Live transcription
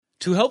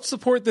To help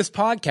support this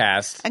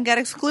podcast and get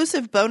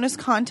exclusive bonus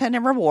content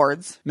and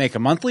rewards, make a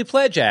monthly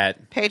pledge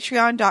at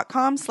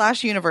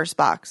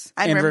patreon.com/universebox.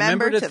 And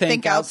remember to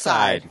think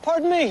outside.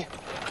 Pardon me,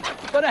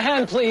 but a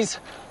hand, please.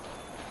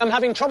 I'm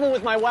having trouble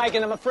with my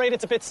wagon. I'm afraid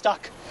it's a bit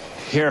stuck.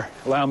 Here,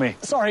 allow me.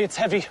 Sorry, it's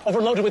heavy,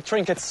 overloaded with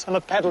trinkets. I'm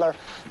a peddler,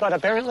 but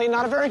apparently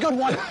not a very good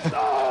one.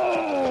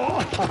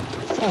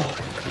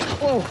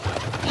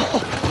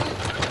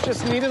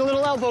 Just needed a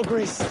little elbow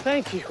grease.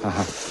 Thank you.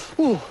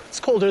 Ooh, it's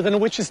colder than a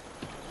witch's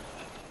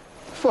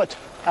foot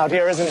out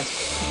here, isn't it?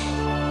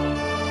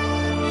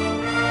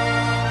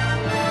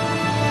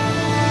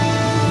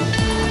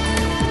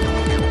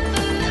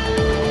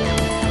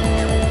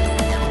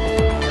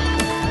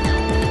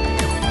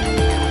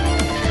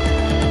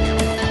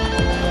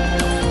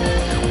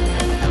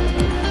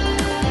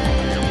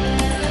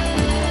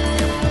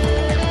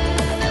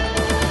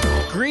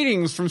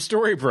 Greetings from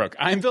Storybrooke.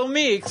 I'm Bill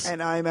Meeks.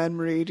 And I'm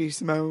Anne-Marie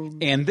Simone.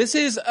 And this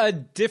is a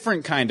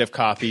different kind of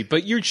copy,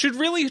 but you should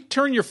really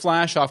turn your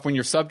flash off when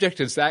your subject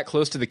is that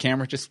close to the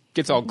camera. It just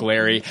gets all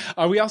glary.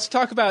 We also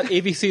talk about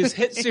ABC's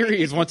hit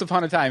series, Once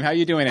Upon a Time. How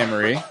you doing,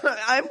 Anne-Marie?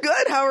 I'm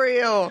good. How are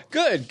you?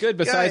 Good.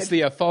 Besides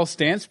the false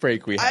dance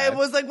break we had. I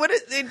was like, what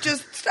is it?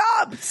 Just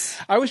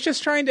stopped. I was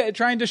just trying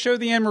to show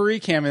the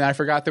Anne-Marie cam, and I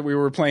forgot that we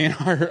were playing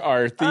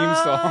our theme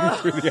song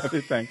through the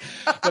other thing.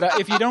 But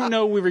if you don't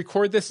know, we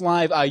record this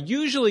live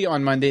usually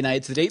on Monday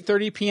nights at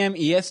 8:30 p.m.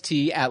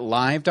 EST at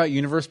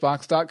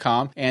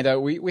live.universebox.com,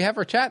 and we have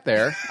our chat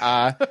there.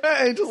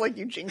 Just like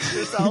you jinxed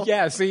yourself.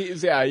 Yeah,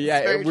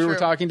 we were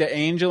talking to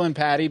Angel and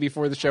Patty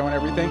before the show and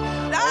everything. Always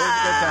a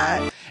good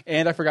time.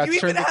 And I forgot to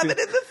turn have it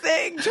in the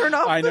thing. Turn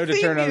off I know the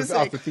to turn music.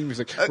 off the theme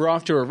music. We're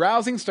off to a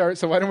rousing start,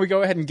 so why don't we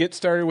go ahead and get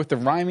started with the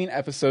rhyming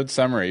episode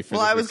summary for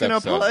Well, I was going to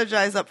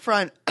apologize up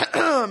front.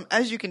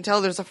 As you can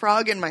tell, there's a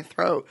frog in my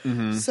throat,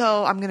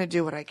 so I'm going to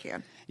do what I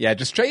can. Yeah,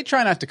 just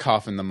try not to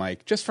cough in the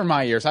mic, just for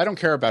my ears. I don't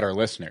care about our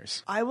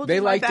listeners. I will. They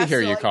do my like to best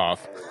hear you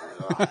cough.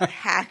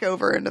 Hack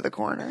over into the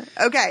corner.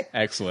 Okay.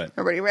 Excellent.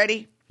 Everybody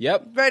ready?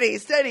 Yep. Ready,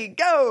 steady,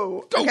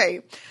 go!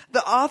 Okay.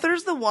 The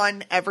author's the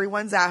one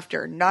everyone's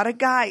after. Not a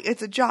guy.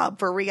 It's a job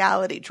for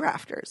reality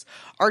drafters.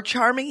 Our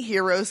charming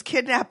heroes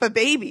kidnap a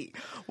baby.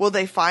 Will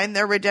they find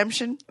their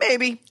redemption?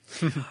 Maybe.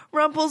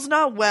 Rumple's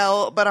not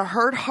well, but a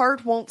hurt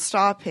heart won't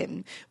stop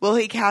him. Will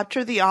he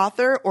capture the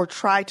author or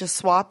try to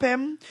swap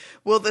him?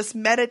 Will this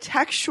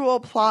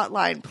metatextual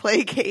plotline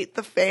placate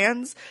the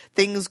fans?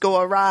 Things go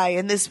awry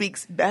in this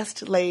week's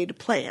Best Laid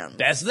Plans.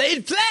 Best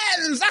Laid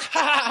Plans!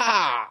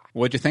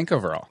 What'd you think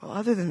overall? Well,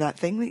 other than that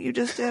thing that you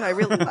just did, I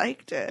really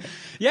liked it.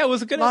 Yeah, it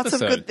was a good lots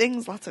episode. Lots of good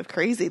things, lots of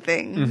crazy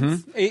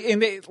things.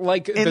 And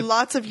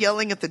lots of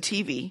yelling at the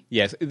TV.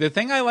 Yes. The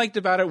thing I liked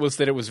about it was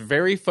that it was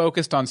very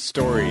focused on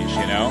stories,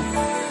 you know?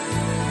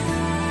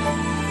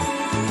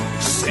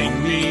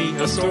 Sing me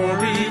a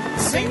story,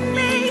 sing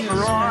me a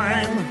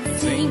rhyme.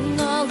 Sing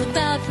all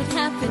about what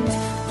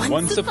happened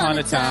once upon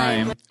a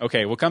time.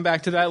 Okay, we'll come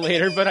back to that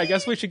later, but I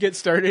guess we should get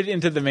started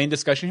into the main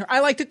discussion here.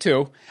 I liked it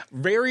too.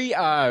 Very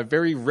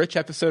rich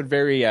episode,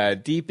 very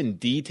deep and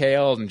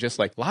detailed, and just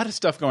like a lot of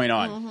stuff going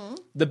on.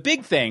 The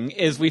big thing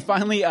is we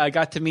finally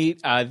got to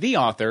meet the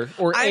author,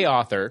 or a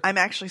author. I'm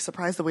actually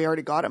surprised that we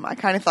already got him. I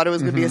kind of thought it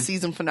was going to be a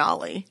season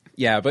finale.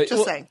 Yeah, but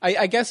just saying.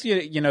 I guess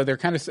you know they're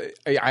kind of.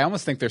 I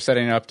almost think they're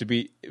setting it up to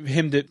be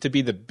him to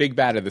be the big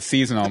bad of the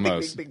season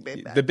almost. Big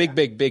bad. The big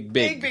bad.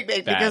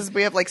 Because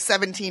we have like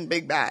 17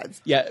 big bads.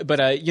 Yeah,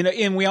 but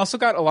and we also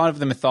got a lot of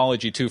the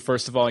mythology too.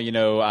 First of all,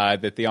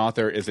 that the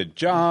author is a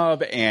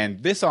job,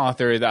 and this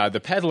author,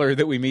 the peddler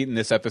that we meet in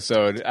this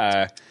episode,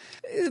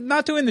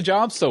 not doing the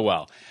job so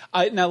well.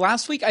 Now,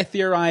 last week I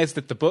theorized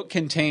that the book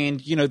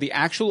contained, the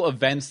actual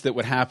events that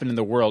would happen in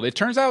the world. It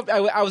turns out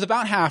I was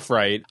about half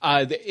right.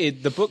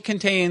 The book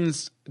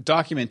contains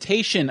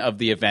documentation of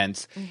the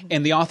events,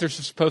 and the authors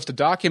are supposed to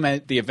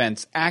document the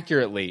events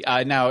accurately.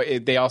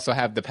 They also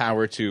have the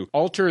power to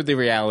alter the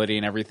reality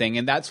and everything,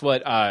 and that's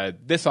what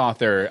this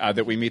author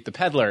that we meet, the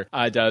peddler,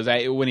 does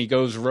when he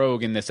goes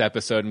rogue in this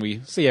episode, and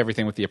we see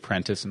everything with the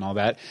apprentice and all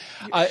that.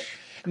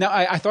 Now,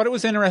 I thought it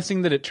was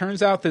interesting that it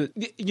turns out that,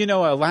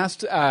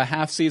 last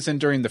half season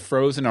during the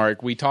Frozen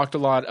arc, we talked a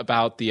lot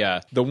about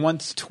the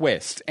once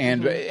twist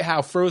and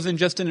how Frozen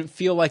just didn't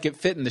feel like it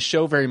fit in the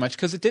show very much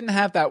because it didn't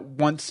have that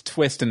once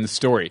twist in the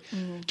story.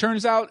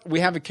 Turns out we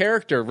have a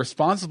character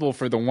responsible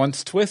for the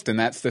once twist, and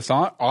that's this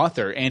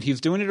author, and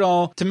he's doing it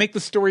all to make the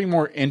story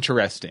more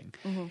interesting.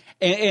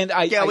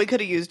 We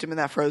could have used him in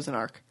that Frozen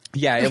arc.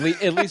 Yeah,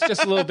 at least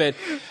just a little bit.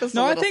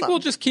 I think we'll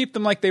just keep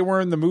them like they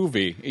were in the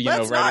movie.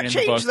 Let's not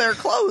change their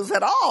clothes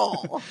at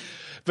all.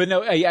 But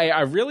no,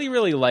 I really,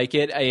 really like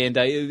it, and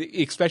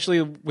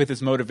especially with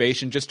his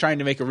motivation, just trying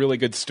to make a really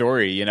good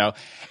story,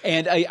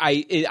 And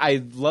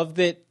I love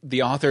that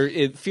the author,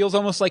 it feels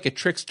almost like a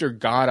trickster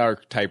god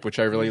archetype, which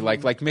I really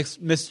like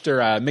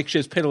Mr.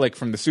 Mxyzptlk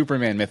from the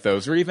Superman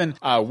mythos, or even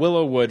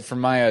Willowwood from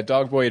my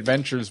Dog Boy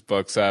Adventures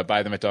books.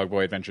 Buy them at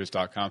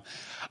dogboyadventures.com.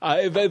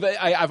 But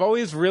I've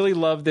always really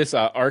loved this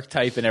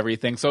archetype and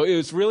everything, so it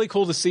was really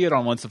cool to see it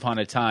on Once Upon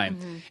a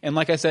Time. And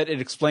like I said,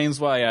 it explains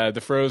why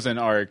the Frozen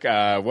arc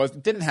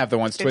didn't didn't have the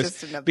once It twist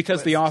just didn't have the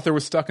because the twist. author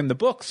was stuck in the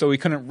book, so he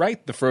couldn't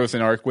write the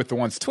Frozen arc with the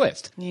once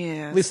twist.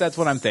 Yes. At least that's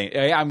what I'm thinking.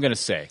 I'm going to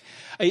say.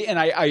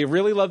 I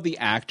really love the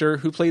actor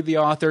who played the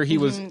author. He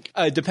was,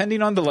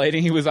 depending on the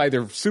lighting, he was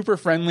either super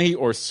friendly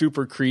or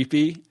super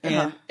creepy,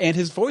 and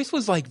his voice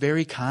was like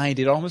very kind.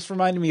 It almost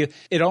reminded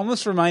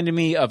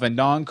me of a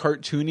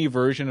non-cartoony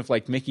version of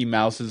like Mickey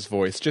Mouse's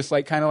voice, just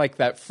like kind of like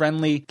that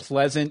friendly,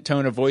 pleasant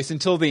tone of voice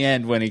until the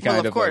end when he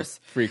kind of like,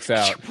 freaks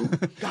out.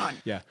 Gone.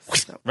 Yeah,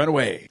 run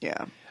away.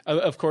 Yeah.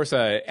 Of course,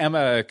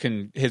 Emma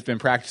has been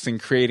practicing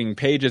creating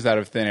pages out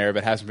of thin air,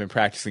 but hasn't been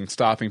practicing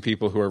stopping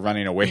people who are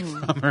running away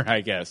from her,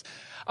 I guess.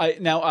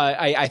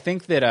 I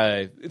think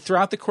that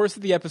throughout the course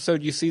of the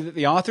episode, you see that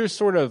the author's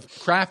sort of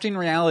crafting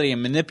reality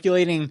and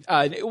manipulating,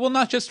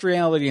 not just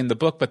reality in the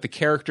book, but the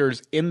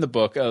characters in the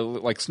book,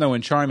 like Snow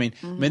and Charming,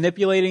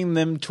 manipulating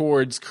them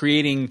towards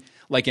creating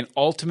like an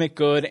ultimate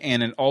good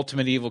and an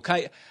ultimate evil.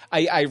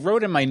 I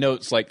wrote in my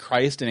notes like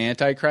Christ and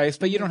Antichrist,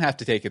 but you don't have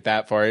to take it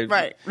that far.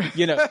 Right.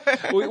 You know,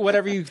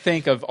 whatever you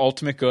think of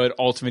ultimate good,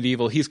 ultimate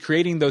evil, he's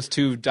creating those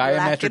two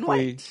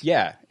diametrically.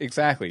 Yeah,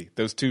 exactly.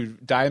 Those two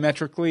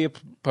diametrically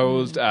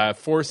opposed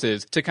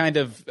forces to kind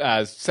of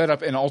set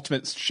up an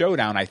ultimate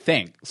showdown, I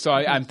think. So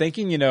I'm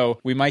thinking,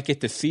 we might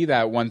get to see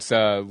that once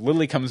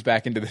Lily comes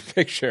back into the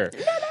picture.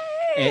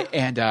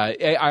 And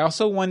I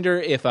also wonder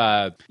if,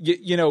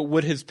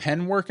 would his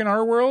pen work in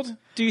our world?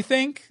 Do you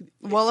think?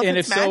 Well, if and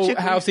it's if so,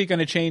 magically- how's he going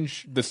to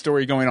change the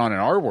story going on in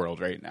our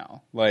world right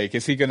now? Like,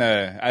 is he going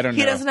to? I don't know.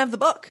 He doesn't have the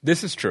book.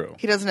 This is true.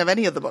 He doesn't have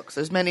any of the books.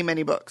 There's many,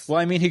 many books. Well,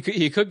 I mean,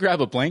 he could grab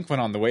a blank one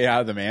on the way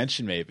out of the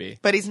mansion, maybe.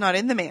 But he's not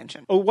in the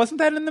mansion. Oh, wasn't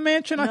that in the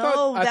mansion? I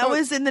thought that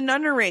was in the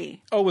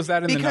nunnery. Oh, was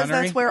that in the nunnery? Because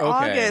that's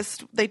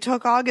where they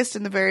took August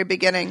in the very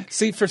beginning.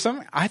 See,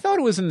 I thought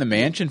it was in the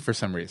mansion for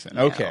some reason.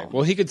 Okay,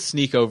 well, he could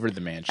sneak over to the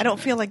mansion. I don't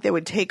feel like they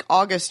would take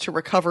August to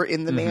recover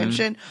in the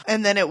mansion,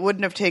 and then it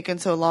wouldn't have taken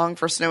so long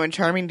for Snow and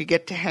Charming to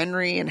get to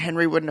Henry, and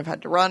Henry wouldn't have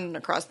had to run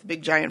across the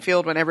big giant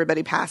field when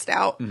everybody passed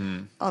out.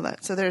 All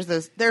that. So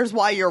there's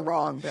why you're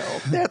wrong,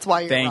 Bill. That's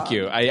why you're wrong. Thank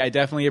you. I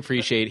definitely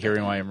appreciate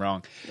hearing why I'm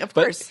wrong. Of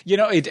course.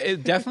 But,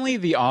 it definitely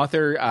the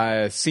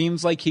author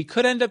seems like he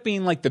could end up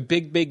being like the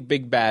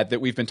big bad that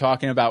we've been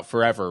talking about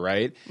forever,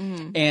 right?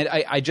 And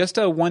I just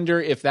wonder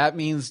if that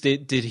means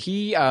did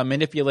he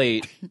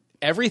manipulate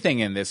everything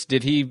in this?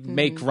 Did he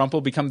make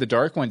Rumple become the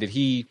Dark One? Did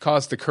he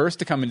cause the curse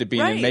to come into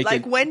being and make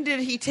it? When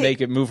did he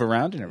make it move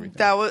around and everything?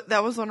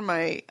 That was one of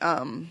my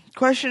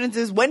questions.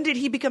 Is when did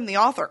he become the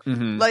author?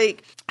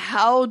 Like,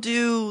 how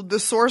do the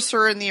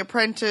Sorcerer and the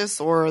Apprentice,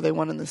 or are they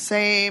one and the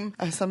same?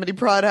 As somebody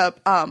brought up,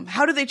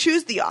 how do they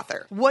choose the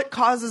author? What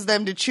causes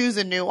them to choose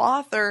a new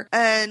author?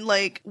 And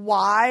like,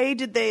 why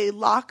did they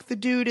lock the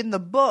dude in the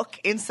book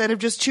instead of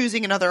just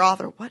choosing another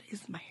author? What is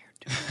my hair?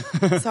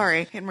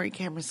 Sorry, Henry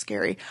Cameron's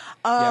scary.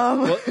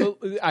 Because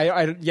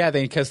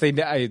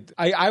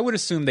I would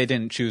assume they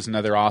didn't choose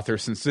another author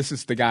since this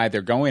is the guy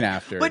they're going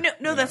after. But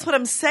no, that's what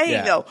I'm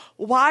saying though.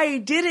 Why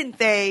didn't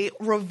they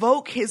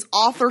revoke his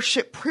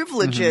authorship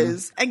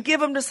privileges and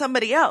give them to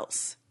somebody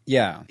else?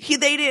 Yeah.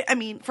 They did. I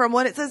mean, from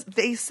what it says,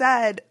 they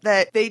said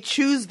that they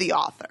choose the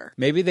author.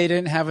 Maybe they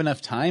didn't have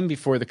enough time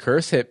before the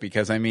curse hit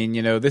because, I mean,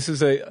 this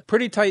is a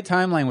pretty tight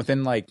timeline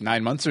within like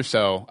 9 months or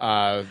so.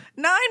 9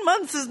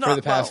 months is not for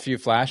the past few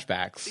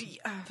flashbacks.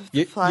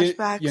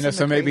 Flashbacks.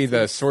 So maybe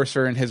the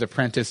Sorcerer and his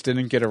apprentice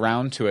didn't get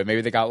around to it.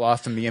 Maybe they got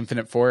lost in the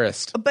infinite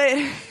forest.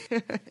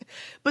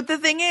 But the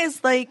thing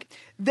is, like,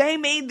 they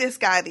made this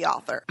guy the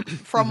author.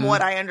 From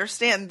what I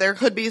understand, there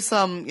could be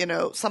some,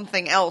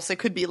 something else. It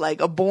could be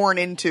like a born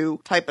into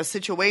type of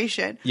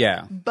situation.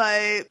 Yeah.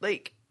 But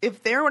like,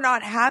 if they're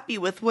not happy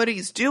with what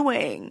he's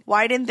doing,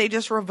 why didn't they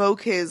just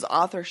revoke his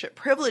authorship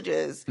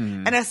privileges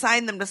and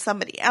assign them to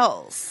somebody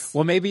else?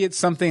 Well, maybe it's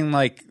something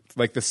like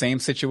the same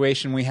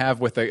situation we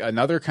have with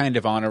another kind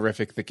of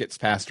honorific that gets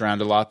passed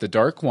around a lot, the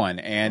Dark One.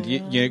 And,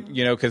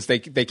 because they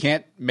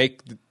can't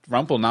make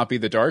Rumple not be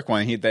the Dark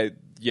One.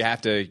 You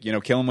have to,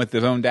 kill him with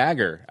his own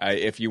dagger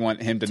if you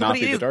want him to not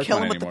be the Dark Kill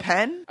One him anymore. with the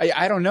pen?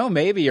 I don't know,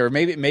 maybe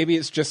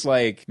it's just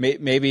like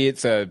maybe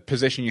it's a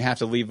position you have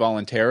to leave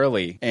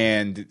voluntarily,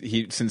 and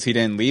since he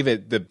didn't leave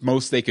it, the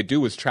most they could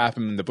do was trap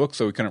him in the book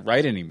so he couldn't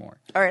write anymore.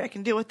 All right, I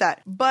can deal with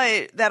that.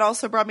 But that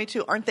also brought me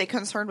to, aren't they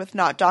concerned with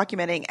not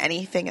documenting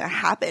anything that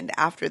happened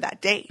after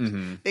that date?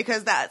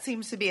 Because that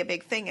seems to be a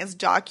big thing, is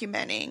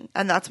documenting.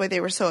 And that's why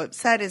they were so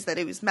upset, is that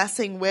he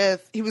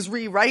was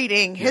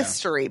rewriting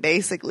history,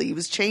 basically. He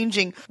was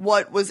changing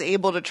what was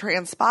able to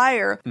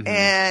transpire.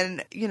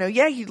 And,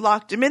 he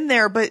locked him in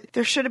there, but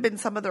there should have been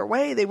some other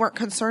way. They weren't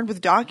concerned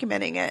with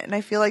documenting it. And I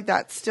feel like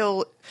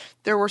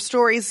there were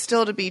stories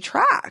still to be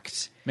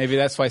tracked. Maybe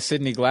that's why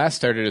Sidney Glass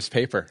started his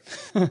paper.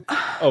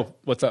 Oh,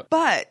 what's up?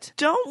 But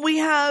don't we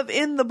have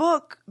in the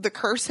book the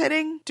curse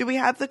hitting? Do we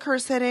have the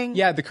curse hitting?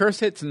 Yeah, the curse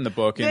hits in the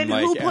book. Then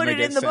and, who put it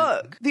in the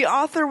book? The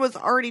author was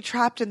already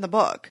trapped in the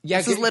book. Yeah,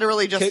 this is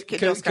literally just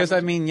because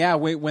I mean, yeah,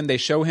 when they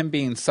show him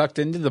being sucked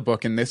into the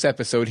book in this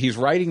episode, he's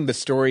writing the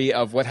story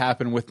of what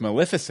happened with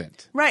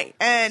Maleficent. Right,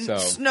 and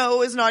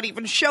Snow is not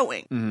even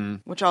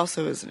showing, which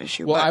also is an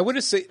issue. Well, I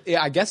would say,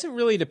 I guess it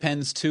really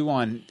depends too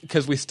on,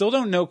 because we still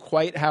don't know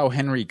quite how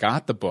Henry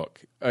got the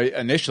book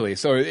initially.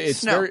 So it's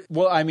Snow.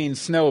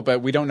 Snow,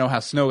 but we don't know how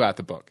Snow got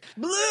the book.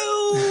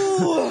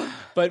 Blue.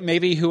 But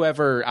maybe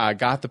whoever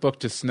got the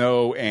book to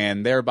Snow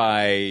and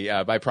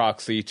thereby by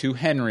proxy to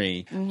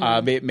Henry,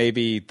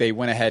 maybe they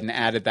went ahead and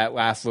added that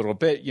last little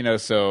bit,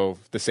 so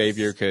the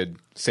Savior could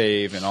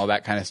save and all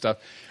that kind of stuff.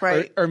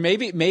 Right. Or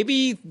maybe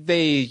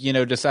they,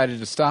 decided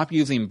to stop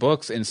using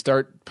books and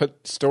started putting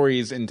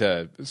stories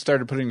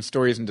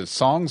into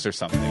songs or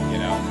something,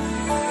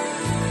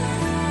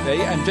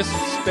 I'm just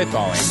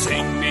spitballing.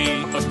 Sing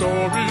me a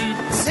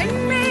story.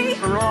 Sing me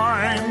a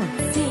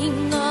rhyme.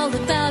 Sing all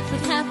about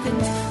what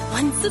happened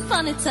once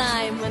upon a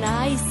time. When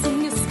I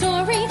sing a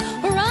story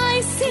or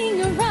I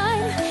sing a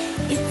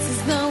rhyme, it's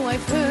as though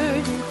I've heard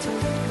it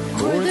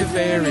for the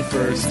very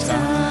first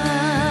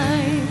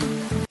time.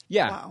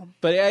 Yeah, wow.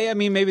 But I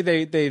mean, maybe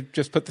they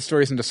just put the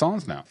stories into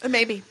songs now.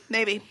 Maybe.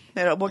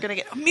 We're going to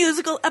get a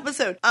musical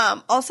episode.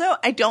 Also,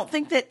 I don't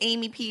think that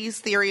Amy P's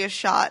theory is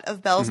shot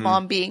of Belle's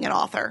mom being an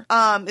author.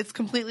 It's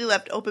completely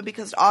left open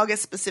because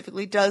August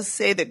specifically does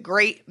say that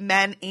great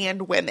men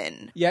and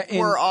women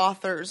were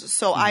authors.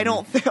 So I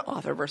don't think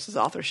author versus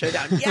author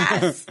showdown.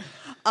 Yes.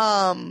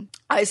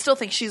 I still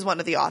think she's one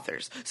of the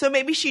authors. So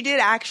maybe she did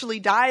actually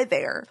die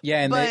there.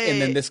 Yeah, and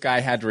then this guy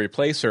had to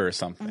replace her or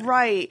something.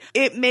 Right.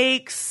 It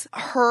makes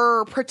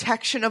her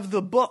protection of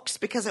the books,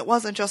 because it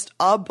wasn't just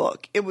a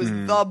book. It was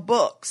the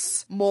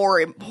books more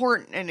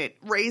important, and it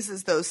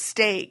raises those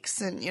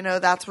stakes. And,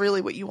 that's really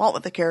what you want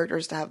with the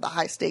characters, to have the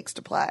high stakes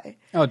to play.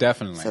 Oh,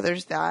 definitely. So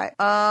there's that.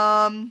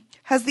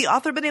 Has the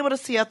author been able to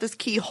see out this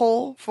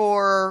keyhole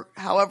for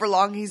however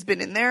long he's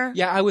been in there?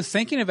 Yeah, I was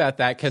thinking about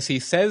that because he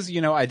says,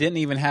 I didn't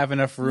even have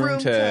enough room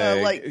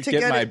to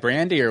get my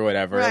brandy or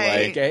whatever.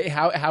 Right. Like,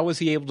 how was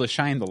he able to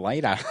shine the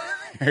light out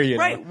there?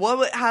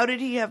 Right. How did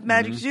he have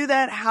magic to do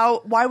that?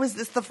 Why was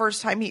this the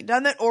first time he'd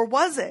done that, or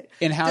was it?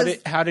 And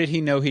how did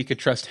he know he could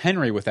trust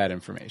Henry with that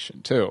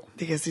information too?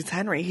 Because it's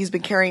Henry. He's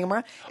been carrying him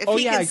around. If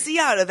he can see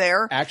out of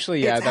there,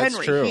 actually, yeah, it's that's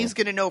Henry. true. He's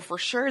going to know for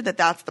sure that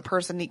that's the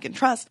person he can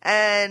trust.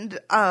 And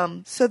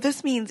so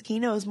this means he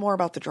knows more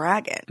about the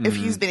dragon. If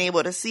he's been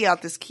able to see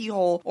out this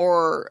keyhole,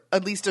 or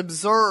at least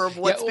observe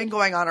what's been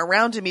going on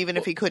around him, even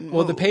if he couldn't move.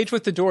 Well, the page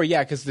with the door,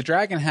 yeah, because the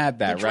dragon had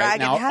that, right?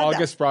 Now,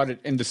 August brought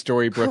it into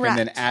Storybrooke and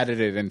then added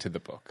it into the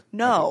book.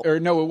 No.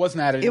 It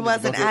wasn't added into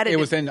the book. It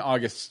was in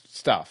August's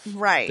stuff.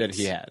 Right. That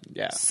he had,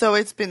 yeah. So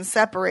it's been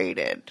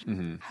separated.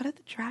 How did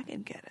the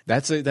dragon get it?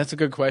 That's a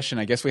good question.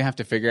 I guess we have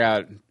to figure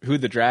out who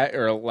the dragon,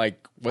 or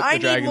like what the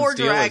dragon's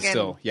deal is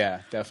still.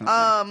 Yeah,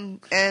 definitely.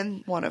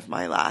 And one of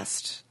my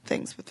last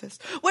things with this.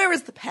 Where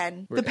is the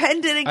pen? The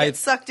pen didn't get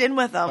sucked in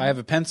with them. I have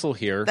a pencil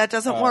here. That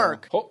doesn't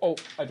work. Oh,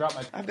 I dropped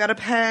my... I've got a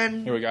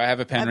pen. Here we go. I have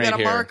a pen I've right here. I've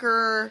got a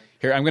marker.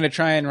 Here, I'm going to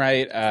try and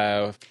write...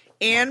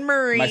 Anne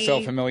Marie.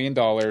 Myself $1 million.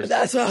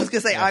 That's what I was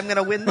going to say. I'm going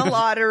to win the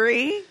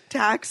lottery,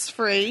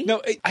 tax-free.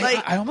 No,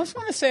 I almost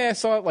want to say I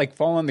saw it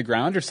fall on the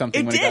ground or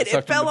something. It did.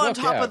 It fell on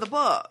top of the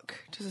book.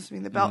 Does this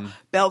mean that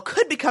Belle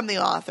could become the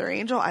author,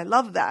 Angel? I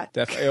love that.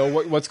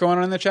 Definitely. What's going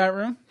on in the chat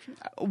room?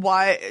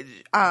 Why?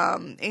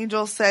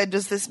 Angel said,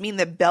 "Does this mean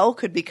that Belle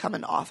could become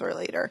an author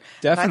later?"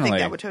 Definitely. And I think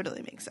that would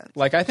totally make sense.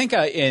 Like, I think,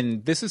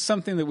 and this is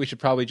something that we should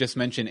probably just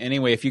mention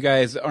anyway. If you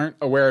guys aren't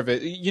aware of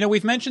it,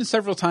 we've mentioned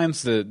several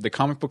times the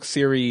comic book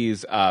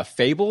series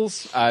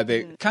Fables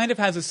that kind of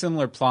has a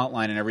similar plot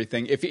line and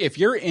everything. If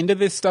you're into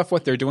this stuff,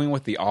 what they're doing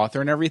with the author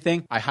and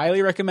everything, I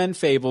highly recommend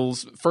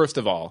Fables. First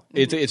of all,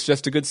 it's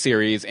just a good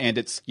series, and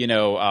it's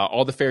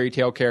all the fairy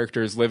tale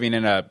characters living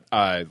in a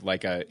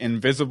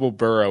invisible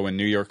burrow in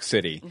New York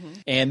City.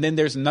 And then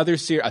there's another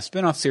a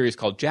spin-off series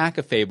called Jack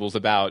of Fables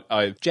about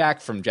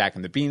Jack from Jack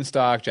and the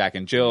Beanstalk, Jack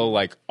and Jill,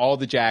 like all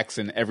the Jacks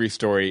in every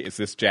story is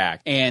this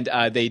Jack. And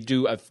they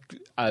do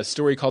a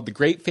story called The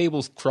Great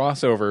Fables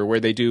Crossover, where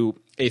they do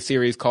a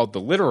series called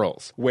The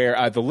Literals, where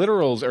the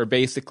literals are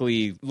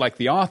basically like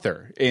the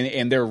author,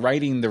 and they're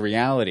writing the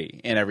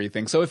reality and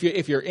everything. So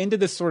if you're into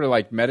this sort of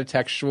like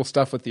metatextual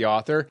stuff with the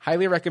author,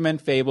 highly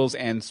recommend Fables,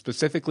 and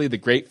specifically The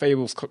Great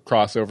Fables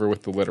crossover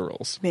with The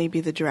Literals.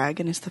 Maybe the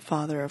dragon is the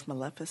father of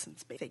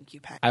Maleficent's baby. Thank you,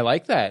 Pat. I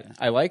like that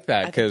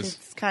because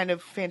it's kind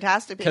of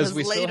fantastic, because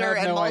we still later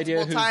have and no idea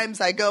multiple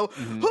times I go,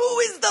 who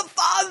is the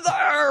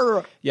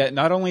father? Yeah,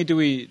 not only do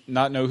we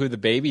not know who the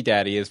baby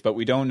daddy is, but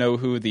we don't know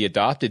who the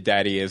adopted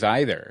daddy is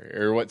either,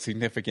 or what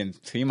significance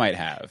he might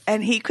have.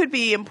 And he could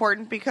be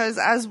important because,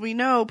 as we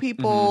know,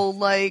 people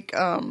like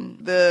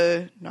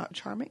the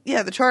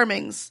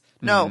Charmings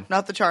No,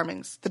 not the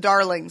Charmings. The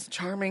Darlings.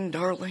 Charming,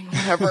 Darling,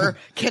 whatever,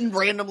 can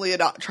randomly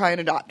try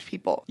and adopt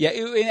people. Yeah,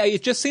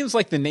 it just seems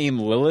like the name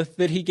Lilith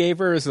that he gave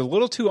her is a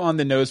little too on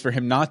the nose for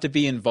him not to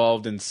be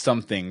involved in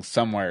something,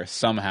 somewhere,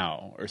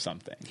 somehow, or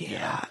something.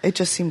 Yeah, it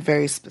just seemed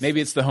very specific.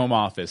 Maybe it's the Home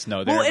Office.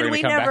 No, they're Well, never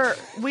and going to come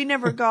back. we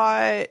never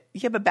got.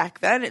 Yeah, but back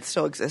then it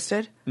still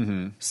existed.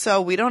 Mm-hmm.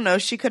 So we don't know.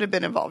 She could have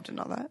been involved in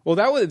all that. Well,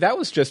 that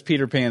was just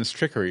Peter Pan's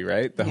trickery,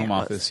 right? The Home it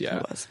Office, was. yeah.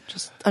 It was.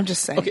 I'm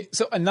just saying. Okay,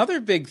 so another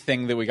big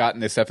thing that we got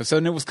in this episode,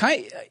 and it was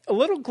kind of a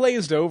little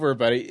glazed over,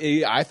 but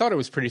I thought it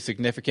was pretty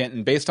significant.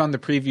 And based on the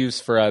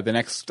previews for the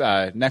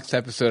next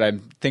episode, I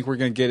think we're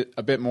going to get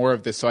a bit more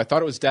of this. So I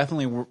thought it was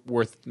definitely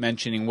worth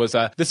mentioning was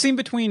the scene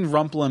between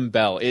Rumple and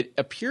Belle. It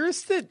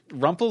appears that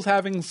Rumple's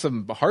having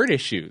some heart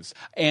issues,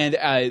 and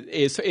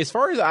as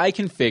far as I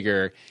can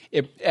figure,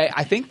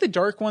 I think the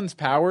Dark One's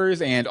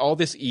powers and all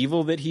this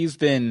evil that he's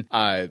been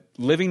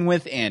living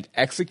with and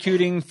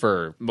executing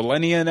for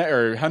millennia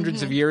or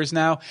hundreds of years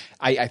now,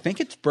 I think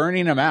it's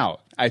burning him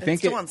out. I think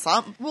still on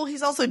some. Well,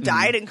 he's also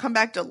died and come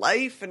back to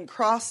life and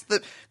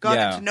gone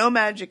into no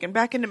magic and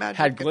back into magic.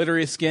 Had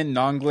glittery skin,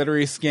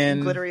 non-glittery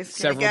skin,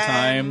 several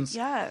times.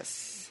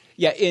 Yes.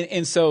 Yeah,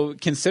 and so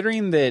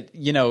considering that,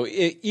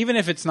 even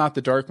if it's not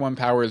the Dark One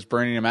power is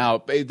burning him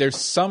out, there's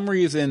some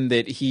reason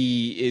that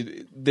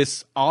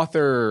this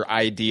author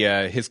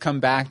idea has come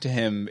back to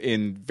him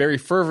in very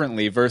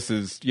fervently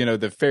versus,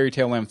 the Fairy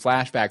Tale Land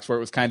flashbacks where it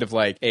was kind of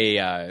like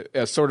a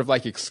sort of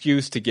like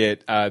excuse to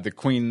get the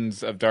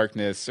Queens of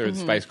Darkness or the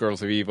Spice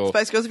Girls of Evil.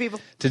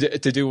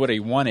 To do what he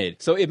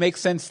wanted. So it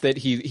makes sense that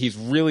he's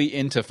really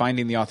into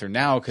finding the author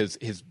now because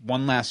his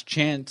one last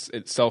chance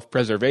at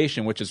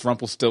self-preservation, which is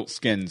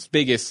Rumpelstiltskin's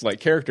biggest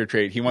character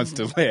trait, he wants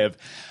to live.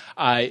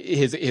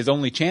 His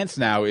only chance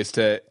now is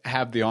to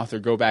have the author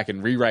go back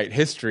and rewrite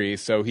history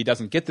so he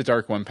doesn't get the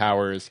Dark One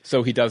powers,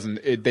 so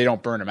they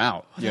don't burn him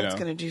out. Well, that's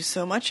going to do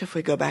so much if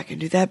we go back and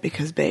do that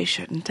because Bay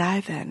shouldn't die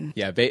then.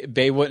 Yeah,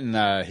 Bay wouldn't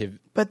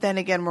But then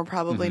again, we're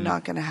probably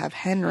not going to have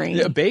Henry.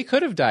 Yeah, Bay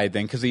could have died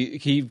then because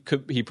he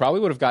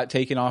probably would have got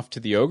taken off to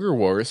the Ogre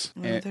Wars.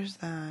 There's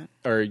that.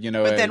 Or,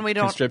 but then we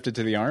don't, conscripted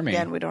to the army.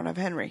 Again, we don't have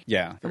Henry.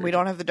 Yeah. And we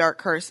don't have the Dark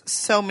Curse.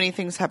 So many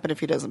things happen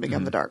if he doesn't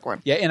become the Dark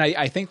One. Yeah, and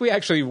I think we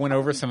actually went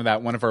over some of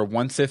that one of our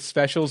Once If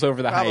specials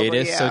over the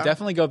hiatus. Yeah. So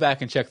definitely go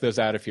back and check those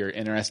out if you're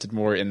interested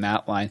more in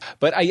that line.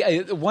 But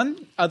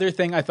one other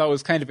thing I thought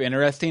was kind of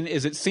interesting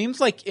is it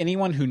seems like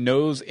anyone who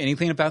knows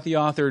anything about the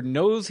author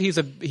knows he's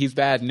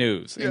bad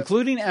news,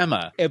 including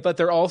Emma. But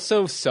they're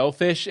also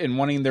selfish and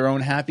wanting their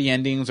own happy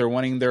endings or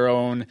wanting their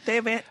own,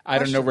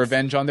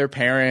 revenge on their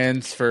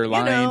parents for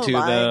lying to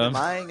them.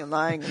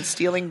 Lying and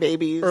stealing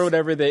babies. Or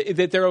whatever,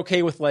 that they're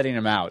okay with letting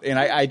him out. And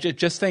I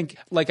just think,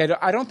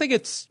 I don't think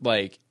it's,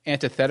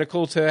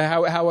 antithetical to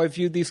how I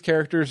view these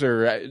characters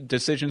or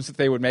decisions that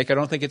they would make. I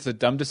don't think it's a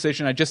dumb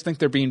decision. I just think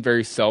they're being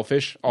very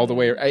selfish all the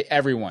way.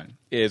 Everyone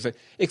is,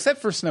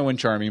 except for Snow and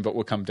Charming, but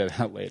we'll come to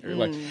that later.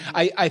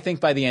 I think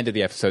by the end of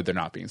the episode, they're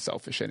not being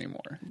selfish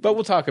anymore. But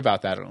we'll talk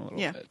about that in a little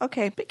bit.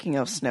 Okay, speaking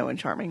of Snow and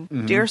Charming,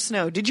 Dear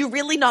Snow, did you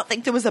really not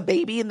think there was a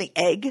baby in the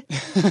egg?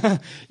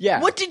 Yeah.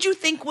 What did you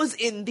think was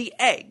in the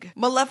egg?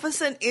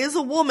 Maleficent is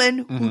a woman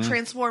who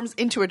transforms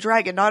into a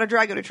dragon, not a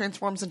dragon who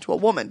transforms into a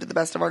woman, to the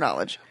best of our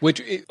knowledge.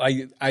 Which,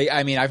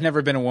 I mean, I've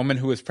never been a woman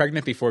who was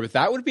pregnant before, but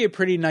that would be a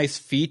pretty nice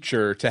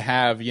feature to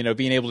have,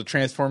 being able to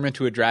transform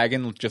into a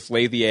dragon, just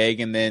lay the egg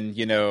and then,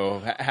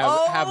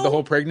 have the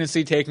whole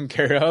pregnancy taken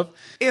care of.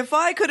 If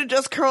I could have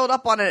just curled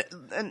up on it,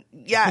 and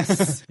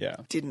yes. Yeah.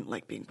 Didn't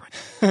like being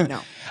pregnant.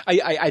 No.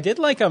 I did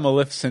like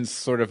Maleficent's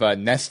sort of a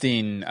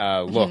nesting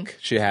look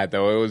she had,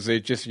 though. It was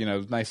just,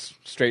 nice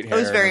straight hair.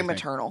 It was very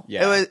maternal.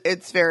 Yeah.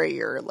 It's very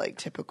your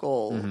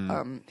typical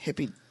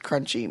hippie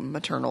crunchy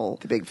maternal,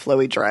 the big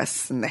flowy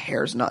dress and the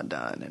hair's not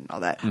done and all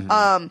that.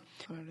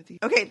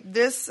 Okay,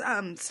 this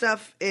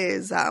stuff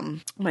is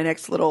my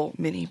next little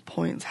mini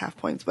points, half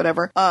points,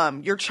 whatever.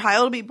 Your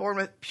child will be born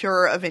with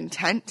pure of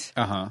intent.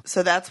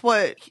 So that's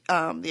what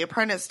the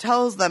apprentice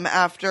tells them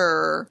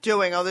after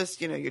doing all this,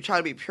 your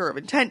child will be pure of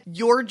intent.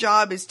 Your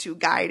job is to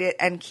guide it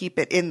and keep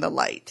it in the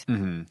light.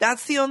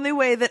 That's the only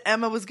way that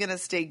Emma was going to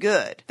stay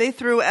good. They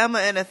threw Emma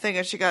in a thing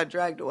and she got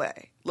dragged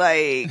away.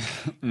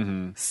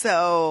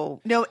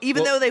 So, no,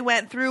 even though they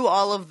went through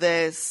all of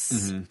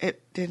this,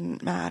 it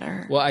didn't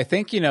matter. Well, I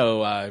think,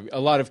 a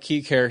lot of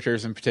key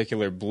characters, in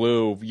particular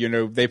Blue,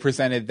 they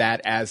presented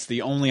that as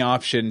the only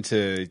option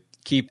to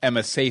keep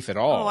Emma safe at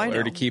all,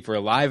 or to keep her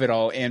alive at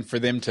all, and for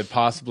them to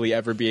possibly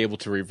ever be able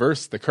to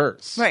reverse the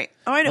curse. Right.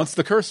 Oh, I know. Once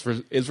the curse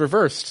is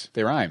reversed,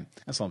 they rhyme.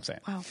 That's all I'm saying.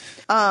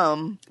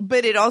 Wow.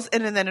 But it also,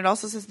 and then it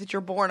also says that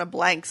you're born a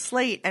blank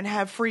slate and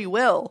have free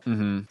will.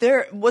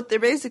 What they're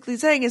basically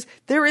saying is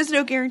there is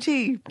no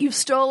guarantee. You've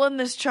stolen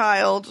this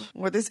child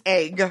or this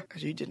egg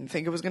because you didn't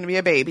think it was going to be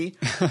a baby.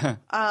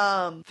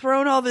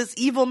 Thrown all this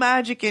evil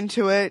magic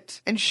into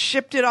it and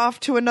shipped it off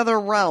to another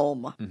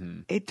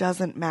realm. It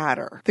doesn't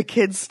matter. The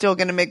kid's still still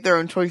going to make their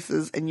own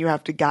choices, and you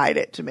have to guide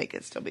it to make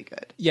it still be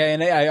good. Yeah,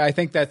 and I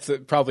think that's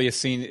probably a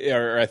scene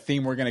or a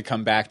theme we're going to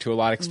come back to a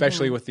lot,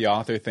 especially with the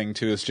author thing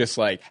too. Is just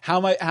like how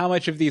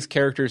much of these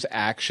characters'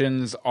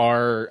 actions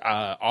are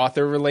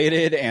author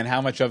related, and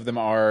how much of them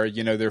are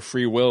their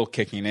free will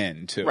kicking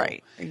in too.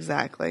 Right,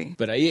 exactly.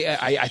 But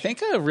I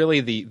think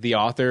really the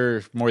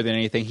author more than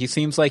anything, he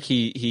seems like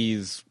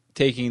he's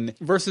taking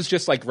versus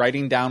just like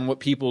writing down what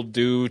people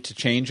do to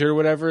change or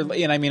whatever.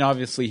 And I mean,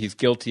 obviously he's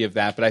guilty of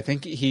that, but I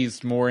think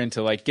he's more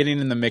into like getting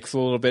in the mix a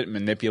little bit,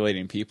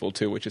 manipulating people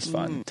too, which is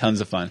fun. Tons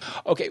of fun.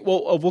 Okay,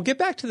 well, we'll get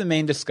back to the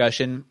main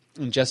discussion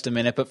in just a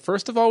minute, but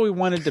first of all, we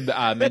wanted to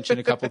mention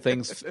a couple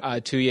things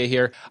to you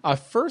here.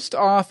 First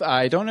off,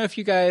 I don't know if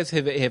you guys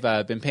have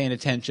been paying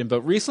attention, but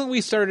recently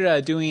we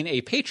started doing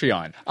a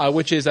Patreon,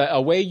 which is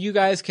a way you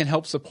guys can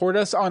help support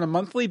us on a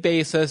monthly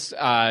basis,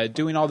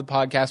 doing all the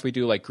podcasts we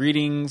do, like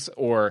Greetings,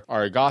 or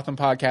our Gotham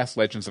podcast,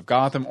 Legends of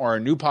Gotham, or our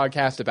new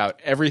podcast about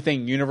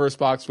everything Universe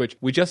Box, which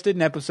we just did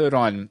an episode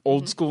on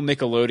old school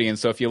Nickelodeon.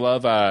 So if you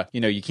love,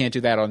 you can't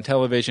do that on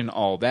television,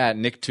 all that,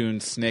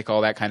 Nicktoons, Snick,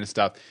 all that kind of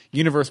stuff,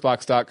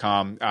 universebox.com.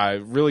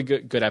 Really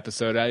good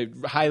episode. I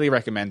highly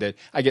recommend it.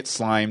 I get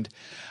slimed.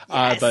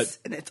 Yes,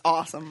 and it's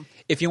awesome.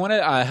 If you want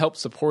to help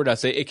support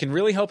us, it can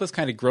really help us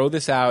kind of grow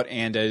this out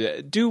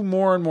and do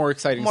more and more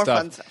exciting stuff. More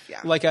fun stuff,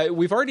 yeah. Like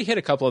we've already hit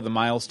a couple of the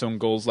milestone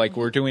goals. Like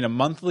we're doing a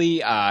monthly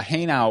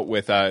hangout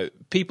with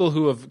people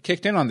who have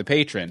kicked in on the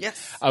Patreon.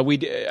 Yes. Our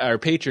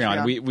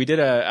Patreon. We did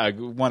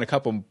one a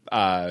couple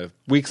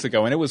weeks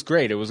ago, and it was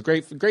great. It was a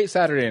great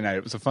Saturday night.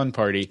 It was a fun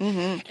party.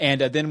 And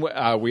then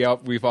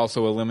we've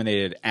also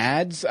eliminated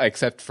ads,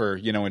 except for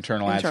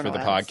internal ads for the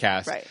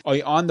podcast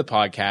on the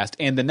podcast.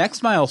 And the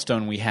next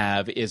milestone we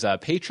have is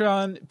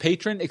patron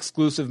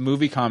exclusive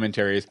movie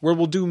commentaries, where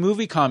we'll do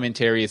movie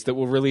commentaries that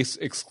we'll release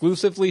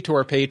exclusively to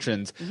our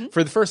patrons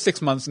for the first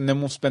 6 months, and then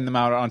we'll spend them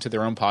out onto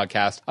their own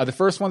podcast. The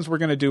first ones we're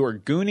going to do are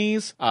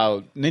Goonies,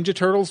 Ninja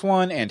Turtles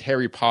one, and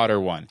Harry Potter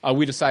one.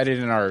 We decided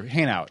in our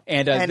hangout.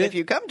 And if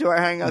you come to our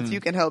hangouts,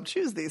 you can help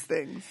choose these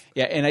things.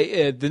 Yeah,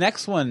 and the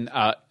next one,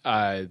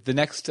 the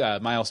next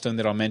milestone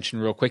that I'll mention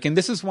real quick, and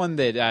this is one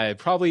that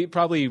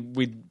probably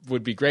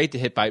would be great to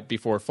hit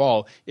before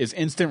fall, is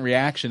instant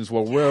reactions.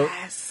 Well,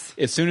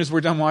 as soon as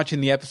we're done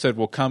watching the episode,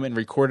 we'll come and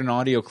record an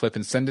audio clip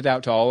and send it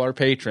out to all our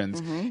patrons,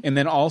 and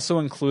then also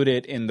include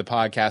it in the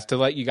podcast to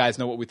let you guys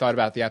know what we thought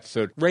about the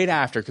episode right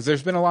after, because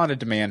there's been a lot of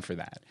demand for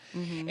that.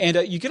 And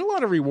you get a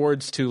lot of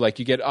rewards too. Like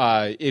you get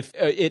if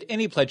at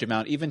any pledge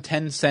amount, even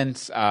 10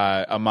 cents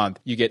a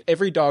month, you get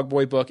every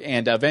Dogboy book,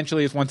 and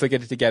eventually, once I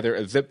get it together,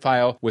 a zip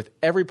file with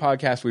every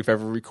podcast we've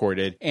ever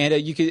recorded. And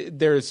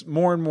there's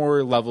more and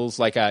more levels.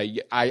 Like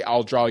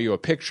I'll draw you a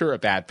picture, a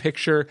bad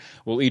picture.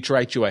 We'll each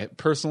write you a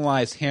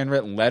personalized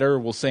handwritten letter.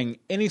 We'll sing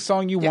any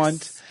song you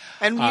want.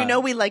 And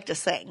we like to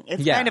sing.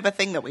 It's kind of a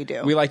thing that we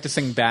do. We like to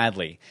sing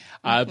badly.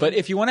 But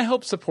if you want to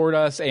help support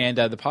us and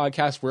the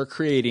podcast we're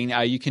creating,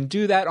 you can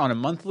do that on a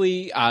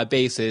monthly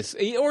basis,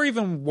 or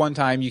even one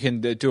time. You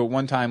can do it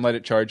one time, let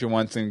it charge you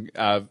once, and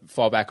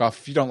fall back off.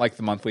 If you don't like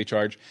the monthly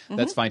charge,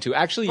 that's fine too.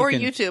 Actually, you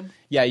can, YouTube.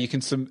 Yeah, you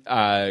can through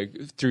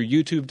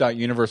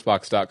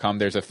youtube.universebox.com.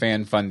 There's a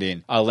fan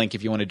funding link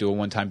if you want to do a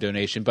one-time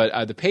donation.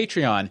 But the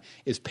Patreon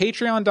is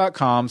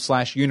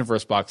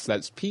patreon.com/universebox.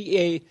 That's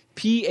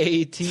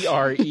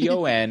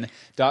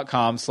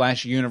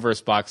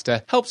patreon.com/universebox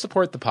to help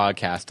support the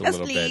podcast a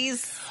little bit.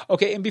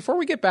 Okay, and before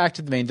we get back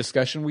to the main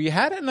discussion, we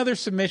had another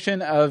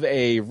submission of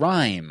a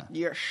rhyme.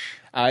 Yes.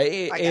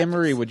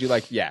 Anne-Marie, would you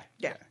like? Yeah.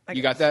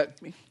 You got that?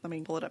 Let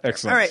me pull it up.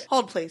 Excellent. All right,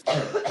 hold please.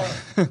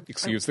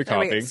 Excuse the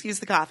coughing. Excuse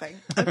the coughing.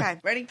 Okay,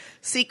 ready?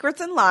 Secrets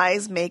and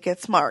lies make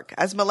its mark.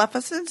 As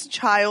Maleficent's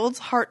child's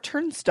heart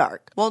turns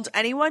dark, won't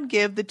anyone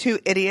give the two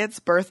idiots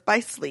birth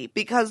by sleep,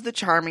 because the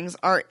Charmings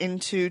are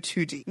into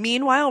too deep.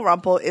 Meanwhile,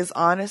 Rumple is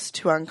honest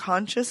to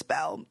unconscious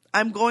Belle.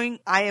 I am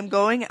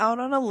going out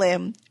on a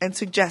limb and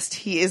suggest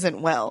he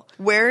isn't well.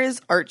 Where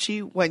is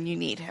Archie when you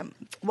need him?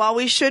 While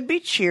we should be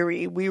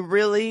cheery, we're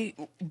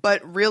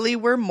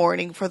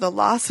mourning for the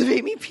loss of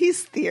Amy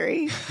P's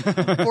theory.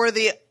 For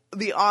the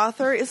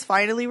author is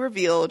finally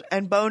revealed,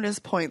 and bonus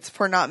points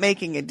for not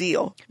making a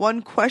deal.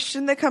 One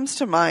question that comes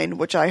to mind,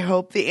 which I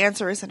hope the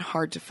answer isn't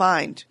hard to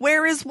find.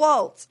 Where is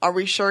Walt? Are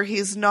we sure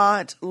he's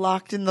not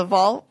locked in the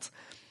vault?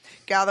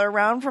 Gather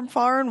around from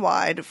far and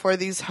wide, for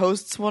these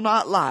hosts will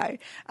not lie,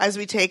 as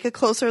we take a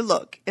closer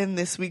look in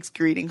this week's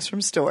Greetings from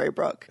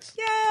Storybrooke.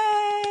 Yay!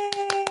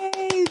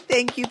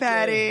 Thank you,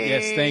 Patty.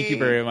 Yes, thank you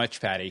very much,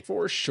 Patty.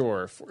 For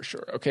sure.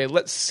 Okay,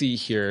 let's see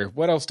here.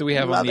 What else do we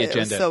have on the agenda?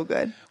 It was so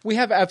good. We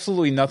have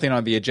absolutely nothing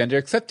on the agenda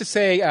except to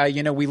say,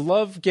 we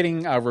love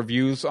getting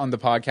reviews on the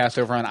podcast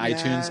over on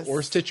iTunes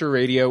or Stitcher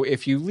Radio.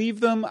 If you leave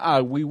them,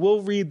 we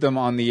will read them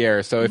on the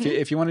air. So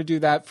if you want to do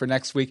that for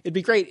next week, it'd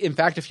be great. In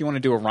fact, if you want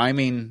to do a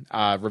rhyming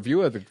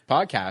review of the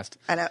podcast.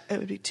 I know, it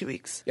would be 2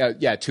 weeks.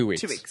 Yeah, 2 weeks.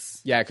 2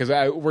 weeks. Yeah, because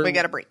we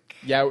got a break.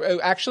 Yeah,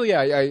 actually,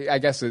 I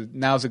guess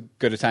now's as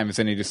good a time as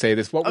any to say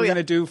this. What we're going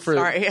to do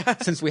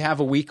since we have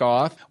a week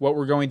off, what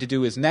we're going to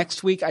do is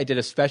next week I did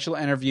a special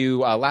interview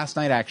last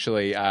night,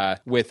 actually,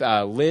 with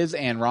Liz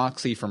and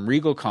Roxy from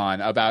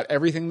RegalCon about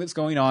everything that's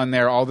going on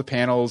there, all the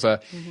panels.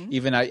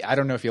 Even, I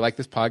don't know if you like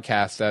this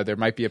podcast, there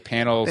might be a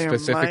panel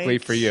specifically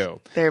for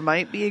you. There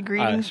might be a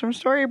Greetings from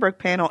Storybrooke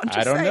panel.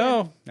 I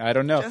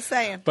don't know. Just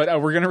saying.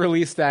 But we're going to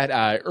release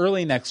that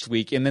early next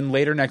week, and then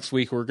later next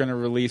week we're going to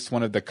release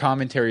one of the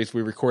commentaries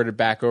we recorded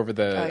back over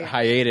the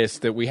hiatus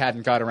that we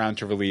hadn't got around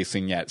to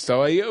releasing yet.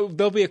 So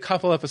there'll be a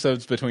couple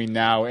episodes between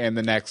now and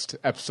the next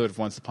episode of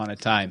Once Upon a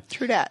Time.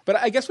 True that. But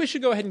I guess we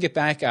should go ahead and get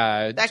back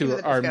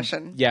to our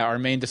discussion. Yeah, our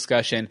main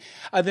discussion.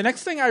 The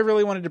next thing I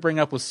really wanted to bring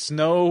up was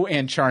Snow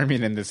and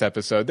Charming in this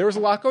episode. There was a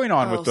lot going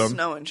on with them.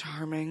 Snow and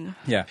Charming.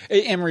 Yeah.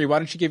 Hey, Anne-Marie, why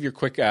don't you give your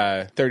quick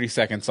 30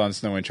 seconds on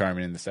Snow and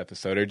Charming in this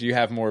episode, or do you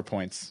have more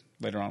points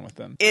later on with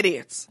them?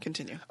 Idiots.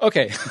 Continue.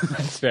 Okay,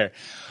 that's fair.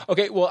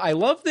 Okay, well, I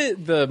love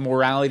the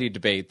morality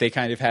debate they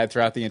kind of had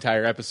throughout the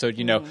entire episode.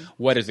 You know,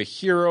 what is a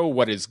hero?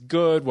 What is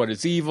good? What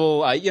is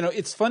evil?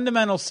 It's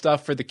fundamental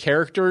stuff for the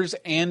characters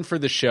and for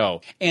the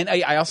show. And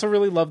I also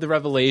really love the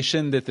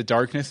revelation that the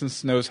darkness in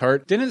Snow's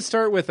heart didn't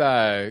start with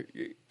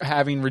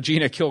having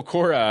Regina kill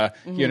Cora,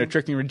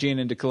 tricking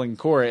Regina into killing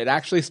Cora. It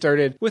actually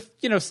started with,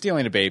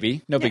 stealing a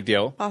baby. No big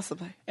deal.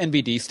 Possibly.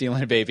 NBD,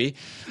 stealing a baby.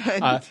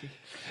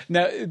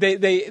 Now,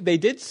 they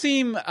did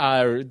seem,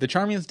 the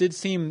Charmians did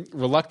seem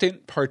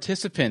reluctant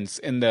participants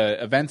in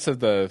the events of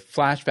the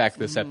flashback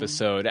this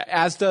episode,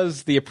 as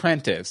does the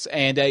apprentice.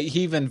 And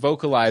he even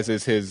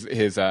vocalizes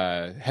his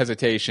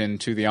hesitation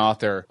to the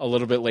author a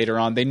little bit later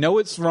on. They know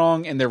it's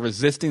wrong and they're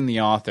resisting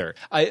the author.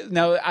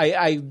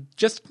 I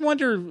just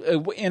wonder,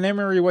 and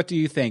Emery, what do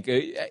you think?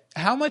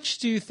 How much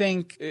do you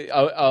think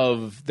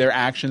of their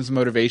actions,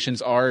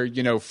 motivations are,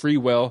 free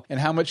will, and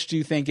how much do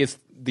you think is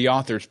the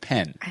author's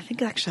pen? I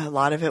think actually a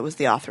lot of it was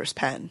the author's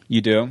pen. You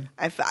do?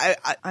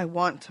 I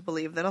want to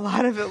believe that a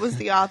lot of it was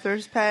the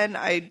author's pen.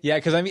 Yeah,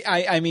 because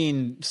I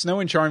mean, Snow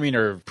and Charming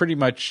are pretty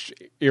much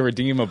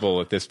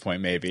irredeemable at this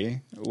point,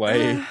 maybe.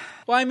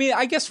 Well, I mean,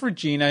 I guess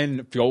Regina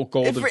and Gold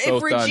have both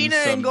if Regina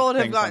and Gold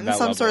have gotten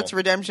some sorts of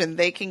redemption,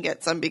 they can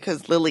get some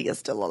because Lily is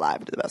still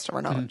alive, to the best of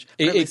our knowledge.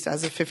 Or at least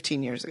as of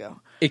 15 years ago.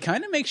 It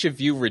kind of makes you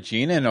view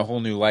Regina in a whole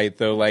new light,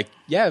 though. Like,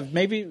 yeah,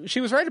 maybe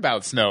she was right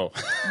about Snow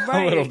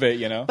a little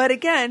bit, But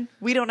again,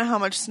 we don't know how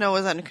much Snow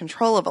is under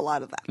control of a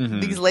lot of that.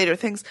 These later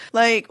things.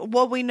 Like,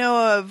 what we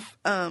know of,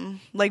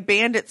 like,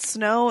 Bandit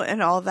Snow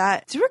and all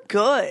that, they were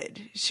good.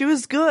 She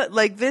was good.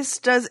 Like,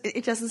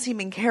 it doesn't seem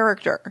in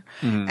character.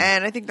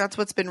 And I think that's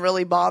what's been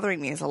really bothering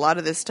me is a lot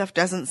of this stuff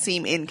doesn't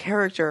seem in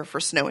character for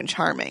Snow and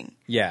Charming.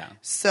 Yeah.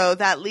 So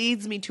that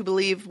leads me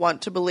to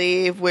want to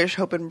believe, wish,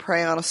 hope, and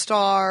pray on a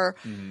star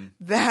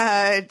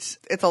that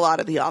it's a lot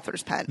of the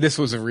author's pen. This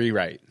was a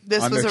rewrite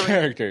on their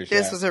characters.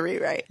 This was a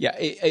rewrite. Yeah,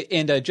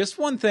 and just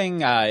one thing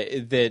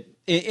that...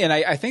 And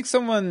I think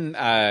someone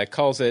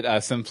calls it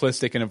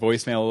simplistic in a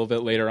voicemail a little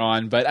bit later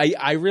on, but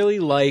I really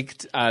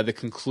liked the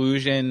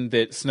conclusion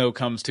that Snow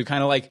comes to,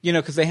 kind of like,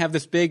 because they have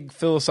this big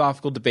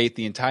philosophical debate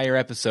the entire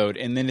episode,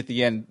 and then at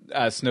the end,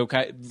 Snow,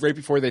 right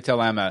before they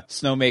tell Emma,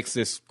 Snow makes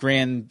this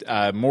grand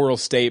moral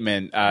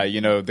statement,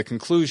 the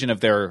conclusion of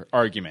their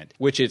argument,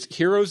 which is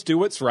heroes do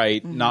what's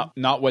right,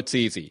 not what's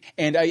easy.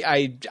 And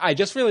I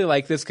just really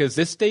like this because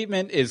this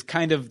statement is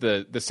kind of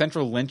the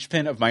central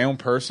linchpin of my own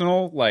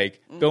personal,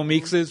 Bill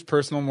Meeks's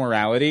personal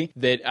morality,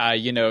 that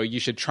you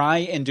should try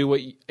and do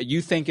what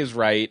you think is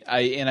right.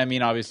 I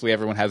mean, obviously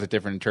everyone has a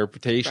different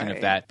interpretation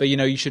of that, but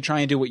you should try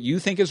and do what you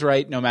think is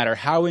right, no matter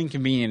how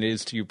inconvenient it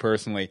is to you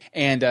personally.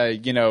 And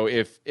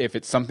if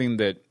it's something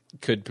that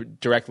could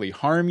directly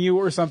harm you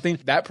or something,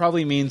 that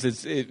probably means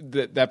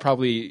that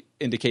probably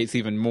indicates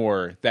even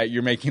more that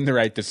you're making the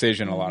right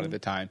decision a lot of the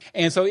time.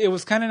 And so it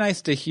was kind of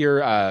nice to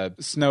hear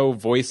Snow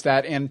voice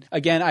that. And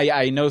again,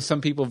 I know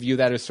some people view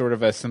that as sort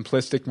of a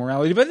simplistic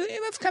morality, but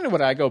that's kind of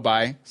what I go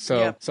by.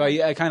 So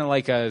I kind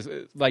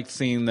of like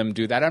seeing them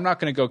do that. I'm not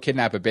going to go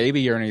kidnap a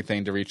baby or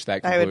anything to reach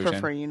that conclusion. I would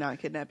prefer you not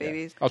kidnap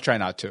babies. I'll try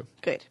not to.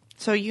 Good.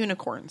 So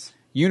unicorns.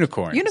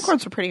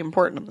 Unicorns were pretty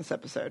important in this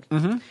episode.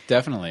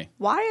 Definitely.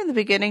 Why in the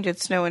beginning did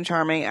Snow and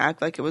Charming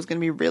act like it was going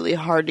to be really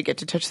hard to get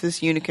to touch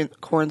this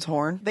unicorn's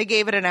horn? They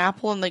gave it an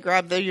apple and they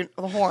grabbed the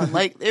horn.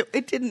 Like,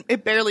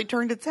 it barely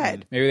turned its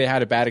head. Maybe they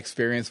had a bad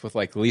experience with,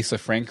 Lisa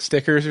Frank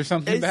stickers or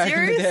something back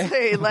in the day.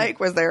 Seriously?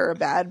 Was there a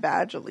bad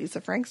batch of Lisa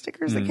Frank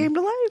stickers that came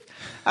to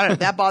life? I don't know.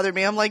 That bothered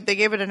me. I'm like, they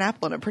gave it an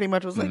apple and it pretty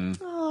much was like,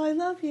 oh, I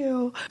love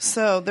you.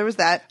 So there was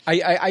that.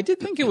 I did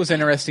think it was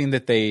interesting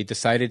that they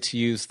decided to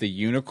use the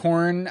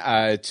unicorn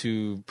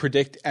to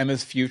predict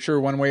Emma's future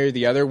one way or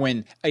the other,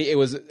 when it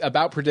was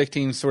about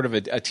predicting sort of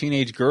a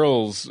teenage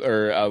girl's,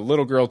 or a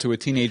little girl to a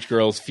teenage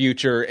girl's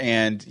future.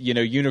 And,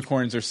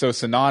 unicorns are so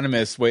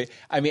synonymous with,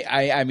 I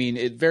mean,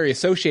 it's very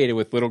associated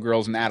with little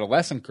girls and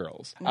adolescent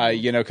girls,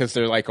 because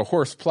they're like a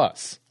horse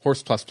plus.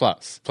 Horse plus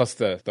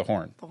the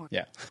horn.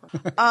 Yeah.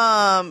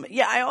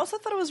 Yeah, I also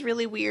thought it was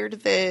really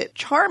weird that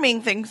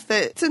Charming thinks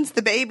that since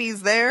the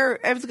baby's there,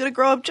 it's going to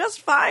grow up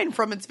just fine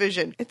from its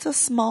vision. It's a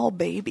small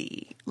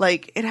baby.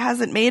 Like, it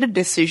hasn't made a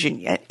decision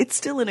yet. It's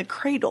still in a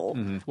cradle.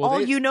 Well,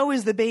 All you know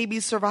is the baby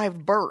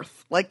survived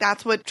birth. Like,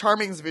 that's what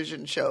Charming's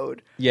vision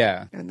showed.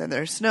 Yeah. And then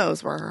there's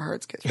Snow's where her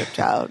heart gets ripped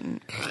out.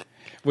 And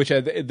Which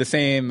the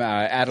same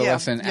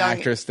adolescent young-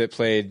 actress that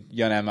played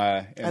young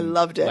Emma in I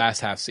loved it. last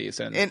half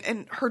season.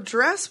 And her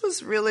dress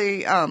was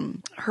really,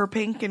 her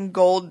pink and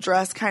gold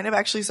dress kind of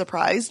actually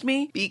surprised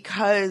me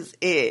because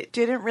it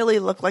didn't really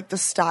look like the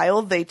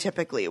style they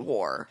typically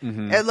wore.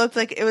 It looked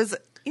like it was,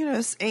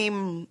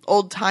 same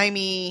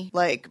old-timey,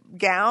 like,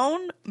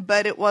 gown,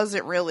 but it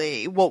wasn't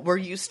really what we're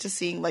used to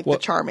seeing, like, the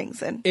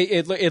Charmings in.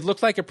 It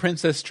looked like a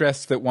princess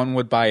dress that one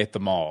would buy at the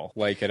mall,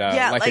 like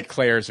at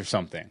Claire's or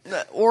something.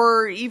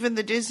 Or even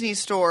the Disney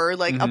store,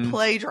 like a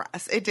play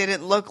dress. It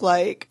didn't look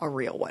like a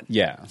real one.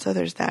 Yeah. So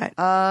there's that.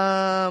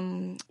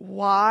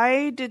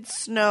 Why did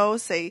Snow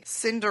say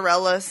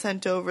Cinderella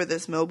sent over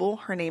this mobile?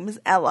 Her name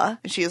is Ella,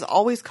 and she has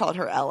always called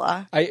her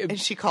Ella, and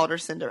she called her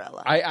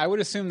Cinderella. I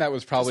would assume that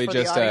was probably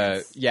just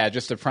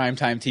a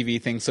primetime TV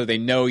thing, so they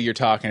know you're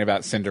talking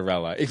about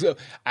Cinderella.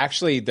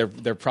 Actually,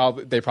 they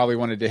probably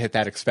wanted to hit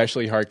that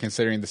especially hard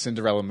considering the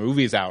Cinderella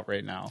movie's out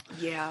right now.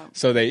 Yeah.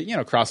 So they,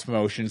 cross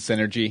promotion,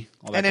 synergy,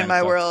 all that And kind in of my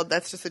stuff. world,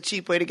 that's just a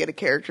cheap way to get a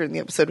character in the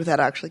episode without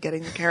actually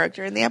getting the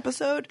character in the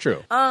episode.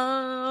 True.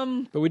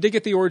 But we did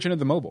get the origin of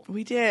the mobile.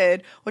 We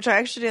did, which I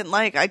actually didn't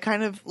like. I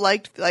kind of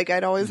liked, like,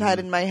 I'd always had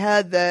in my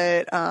head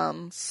that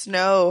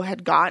Snow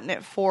had gotten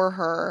it for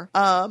her,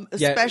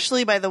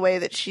 especially by the way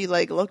that she,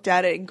 like, looked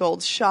at it in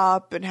Gold's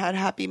shop and had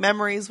happy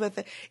memories with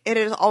it. It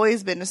has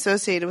always been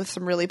associated with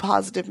some really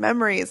positive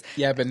memories.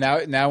 Yeah, but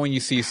now when you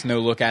see Snow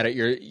look at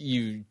it,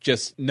 you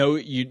just know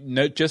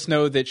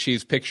that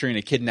she's picturing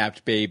a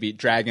kidnapped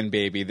dragon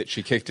baby that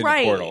she kicked in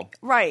the portal.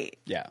 Right.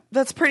 Yeah.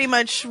 That's pretty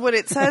much what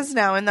it says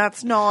now, and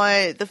that's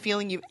not the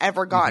feeling you've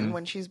ever gotten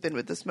when she's been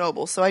with this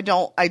mobile. So I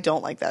don't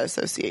like that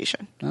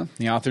association. Well,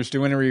 the author's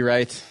doing a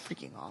rewrite.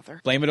 Freaking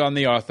author. Blame it on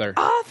the author.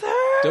 Author!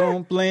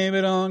 Don't blame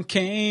it on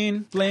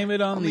Cain. Blame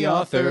it on the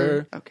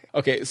author.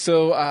 Okay,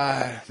 so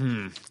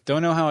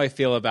don't know how I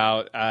feel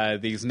about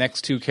these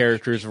next two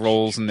characters'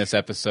 roles in this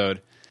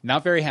episode.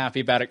 Not very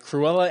happy about it.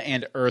 Cruella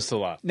and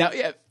Ursula. Now,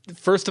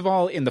 first of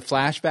all, in the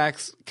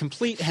flashbacks,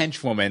 complete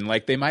henchwoman.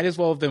 Like, they might as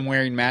well have been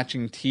wearing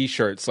matching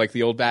T-shirts, like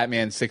the old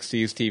Batman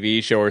 '60s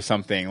TV show or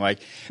something. Like,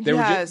 they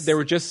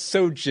were just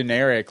so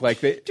generic.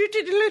 Like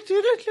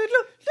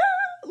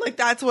like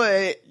that's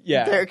what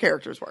their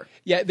characters were.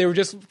 Yeah, they were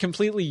just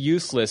completely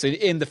useless.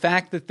 And the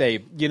fact that they,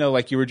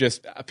 like you were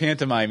just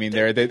pantomiming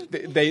there,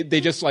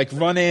 they just like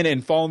run in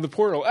and fall in the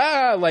portal.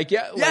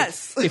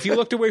 Yes. If you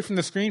looked away from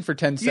the screen for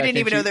 10 seconds, didn't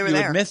even know they were you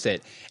there. would miss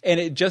it.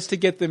 And just to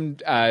get them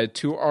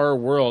to our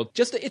world,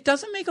 it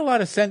doesn't make a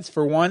lot of sense.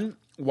 For one,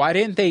 why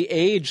didn't they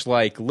age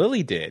like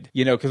Lily did?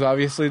 Because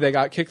obviously they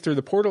got kicked through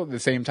the portal at the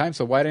same time,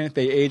 so why didn't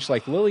they age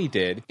like Lily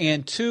did?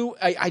 And two,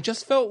 I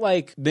just felt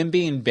like them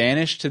being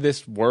banished to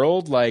this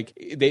world, like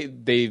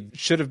they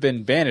should have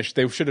been banished.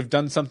 They should have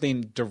done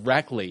something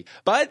directly.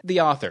 But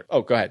the author...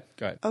 Oh, go ahead.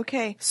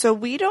 Okay, so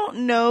we don't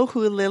know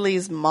who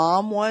Lily's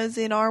mom was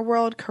in our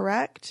world,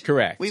 correct?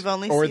 Correct. We've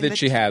only or seen that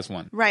she has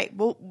one. Right.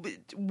 Well,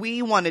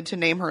 we wanted to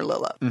name her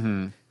Lila.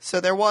 Mm-hmm. So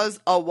there was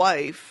a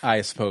wife.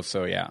 I suppose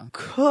so, yeah.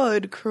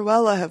 Could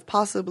Cruella have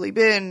possibly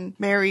been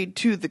married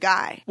to the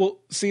guy? Well,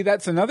 see,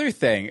 that's another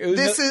thing.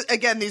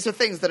 These are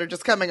things that are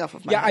just coming off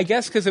of my head. I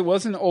guess because it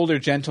was an older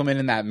gentleman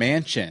in that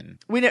mansion.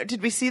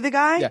 Did we see the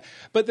guy? Yeah.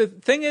 But the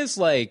thing is,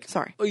 like...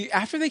 Sorry.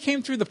 After they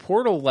came through the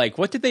portal, like,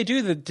 what did they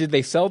do? Did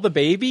they sell the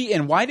baby?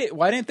 And why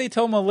didn't they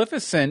tell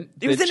Maleficent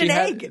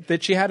that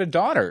she had a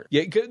daughter?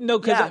 Yeah,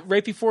 because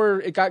right before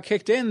it got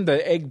kicked in,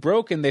 the egg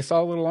broke and they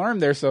saw a little arm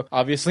there. So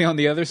obviously on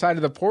the other side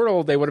of the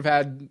portal, they would have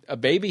had a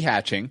baby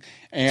hatching.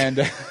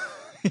 And...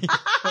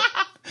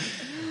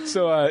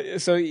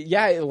 So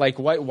yeah, like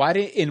why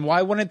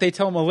wouldn't they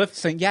tell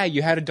Maleficent, yeah,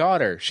 you had a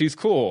daughter, she's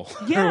cool,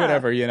 or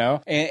whatever,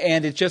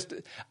 and it just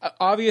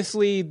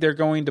obviously they're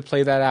going to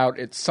play that out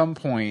at some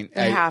point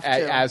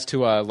as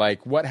to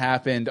like what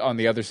happened on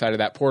the other side of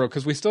that portal,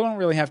 because we still don't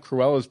really have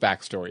Cruella's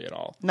backstory at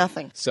all.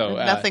 Nothing. So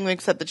nothing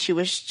except that she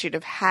wished she'd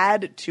have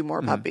had 2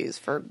 more puppies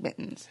for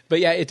Mittens. But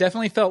yeah, it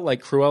definitely felt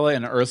like Cruella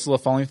and Ursula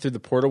falling through the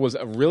portal was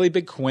a really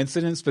big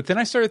coincidence. But then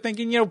I started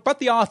thinking, but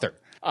the author.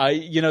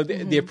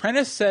 The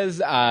Apprentice says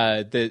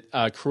that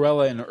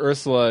Cruella and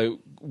Ursula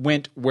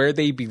went where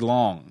they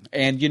belong,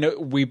 and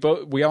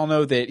we all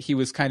know that he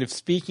was kind of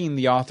speaking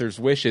the author's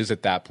wishes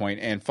at that point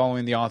and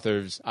following the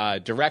author's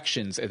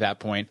directions at that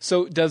point.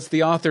 So, did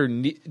the author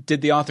need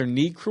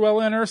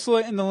Cruella and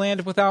Ursula in the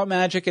land without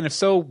magic, and if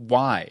so,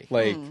 why?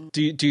 Like,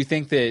 do you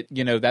think that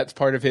that's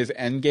part of his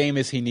end game?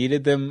 Is he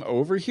needed them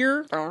over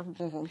here?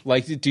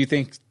 Like, do you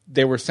think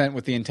they were sent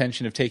with the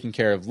intention of taking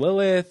care of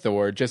Lilith,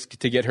 or just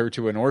to get her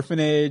to an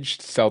orphanage,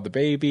 to sell the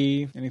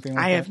baby, anything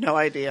like that? I have no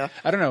idea.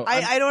 I don't know.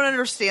 I don't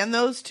understand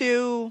those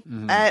two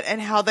and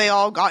how they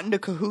all got into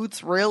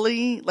cahoots,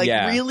 really? Like,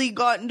 Yeah. really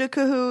got into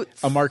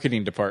cahoots? A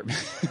marketing department.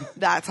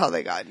 That's how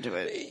they got into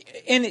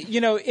it. And,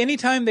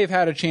 anytime they've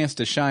had a chance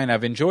to shine,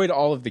 I've enjoyed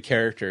all of the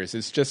characters.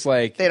 It's just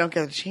like... They don't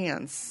get a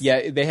chance.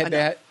 Yeah, they had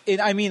that.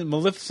 I mean,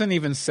 Maleficent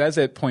even says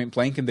it point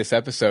blank in this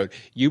episode,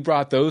 you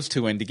brought those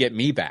two in to get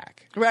me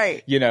back.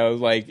 Right.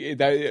 Like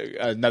that,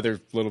 another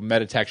little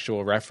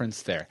metatextual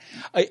reference there.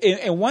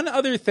 And one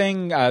other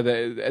thing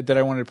that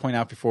I wanted to point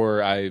out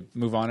before I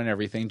move on and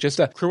everything, just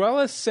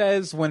Cruella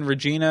says when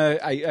Regina,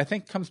 I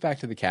think, comes back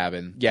to the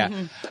cabin,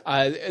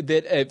 that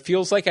it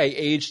feels like I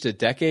aged a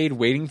decade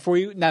waiting for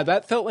you. Now,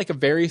 that felt like a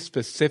very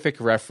specific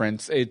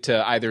reference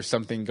to either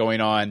something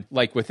going on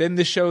like within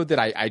the show that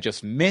I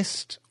just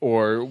missed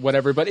or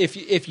whatever. But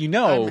if you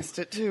know, I missed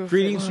it too.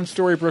 greetings from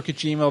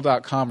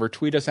storybrook@gmail.com or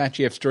tweet us at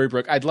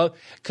GFStorybrook. I'd love,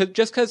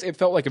 just because it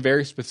felt like a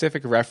very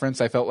specific reference,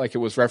 I felt like it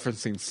was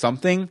referencing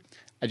something.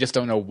 I just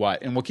don't know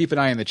what. And we'll keep an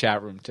eye in the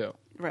chat room too.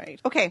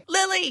 Right. Okay.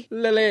 Lily.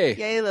 Lily.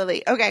 Yay,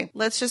 Lily. Okay,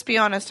 let's just be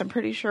honest. I'm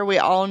pretty sure we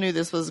all knew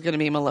this was going to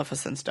be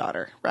Maleficent's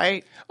daughter,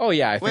 right? Oh,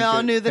 yeah. We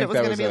all knew that it was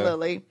going to be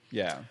Lily.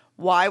 Yeah.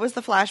 Why was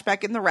the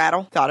flashback in the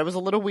rattle? Thought it was a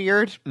little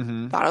weird.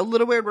 Mm-hmm. Thought it was a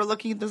little weird. We're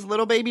looking at this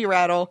little baby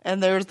rattle,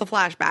 and there's the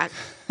flashback.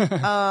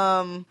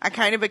 I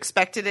kind of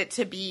expected it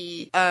to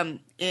be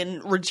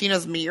in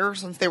Regina's mirror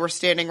since they were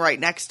standing right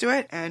next to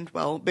it, and,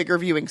 well, bigger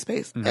viewing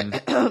space.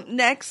 Mm-hmm.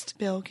 Next,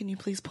 Bill, can you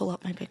please pull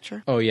up my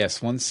picture? Oh,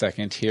 yes. 1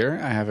 second here.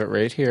 I have it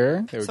right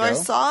here. There we So go. I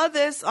saw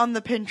this on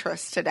the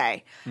Pinterest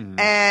today,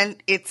 and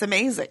it's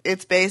amazing.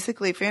 It's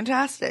basically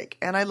fantastic,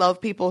 and I love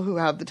people who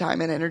have the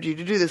time and energy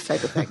to do this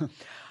type of thing.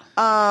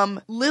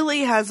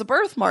 Lily has a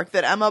birthmark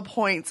that Emma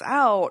points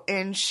out,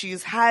 and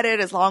she's had it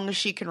as long as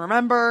she can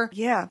remember.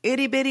 Yeah,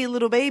 itty bitty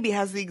little baby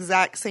has the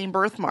exact same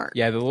birthmark.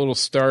 Yeah, the little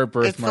star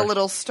birthmark. It's the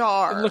little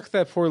star. Look at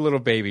that poor little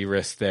baby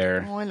wrist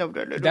there. Oh, I love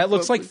that. That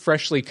looks like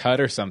freshly cut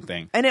or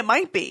something. And it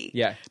might be.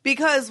 Yeah.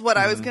 Because what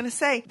I was going to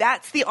say,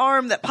 that's the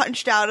arm that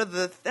punched out of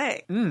the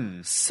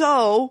thing.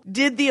 So,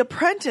 did the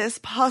apprentice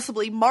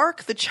possibly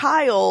mark the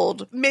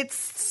child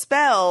midst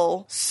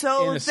spell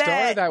so In a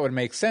star, that would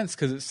make sense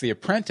because it's the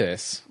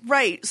apprentice.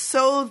 Right,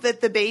 so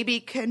that the baby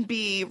can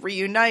be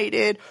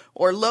reunited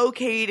or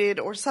located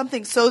or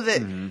something so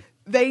that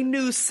they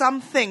knew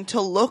something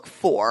to look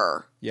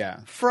for.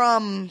 Yeah.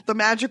 From the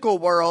magical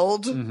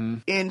world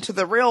into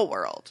the real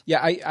world.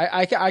 Yeah,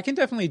 I can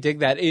definitely dig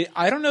that.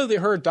 I don't know that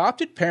her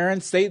adopted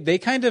parents, they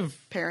kind of...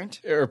 Parent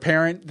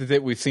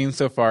that we've seen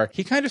so far,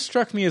 he kind of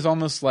struck me as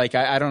almost like,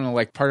 I don't know,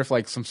 like part of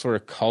like some sort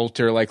of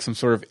cult or like some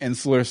sort of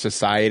insular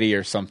society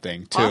or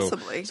something, too.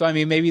 Possibly. So, I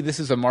mean, maybe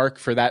this is a mark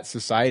for that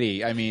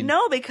society. I mean...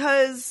 No,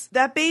 because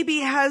that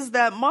baby has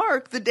that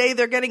mark the day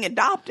they're getting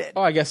adopted.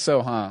 Oh, I guess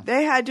so, huh?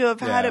 They had to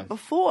have had it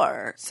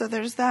before. So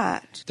there's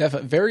that.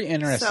 Definitely. Very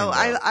interesting. So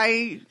though.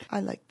 I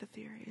like the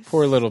theories.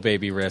 Poor little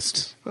baby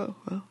wrist. Oh,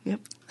 yep.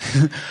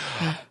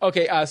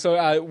 Okay,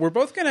 so we're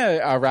both going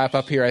to wrap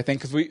up here, I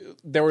think, because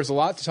there was a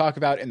lot to talk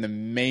about in the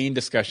main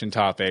discussion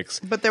topics.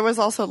 But there was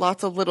also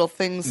lots of little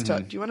things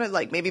to... Do you want to,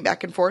 like, maybe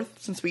back and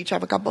forth, since we each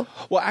have a couple?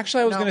 Well,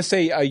 actually, I was going to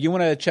say, you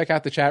want to check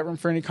out the chat room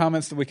for any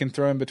comments that we can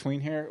throw in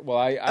between here? Well,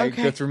 I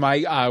go through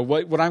my,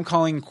 what I'm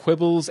calling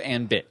quibbles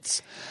and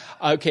bits.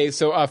 Okay,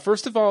 so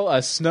first of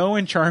all, Snow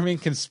and Charming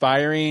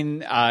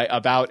conspiring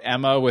about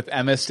Emma, with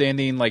Emma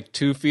standing like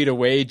 2 feet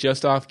away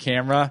just off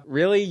camera.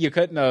 Really? You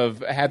couldn't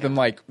have had them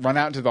like run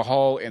out into the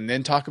hall and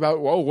then talk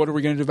about, whoa, what are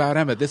we going to do about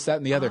Emma? This, that,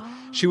 and the other.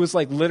 She was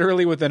like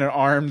literally within an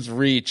arm's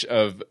reach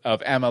of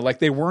Emma. Like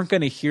they weren't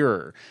going to hear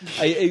her.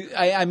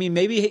 I mean,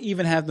 maybe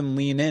even have them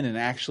lean in and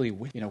actually,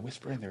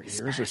 whisper in their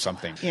ears or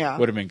something. Yeah.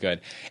 Would have been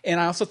good. And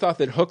I also thought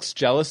that Hook's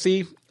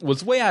jealousy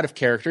was way out of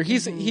character.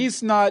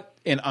 He's not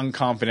an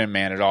unconfident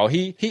man at all.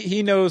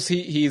 He knows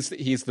he's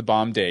the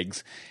bomb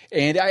digs,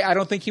 and I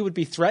don't think he would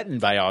be threatened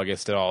by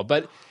August at all.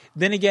 But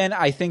then again,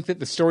 I think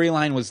that the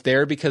storyline was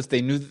there because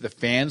they knew that the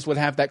fans would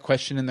have that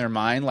question in their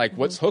mind, like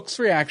what's Hook's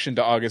reaction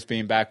to August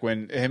being back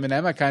when him and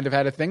Emma kind of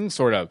had a thing,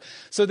 sort of.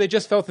 So they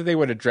just felt that they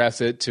would address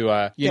it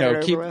to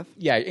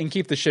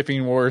keep the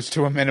shipping wars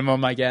to a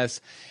minimum, I guess.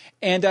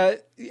 And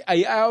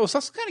I was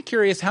also kind of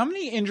curious, how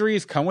many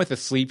injuries come with a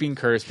sleeping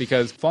curse?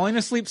 Because falling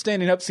asleep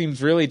standing up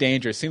seems really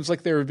dangerous. Seems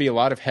like there would be a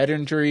lot of head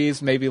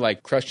injuries, maybe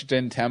like crushed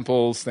in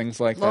temples, things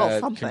like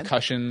that,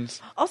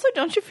 concussions. Also,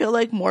 don't you feel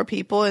like more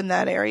people in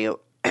that area...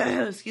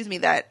 excuse me,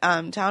 that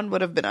town would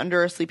have been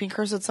under a sleeping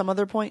curse at some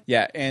other point?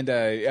 Yeah, and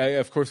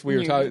of course we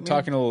were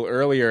talking a little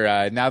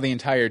earlier. Now the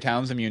entire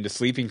town's immune to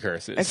sleeping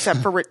curses, except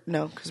for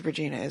because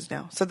Regina is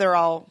now. So they're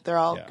all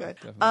good.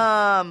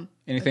 Definitely.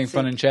 Anything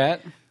fun in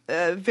chat?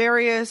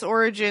 Various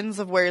origins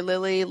of where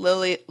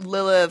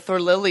Lilith or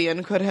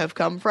Lillian could have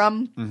come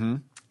from.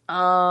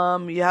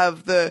 Mm-hmm. You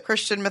have the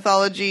Christian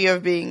mythology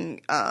of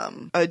being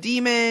a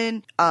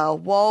demon.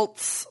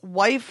 Walt's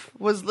wife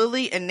was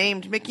Lily and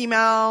named Mickey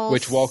Mouse.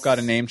 Which Walt got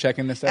a name check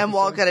in this episode. And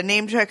Walt got a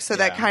name check, so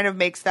that kind of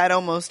makes that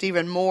almost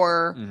even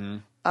more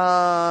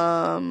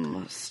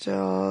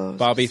Still.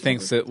 Bobby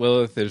thinks that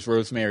Lilith is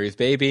Rosemary's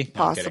baby.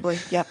 No, I'm kidding. Possibly.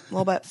 Yep, a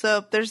little bit.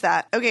 So there's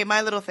that. Okay,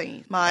 my little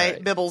thingy. My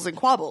right. bibbles and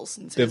quabbles.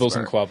 since his Bibbles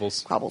were and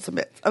quabbles. Quabbles and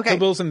bits. Okay.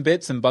 Bibbles and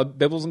bits and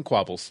bibbles and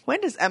quabbles.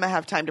 When does Emma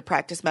have time to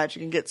practice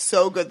magic and get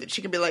so good that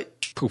she can be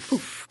like, Poof.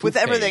 with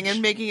Poof everything page.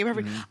 and making it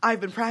perfect?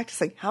 I've been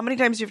practicing. How many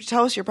times do you have to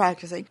tell us you're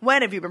practicing?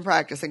 When have you been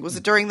practicing? Was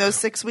it during those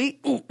 6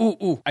 weeks?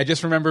 Ooh. I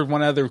just remembered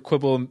one other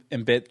quibble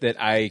and bit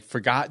that I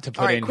forgot to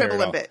put All right, in quibble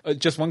here. and bit.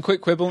 Just one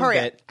quick quibble Hurry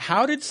and bit.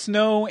 How did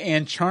Snow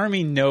and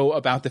Charming know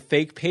about the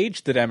fake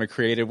page that Emma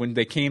created when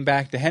they came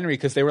back to Henry?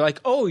 Because they were like,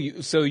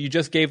 so you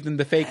just gave them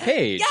the fake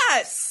page.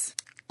 Yes!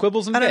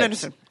 Quibbles and I bits. don't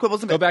understand.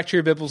 Quibbles and Go bits. back to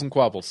your bibbles and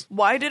quabbles.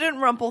 Why didn't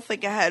Rumple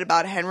think ahead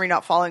about Henry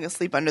not falling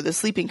asleep under the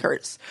sleeping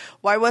curse?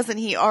 Why wasn't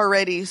he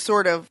already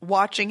sort of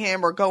watching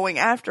him or going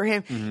after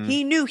him?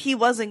 He knew he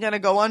wasn't going to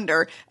go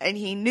under, and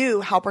he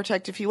knew how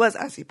protective he was,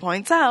 as he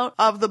points out,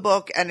 of the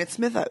book and its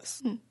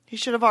mythos. He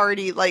should have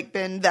already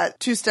been that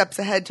 2 steps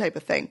ahead type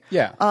of thing.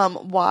 Yeah.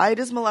 Why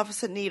does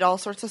Maleficent need all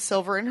sorts of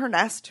silver in her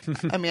nest?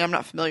 I mean, I'm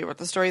not familiar with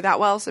the story that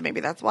well, so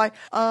maybe that's why.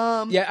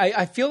 Yeah,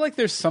 I feel like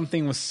there's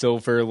something with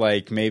silver,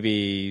 like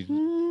maybe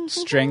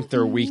strength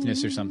or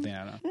weakness or something.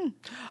 I don't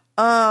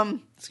know.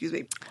 Excuse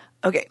me.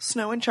 Okay,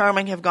 Snow and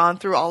Charming have gone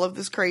through all of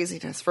this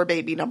craziness for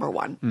baby number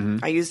 1.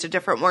 I used a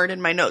different word in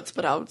my notes,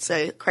 but I would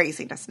say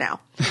craziness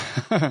now.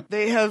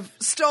 They have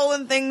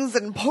stolen things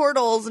and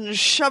portals and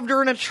shoved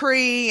her in a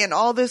tree and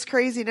all this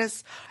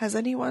craziness. Has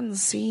anyone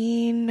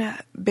seen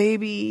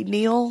baby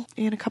Neil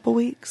in a couple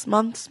weeks,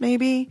 months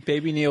maybe?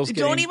 Baby Neil's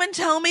getting... Don't even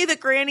tell me that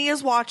Granny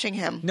is watching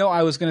him. No,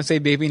 I was going to say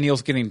Baby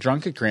Neil's getting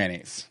drunk at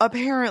Granny's.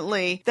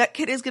 Apparently, that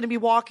kid is going to be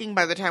walking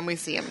by the time we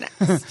see him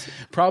next.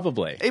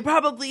 Probably. It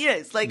probably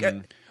is.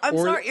 I'm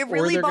Or- sorry, it or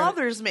really they're gonna-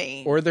 bothers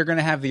me. Or they're going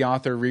to have the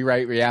author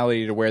rewrite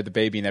reality to where the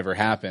baby never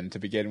happened to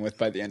begin with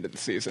by the end of the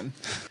season.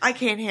 I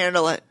can't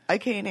handle it.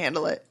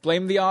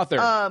 Blame the author.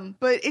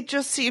 But it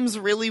just seems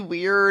really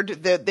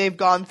weird that they've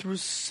gone through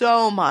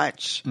so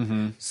much.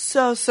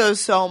 So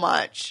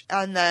much.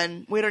 And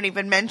then we don't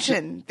even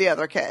mention the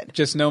other kid.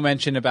 Just no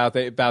mention about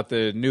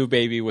the new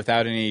baby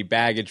without any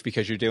baggage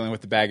because you're dealing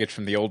with the baggage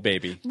from the old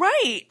baby.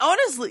 Right.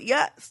 Honestly,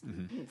 yes.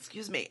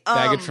 Excuse me.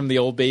 Baggage from the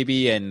old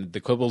baby and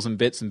the quibbles and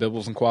bits and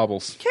bibbles and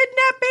quabbles.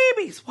 Kidnap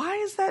babies. Why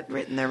is that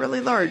written there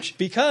really large?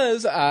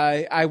 Because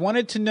I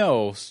wanted to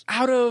know,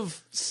 out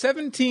of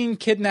 17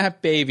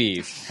 kidnapped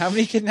babies, how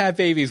many kidnapped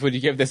babies would you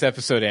give this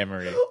episode,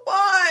 Anne-Marie?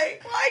 Why?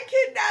 Why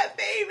kidnap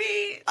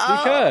baby?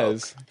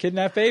 Because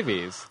kidnapped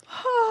babies.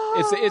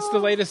 It's the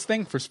latest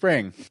thing for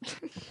spring.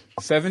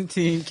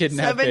 17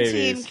 kidnapped 17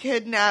 babies.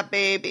 kidnapped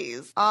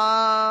babies.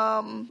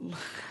 Patty.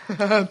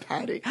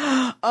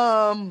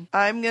 I'm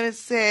gonna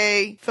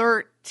say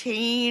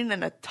 13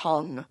 and a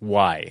tongue.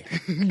 Why?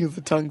 Because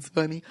the tongue's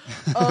funny.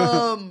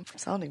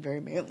 Sounding very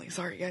manly.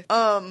 Sorry, guys.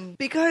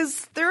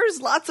 Because there's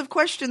lots of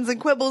questions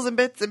and quibbles and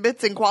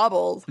bits and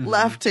quabbles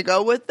left to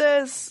go with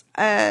this.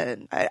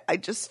 And I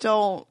just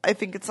don't, I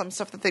think it's some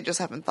stuff that they just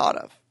haven't thought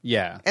of.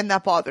 Yeah. And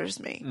that bothers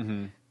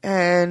me.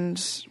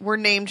 And we're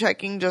name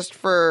checking just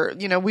for,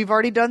 we've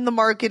already done the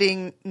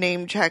marketing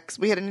name checks.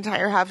 We had an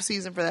entire half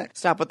season for that.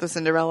 Stop with the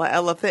Cinderella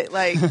Ella thing.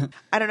 I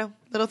don't know.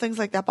 Little things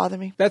like that bother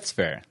me. That's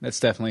fair. That's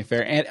definitely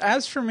fair. And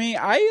as for me,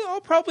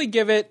 I'll probably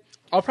give it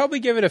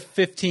a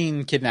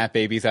 15 kidnapped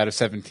babies out of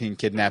 17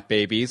 kidnapped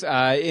babies.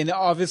 In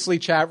obviously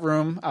chat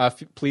room,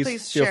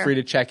 please feel share. free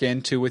to check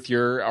in too with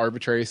your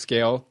arbitrary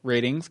scale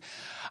ratings.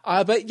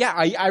 But yeah,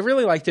 I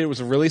really liked it. It was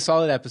a really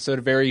solid episode,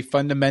 a very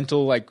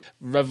fundamental,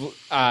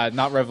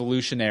 not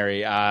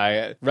revolutionary,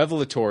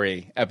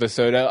 revelatory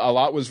episode. A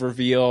lot was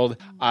revealed.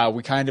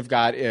 We kind of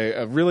got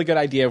a really good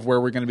idea of where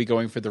we're going to be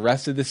going for the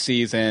rest of the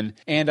season.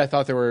 And I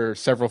thought there were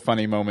several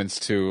funny moments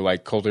too,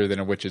 like colder than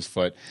a witch's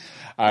foot.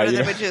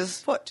 Which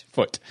is foot.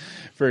 Foot,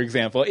 for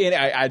example. And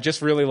I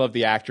just really love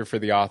the actor for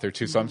the author,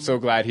 too, so I'm so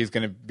glad he's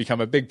going to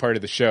become a big part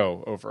of the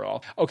show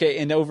overall. Okay,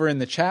 and over in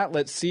the chat,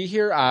 let's see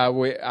here.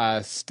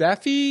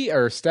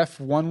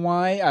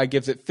 Steph1Y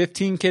gives it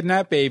 15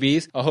 kidnapped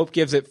babies. Hope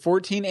gives it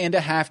 14 and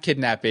a half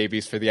kidnapped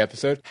babies for the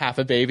episode. Half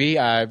a baby.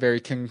 Very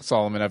King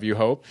Solomon of you,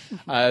 Hope.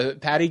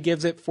 Patty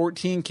gives it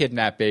 14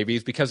 kidnapped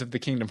babies because of the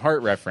Kingdom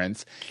Heart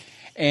reference.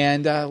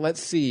 And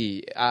let's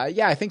see.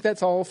 I think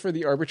that's all for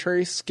the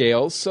arbitrary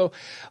scales. So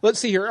let's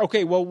see here.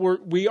 Okay, well,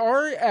 we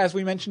are, as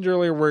we mentioned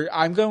earlier,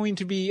 I'm going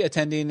to be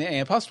attending,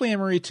 and possibly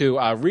Anne-Marie too,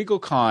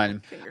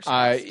 RegalCon,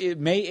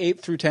 May 8th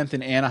through 10th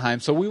in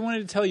Anaheim. So we wanted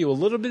to tell you a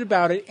little bit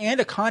about it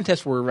and a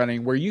contest we're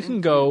running where you can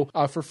go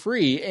for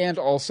free and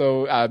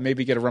also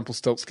maybe get a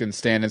Rumpelstiltskin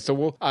stand. And so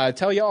we'll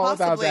tell you all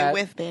about that.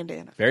 Possibly with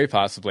bandana. Very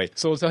possibly.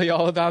 So we'll tell you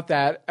all about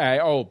that.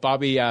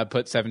 Bobby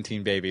put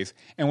 17 babies.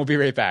 And we'll be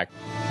right back.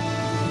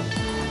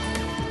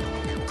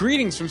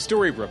 Greetings from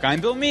Storybrooke.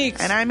 I'm Bill Meeks.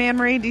 And I'm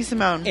Anne-Marie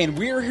DeSimone. And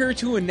we're here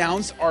to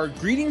announce our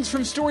Greetings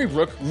from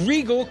Storybrooke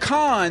Regal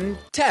Con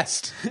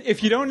test.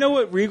 If you don't know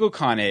what Regal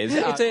Con is,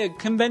 it's a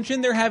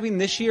convention they're having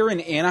this year in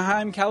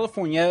Anaheim,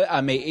 California,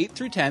 May 8th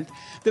through 10th,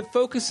 that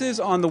focuses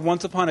on the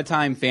Once Upon a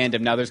Time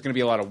fandom. Now, there's going to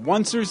be a lot of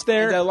oncers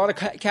there, and a lot of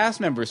cast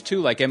members, too,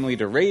 like Emily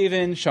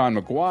DeRaven, Sean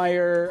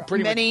McGuire.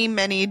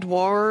 Many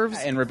dwarves.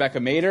 And Rebecca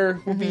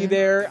Mader will be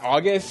there.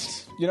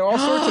 August, all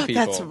sorts of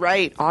people. That's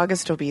right.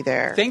 August will be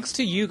there. Thanks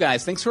to you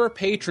guys. Thanks to our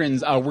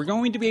patrons. We're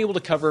going to be able to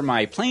cover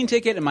my plane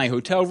ticket and my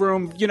hotel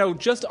room,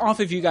 just off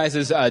of you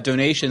guys'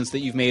 donations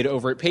that you've made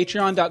over at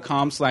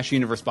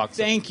patreon.com/universebox.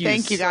 Thank you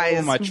Thank you guys.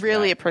 so much.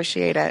 Really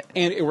appreciate it.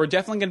 And we're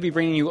definitely going to be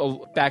bringing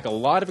you back a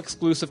lot of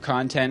exclusive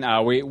content.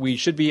 We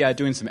should be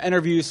doing some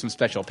interviews, some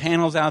special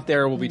panels out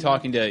there. We'll be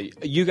talking to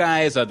you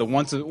guys, the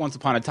Once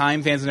Upon a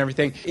Time fans and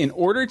everything. In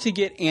order to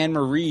get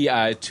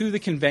Anne-Marie to the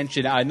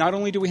convention, not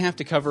only do we have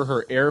to cover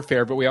her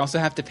airfare, but we also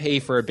have to pay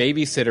for a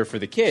babysitter for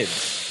the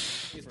kids.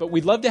 But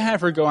we'd love to have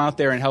her go out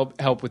there and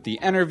help with the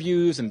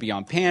interviews and be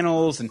on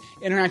panels and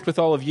interact with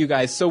all of you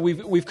guys. So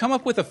we've come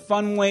up with a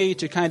fun way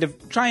to kind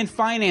of try and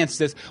finance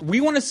this.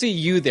 We want to see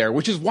you there,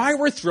 which is why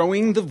we're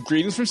throwing the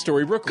Greetings from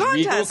Storybrooke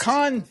Regal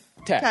Con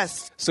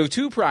test. So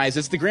 2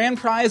 prizes. The grand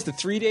prize, the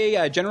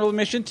 3-day general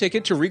admission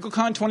ticket to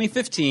RegalCon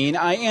 2015,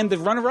 and the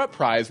runner-up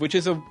prize, which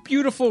is a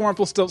beautiful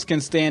Rumpelstiltskin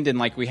stand-in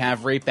like we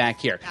have right back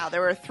here. Now,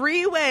 there are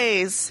 3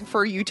 ways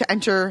for you to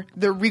enter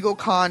the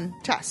RegalCon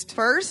test.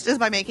 First is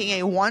by making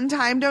a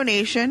one-time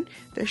donation.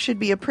 There should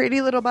be a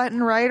pretty little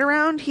button right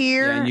around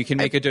here. Yeah, and you can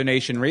make a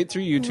donation right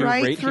through YouTube,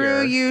 right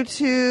through here.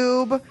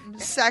 YouTube.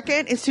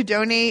 Second is to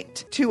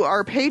donate to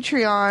our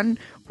Patreon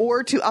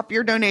or to up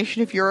your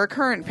donation if you're a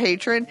current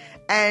patron.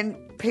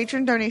 And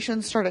patron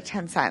donations start at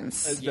 10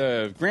 cents.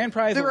 The grand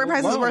prize is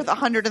worth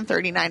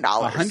 $139.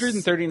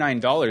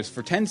 $139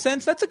 for 10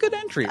 cents? That's a good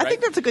entry, right? I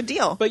think that's a good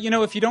deal. But,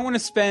 if you don't want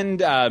to spend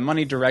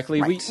money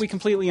directly, we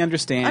completely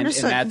understand, and that's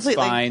completely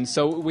fine.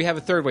 So we have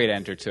a third way to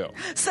enter, too.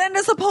 Send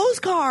us a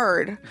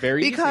postcard.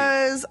 Very easy.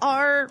 Because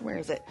our,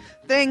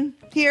 thing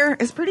here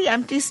is pretty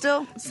empty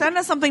still. Send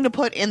us something to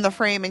put in the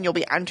frame and you'll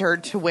be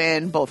entered to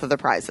win both of the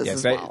prizes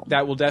as well.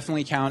 That will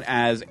definitely count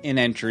as an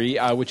entry,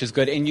 which is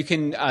good. And you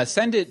can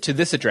send it to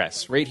this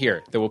address right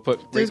here that we'll put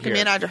right here. Just give me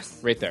an address.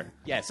 Right there.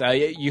 Yes,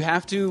 you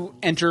have to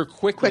enter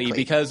quickly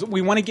because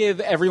we want to give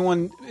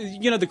everyone,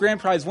 the grand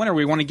prize winner,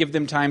 we want to give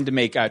them time to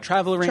make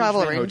travel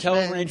arrangements, hotel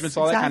arrangements,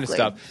 all that kind of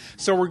stuff.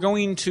 So we're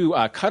going to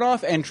cut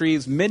off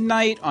entries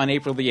midnight on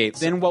April the 8th.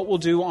 Then what we'll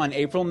do on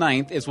April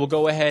 9th is we'll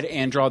go ahead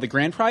and draw the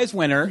grand prize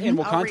winner, and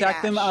we'll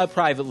contact them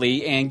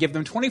privately and give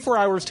them 24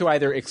 hours to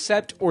either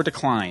accept or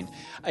decline.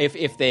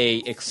 If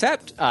they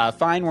accept,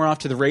 fine, we're off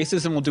to the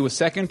races, and we'll do a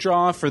second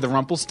draw for the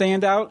Rumpel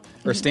stand-out,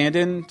 or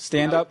stand-in,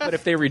 stand-up. But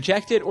if they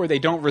reject it or they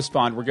don't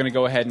respond, we're going to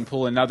go ahead and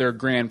pull another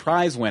grand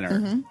prize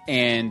winner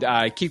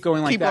and keep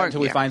going like that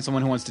until we find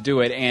someone who wants to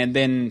do it, and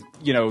then,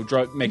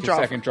 make a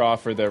second draw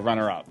for the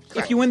runner-up.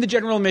 If you win the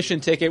general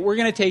admission ticket, we're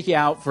going to take you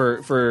out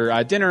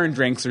for dinner and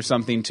drinks or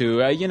something, too.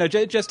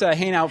 Just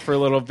hang out for a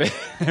little bit,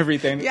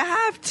 everything. You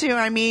have to.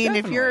 I mean,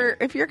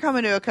 Definitely. if you're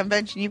coming to a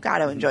convention, you've got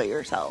to enjoy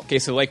yourself. Okay,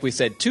 so like we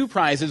said, 2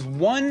 prizes.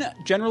 1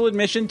 general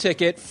admission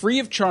ticket, free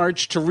of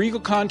charge, to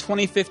RegalCon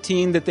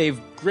 2015 that they've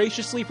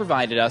graciously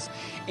provided us,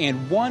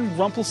 and 1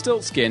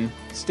 Rumpelstiltskin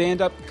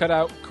stand-up,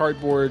 cutout,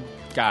 cardboard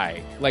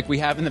guy, like we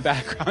have in the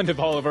background of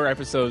all of our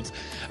episodes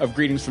of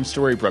Greetings from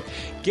Storybrooke.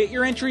 Get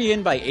your entry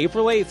in by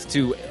April 8th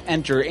to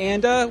enter,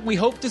 and we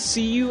hope to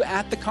see you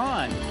at the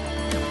con.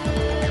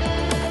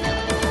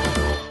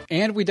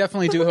 And we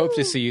definitely do hope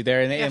to see you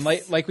there. And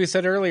like we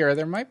said earlier,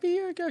 there might be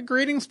a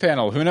greetings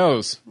panel. Who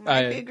knows?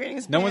 Might be a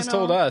greetings no panel. one's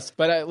told us.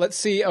 But let's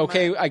see.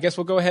 Okay, I guess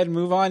we'll go ahead and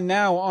move on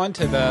now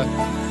onto the...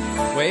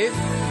 Wait.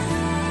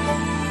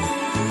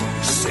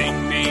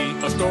 Sing me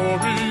a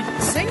story.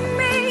 Sing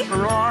me a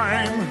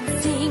rhyme.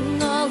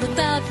 Sing all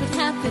about what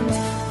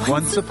happened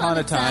Once Upon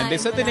a Time. They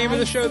said the name of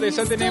the show.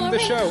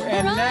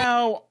 And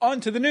now, on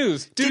to the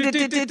news.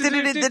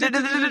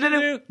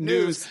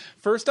 News.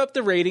 First up,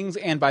 the ratings.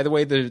 And by the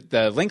way,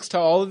 the links to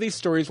all of these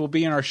stories will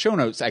be in our show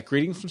notes at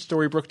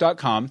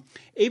greetingsfromstorybrooke.com.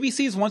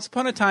 ABC's Once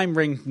Upon a Time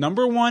ranked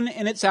 #1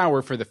 in its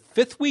hour for the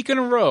 5th week in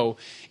a row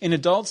in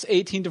adults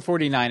 18 to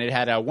 49. It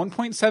had a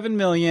 1.7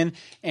 million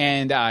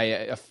and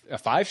a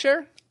 5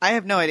 share? I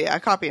have no idea. I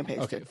copy and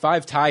paste Okay, it.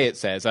 5 tie it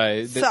says. So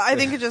I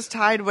think it just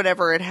tied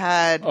whatever it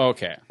had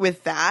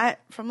with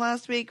that from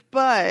last week.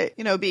 But,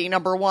 being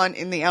 #1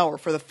 in the hour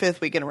for the 5th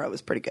week in a row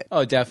was pretty good.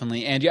 Oh,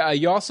 definitely. And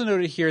you also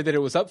noted here that it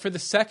was up for the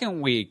second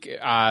week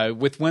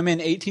with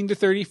women 18 to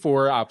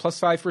 34, plus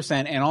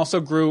 5%, and also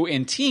grew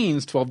in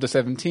teens 12 to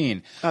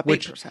 17. Up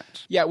 8%.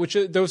 Yeah, which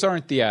those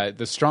aren't the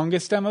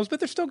strongest demos, but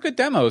they're still good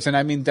demos. And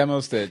I mean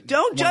demos that...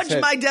 Don't judge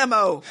my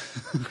demo!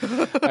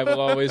 I will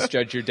always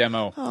judge your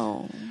demo.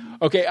 Oh.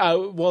 Okay,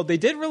 well, they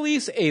did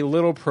release a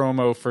little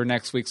promo for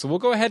next week, so we'll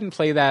go ahead and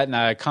play that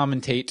and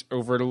commentate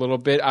over it a little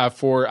bit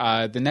for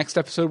the next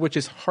episode, which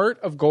is Heart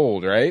of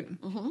Gold, right?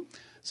 Mm-hmm.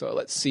 So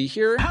let's see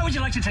here. How would you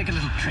like to take a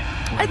little trip?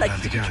 I'd like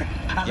to take a trip.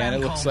 Yeah, and it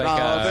looks like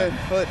Robin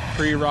Hood.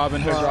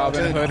 pre-Robin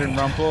Hood and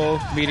Rumple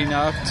meeting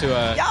up to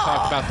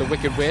talk about the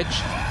Wicked Witch.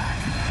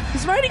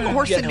 He's riding a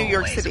horse in New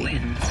York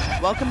City.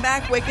 Welcome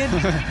back, Wicked.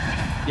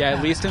 Yeah,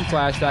 at least in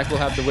flashback we'll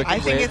have the Wicked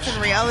Witch. I think it's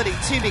in reality,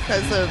 too,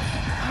 because of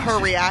her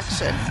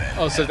reaction.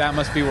 Oh, so that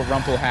must be what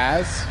Rumple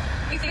has?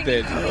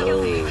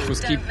 That was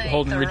keep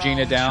holding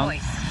Regina down?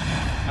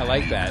 I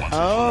like that.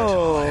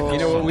 Oh. You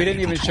know what? We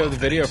didn't even show the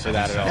video for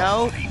that at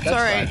all. No, That's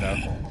sorry. fine,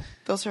 though.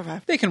 They'll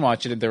survive. They can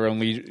watch it at their own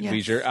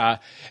leisure.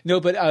 No,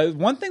 but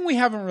one thing we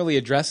haven't really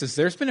addressed is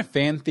there's been a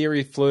fan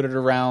theory floated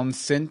around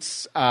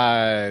since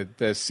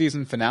the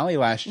season finale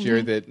last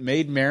year that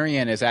Maid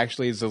Marian is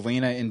actually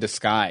Zelena in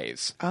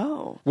disguise.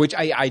 Oh. Which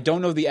I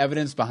don't know the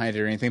evidence behind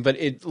it or anything, but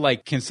it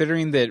like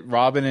considering that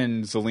Robin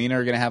and Zelena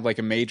are going to have like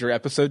a major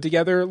episode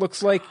together, it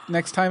looks like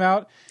next time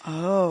out.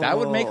 Oh. That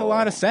would make a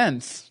lot of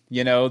sense.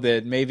 You know,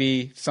 that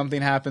maybe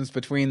something happens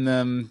between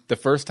them the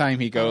first time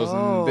he goes,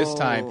 and this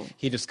time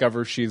he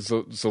discovers she's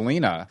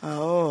Zelena.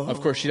 Oh.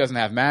 Of course, she doesn't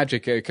have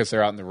magic because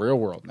they're out in the real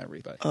world and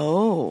everything.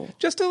 Oh.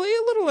 Just a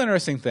little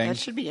interesting thing. That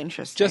should be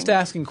interesting. Just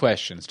asking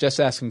questions. That's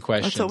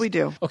what we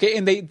do. Okay,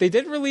 and they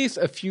did release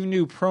a few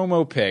new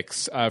promo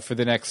pics for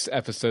the next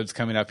episodes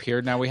coming up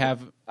here. Now we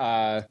have,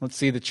 let's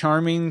see, the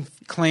Charming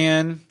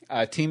clan,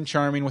 Team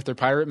Charming with their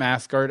pirate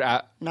mascot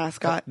out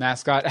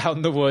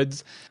in the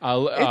woods. It's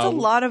a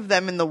lot of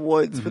them in the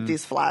woods with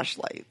these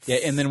flashlights. Yeah,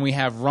 and then we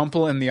have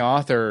Rumple and the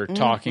author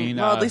talking.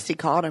 Well, at least he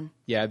caught him.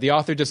 Yeah, the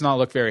author does not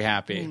look very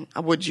happy.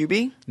 Would you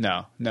be?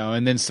 No.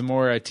 And then some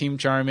more Team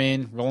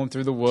Charming rolling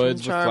through the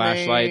woods with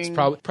flashlights,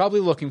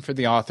 probably looking for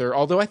the author.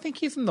 Although I think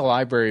he's in the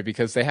library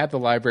because they had the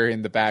library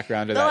in the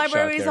background of that shot. The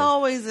library's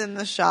always in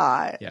the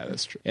shot. Yeah,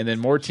 that's true. And then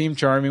more Team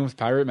Charming with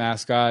pirate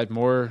mascot,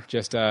 more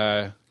just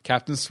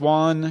Captain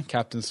Swan. I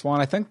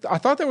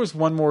thought there was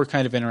one more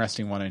kind of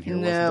interesting one in here.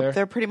 No, wasn't there?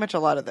 they're pretty much a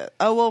lot of that.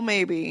 Oh well,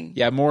 maybe.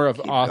 Yeah, more of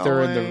Keep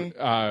author going.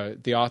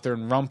 and the author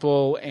and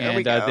Rumple,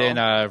 and go. then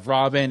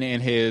Robin in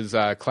his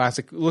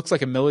classic, looks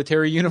like a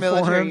military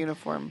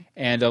uniform,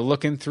 and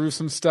looking through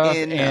some stuff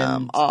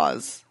in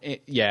Oz.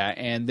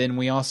 And then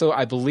we also,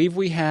 I believe,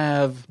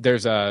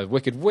 there's a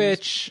Wicked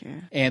Witch,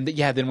 and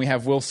then we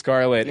have Will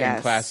Scarlet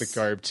in classic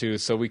garb too.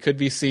 So we could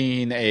be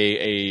seeing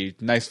a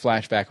nice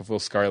flashback of Will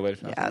Scarlet.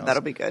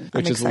 That'll be good.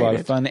 Which is a lot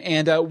of fun.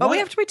 And but we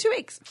have to wait 2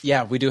 weeks.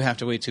 Yeah, we do have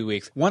to wait 2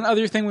 weeks. One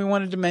other thing we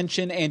wanted to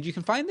mention, and you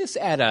can find this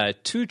at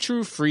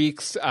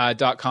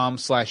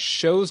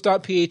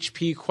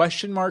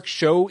twotruefreaks.com/shows.php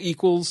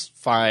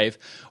 !show=5.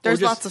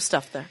 There's lots of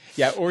stuff there.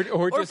 Yeah, or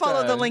just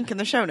follow the link in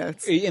the show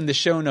notes. In the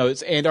show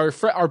notes. And our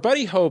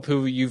buddy Hope,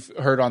 who you've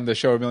heard on the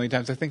show a million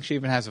times, I think she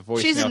even has a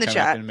voicemail. She's in the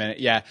chat. Up in a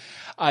minute. Yeah.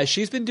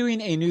 She's been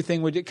doing a new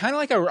thing with it, kind of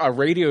like a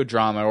radio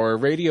drama or a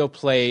radio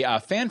play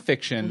fan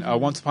fiction,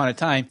 Once Upon a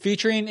Time,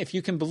 featuring, if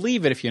you can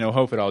believe it, if you know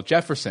Hope at all,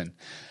 Jefferson.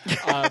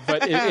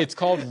 But it's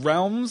called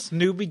Realms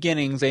New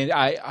Beginnings, and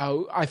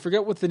I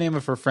forget what the name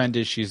of her friend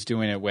is she's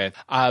doing it with.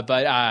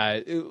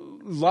 But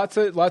lots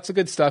of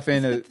good stuff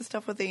in it. Is it the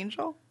stuff with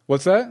Angel?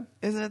 What's that?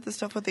 Isn't it the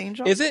stuff with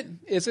Angel? Is it?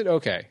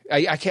 Okay.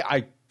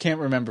 I can't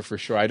remember for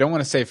sure. I don't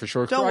want to say for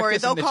sure. Don't worry,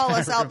 they'll call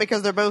us out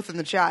because they're both in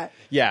the chat.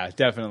 Yeah,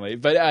 definitely.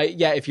 But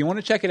if you want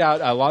to check it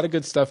out, a lot of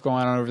good stuff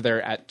going on over there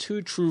at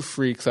Two True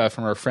Freaks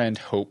from our friend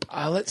Hope.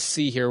 Let's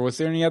see here. Was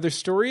there any other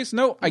stories?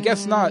 No, I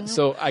guess not.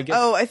 So I guess.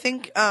 Oh, I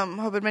think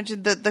Hope had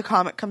mentioned that the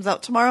comic comes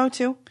out tomorrow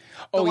too.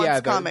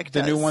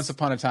 The new Once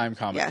Upon a Time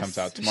comic comes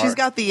out tomorrow. She's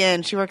got the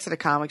end. She works at a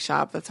comic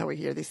shop. That's how we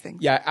hear these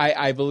things. Yeah,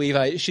 I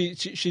believe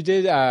she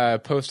did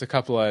post a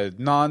couple of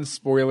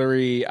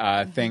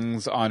non-spoilery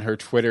things on her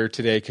Twitter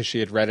today because she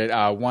had read it.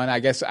 One, I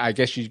guess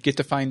you get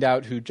to find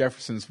out who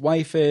Jefferson's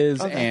wife is,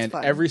 and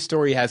fun. Every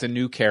story has a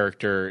new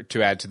character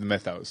to add to the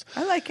mythos.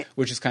 I like it.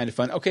 Which is kind of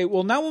fun. Okay,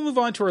 well, now we'll move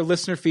on to our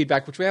listener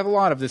feedback, which we have a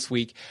lot of this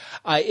week.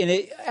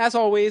 As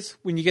always,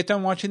 when you get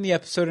done watching the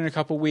episode in a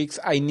couple weeks,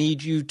 I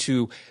need you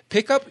to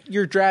pick up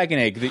your dragon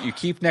egg that you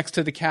keep next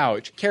to the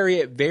couch, carry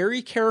it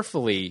very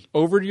carefully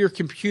over to your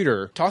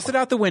computer, toss it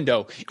out the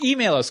window,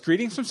 email us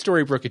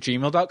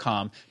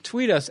greetingsfromstorybrook@gmail.com,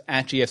 tweet us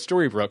at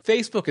GSStorybrook,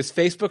 Facebook is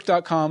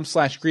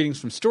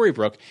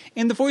facebook.com/greetingsfromstorybrook,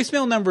 and the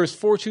voicemail number is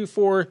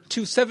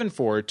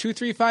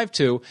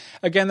 424-274-2352.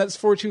 Again, that's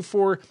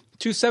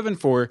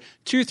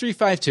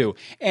 424-274-2352.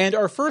 And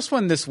our first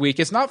one this week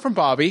is not from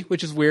Bobby,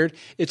 which is weird.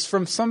 It's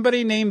from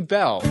somebody named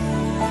Belle.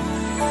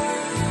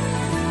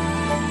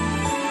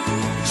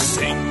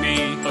 Sing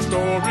me a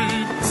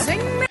story.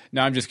 Sing me.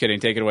 No, I'm just kidding.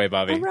 Take it away,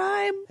 Bobby. A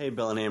rhyme. Hey,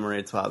 Bill and Amory,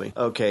 it's Bobby.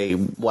 Okay,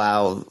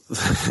 wow.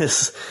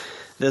 This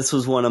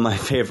was one of my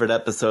favorite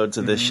episodes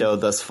of this show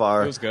thus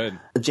far. It was good.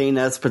 Jane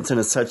Espenson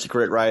is such a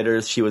great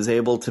writer. She was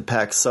able to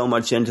pack so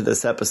much into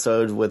this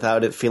episode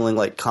without it feeling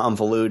like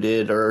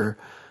convoluted or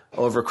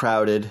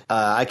overcrowded.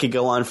 I could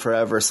go on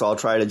forever, so I'll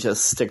try to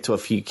just stick to a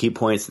few key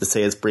points to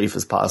say as brief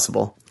as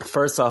possible.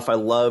 First off, I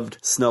loved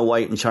Snow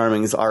White and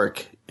Charming's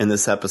arc in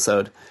this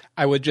episode.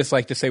 I would just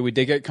like to say we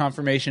did get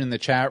confirmation in the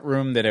chat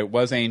room that it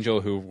was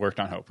Angel who worked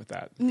on Hope with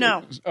that.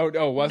 No.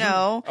 Wasn't?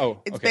 No.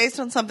 Oh, It's okay. based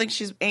on something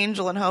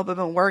Angel and Hope have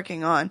been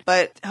working on,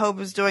 but Hope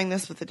is doing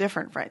this with a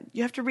different friend.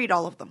 You have to read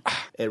all of them.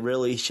 It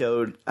really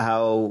showed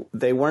how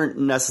they weren't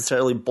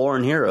necessarily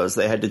born heroes.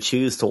 They had to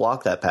choose to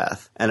walk that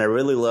path. And I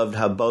really loved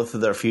how both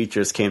of their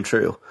futures came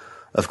true.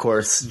 Of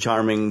course,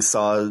 Charming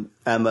saw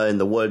Emma in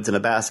the woods in a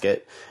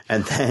basket,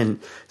 and then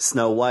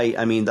Snow White,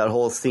 I mean, that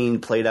whole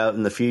scene played out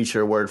in the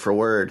future word for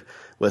word,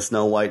 with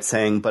Snow White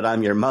saying, "But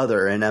I'm your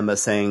mother," and Emma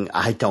saying,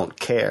 "I don't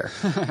care."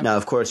 Now,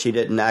 of course, she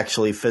didn't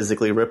actually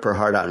physically rip her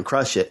heart out and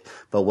crush it,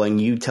 but when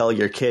you tell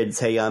your kids,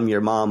 "Hey, I'm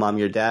your mom, I'm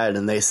your dad,"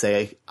 and they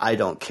say, "I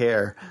don't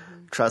care,"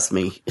 trust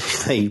me,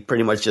 they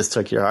pretty much just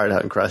took your heart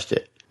out and crushed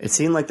it. It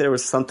seemed like there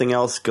was something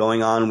else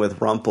going on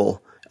with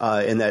Rumple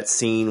in that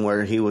scene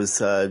where he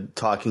was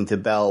talking to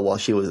Belle while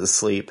she was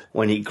asleep.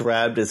 When he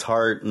grabbed his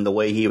heart and the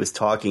way he was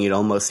talking, it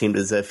almost seemed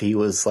as if he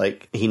was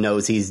like, he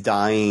knows he's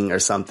dying or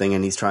something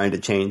and he's trying to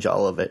change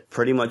all of it.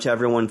 Pretty much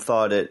everyone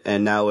thought it,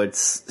 and now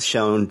it's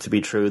shown to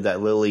be true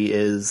that Lily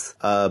is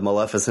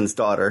Maleficent's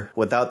daughter.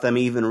 Without them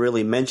even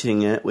really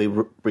mentioning it, we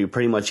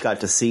pretty much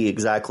got to see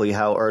exactly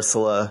how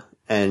Ursula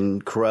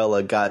and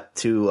Cruella got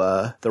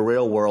to the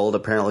real world.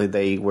 Apparently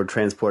they were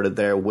transported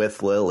there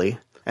with Lily.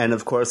 And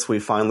of course, we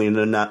finally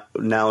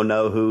now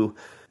know who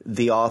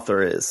the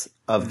author is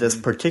of this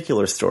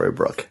particular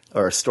storybook.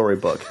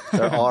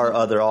 There are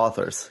other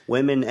authors,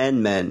 women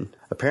and men.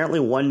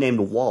 Apparently one named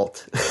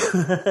Walt.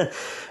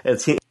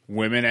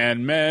 Women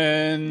and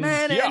men.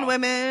 Men and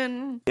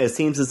women. It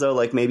seems as though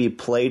like maybe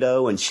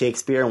Plato and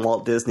Shakespeare and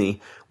Walt Disney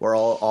were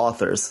all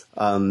authors.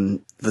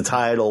 The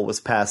title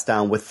was passed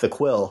down with the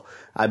quill.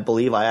 I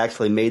believe I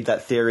actually made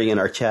that theory in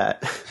our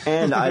chat.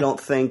 And I don't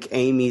think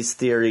Amy's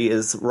theory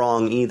is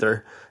wrong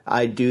either.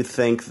 I do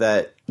think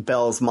that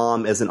Belle's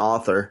mom is an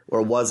author,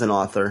 or was an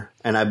author,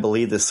 and I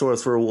believe the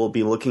sorcerer will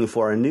be looking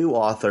for a new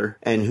author,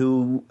 and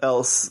who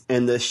else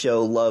in this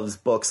show loves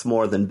books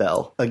more than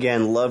Belle?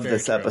 Again, love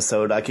this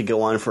episode. I could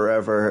go on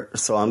forever,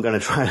 so I'm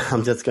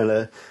just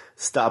gonna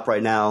stop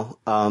right now.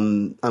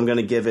 I'm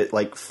gonna give it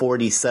like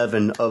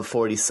 47 of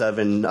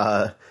 47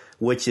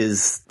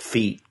 witches'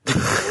 feet.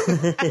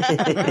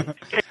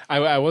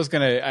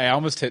 I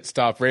almost hit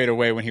stop right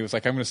away when he was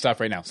like, "I'm going to stop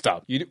right now."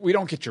 Stop. We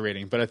don't get your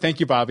rating, but thank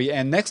you, Bobby.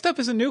 And next up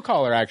is a new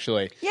caller,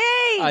 actually.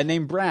 Yay!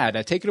 Named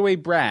Brad. Take it away,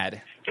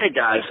 Brad. Hey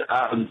guys,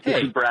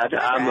 this is Brad.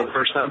 I'm a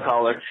first-time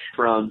caller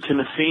from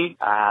Tennessee.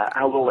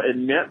 I will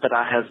admit that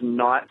I have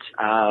not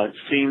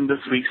seen this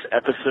week's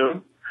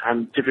episode.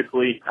 I'm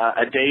typically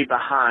a day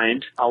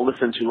behind. I'll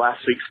listen to last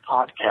week's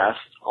podcast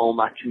on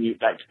my commute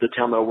back to the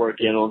town that I work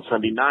in on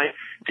Sunday night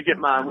to get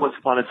my Once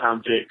Upon a Time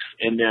fix,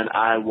 and then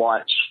I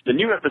watch the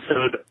new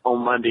episode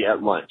on Monday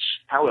at lunch.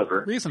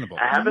 However, reasonable.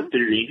 I have a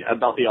theory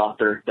about the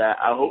author that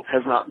I hope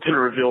has not been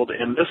revealed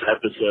in this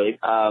episode,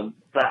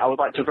 but I would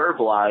like to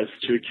verbalize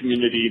to a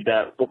community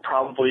that will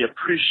probably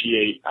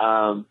appreciate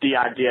the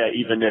idea,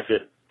 even if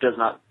it does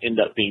not end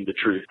up being the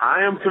truth.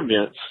 I am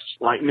convinced,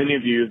 like many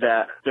of you,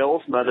 that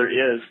Belle's mother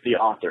is the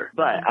author,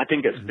 but I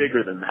think it's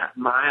bigger than that.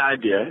 My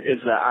idea is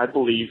that I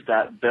believe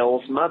that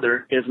Belle's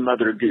mother is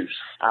Mother Goose.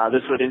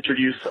 This would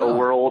introduce a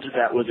world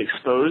that was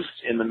exposed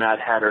in the Mad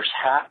Hatter's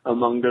hat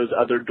among those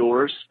other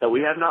doors that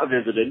we have not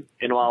visited,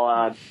 and while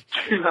I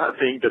do not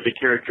think that the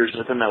characters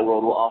within that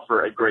world will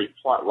offer a great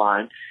plot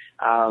line,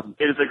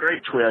 it is a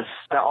great twist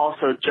that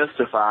also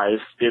justifies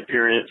the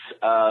appearance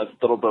of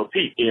Little Bo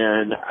Peep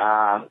in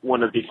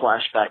one of the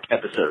flashback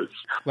episodes.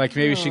 Like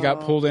maybe she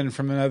got pulled in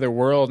from another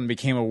world and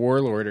became a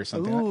warlord or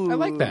something. I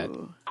like that.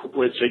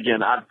 Which,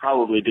 again, I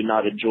probably did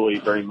not enjoy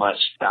very much,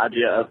 the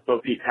idea of Bo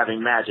Peep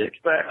having magic.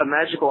 But a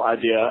magical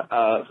idea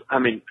of,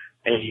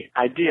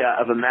 idea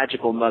of a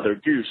magical Mother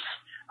Goose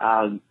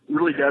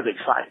really does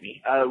excite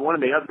me. One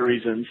of the other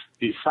reasons,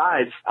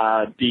 besides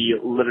the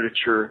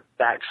literature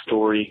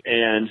backstory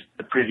and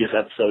the previous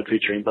episode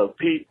featuring Bo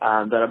Peep,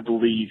 that I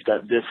believe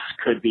that this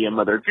could be a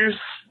Mother Goose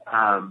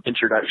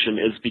introduction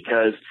is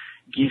because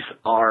geese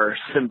are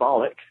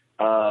symbolic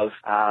of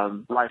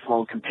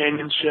lifelong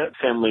companionship,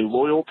 family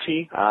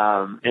loyalty,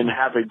 and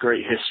have a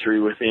great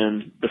history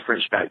within the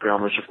French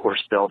background, which of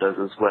course Belle does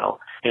as well.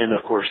 And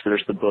of course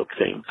there's the book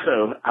thing.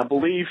 So I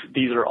believe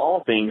these are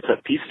all things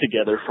that piece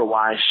together for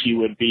why she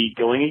would be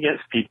going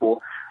against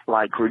people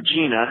like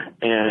Regina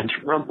and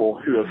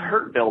Rumple, who have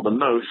hurt Belle the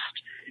most,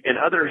 and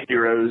other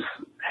heroes'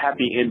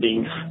 happy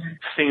endings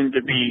seem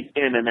to be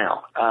in and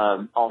out.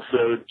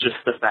 Also, just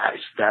the fact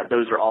that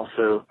those are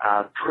also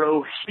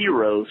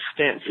pro-hero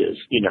stances.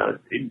 You know,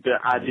 the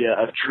idea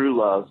of true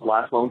love,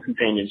 lifelong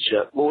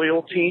companionship,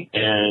 loyalty,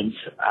 and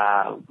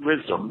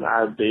wisdom.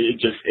 It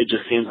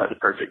just seems like the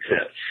perfect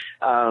fit.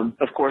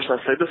 Of course, I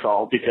say this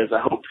all because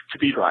I hope to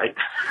be right,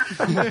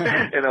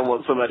 and I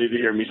want somebody to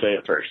hear me say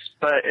it first.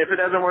 But if it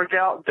doesn't work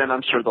out, then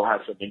I'm sure they'll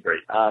have something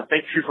great.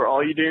 Thank you for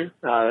all you do.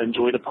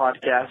 Enjoy the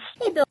podcast.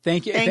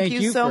 Thank you. Thank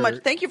you so so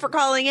much. Thank you for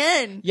calling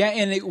in. Yeah,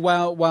 and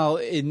while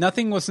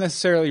nothing was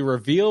necessarily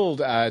revealed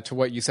to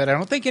what you said, I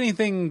don't think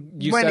anything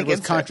you Went said was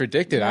against it.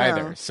 contradicted No.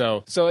 either.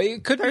 So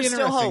it could There's be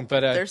still interesting. hope.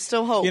 But There's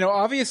still hope.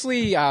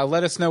 Obviously,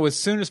 let us know as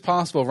soon as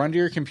possible. Run to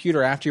your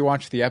computer after you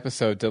watch the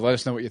episode to let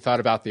us know what you thought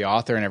about the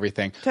author and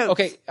everything. Totes.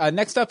 Okay,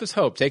 next up is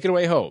Hope. Take it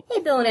away, Hope.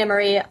 Hey, Bill and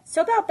Anne-Marie.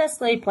 So about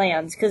Best Laid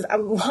Plans, because a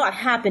lot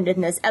happened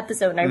in this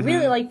episode, and I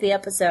really liked the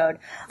episode.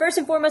 First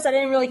and foremost, I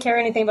didn't really care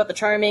anything about the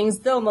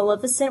Charmings, though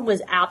Maleficent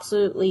was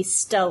absolutely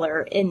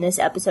stellar in this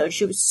episode.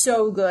 She was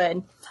so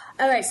good.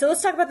 Alright, so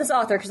let's talk about this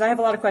author, because I have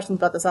a lot of questions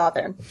about this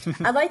author.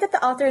 I like that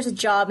the author has a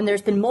job, and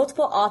there's been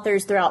multiple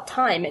authors throughout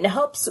time, and it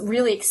helps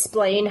really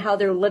explain how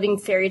they're living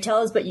fairy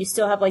tales, but you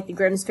still have, like, the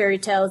Grimm's fairy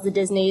tales, the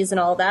Disneys, and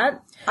all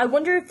that. I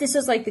wonder if this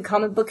is like the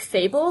comic book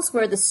Fables,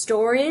 where the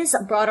stories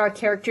brought our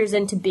characters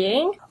into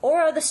being,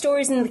 or are the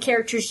stories and the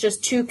characters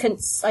just two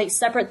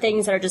separate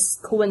things that are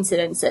just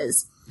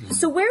coincidences?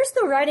 So where's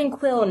the writing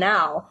quill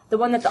now? The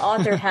one that the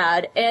author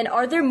had? And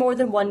are there more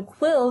than one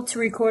quill to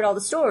record all the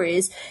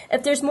stories?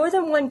 If there's more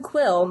than one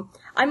quill,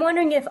 I'm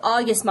wondering if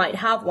August might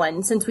have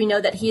one, since we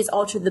know that he's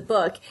altered the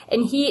book,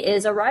 and he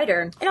is a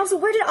writer. And also,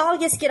 where did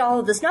August get all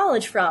of this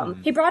knowledge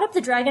from? He brought up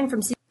the dragon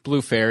from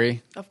Blue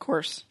Fairy. Of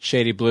course.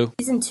 Shady Blue.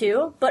 Season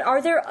 2, but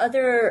are there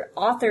other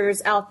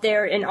authors out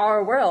there in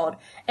our world?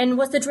 And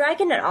was the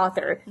dragon an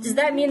author? Does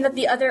that mean that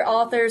the other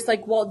authors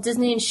like Walt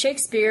Disney and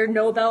Shakespeare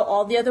know about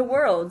all the other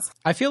worlds?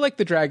 I feel like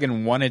the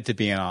dragon wanted to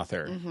be an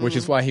author, which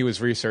is why he was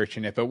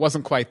researching it, but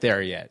wasn't quite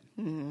there yet.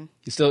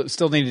 He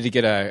still needed to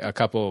get a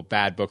couple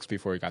bad books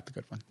before he got the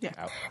good one. Yeah.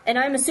 out. And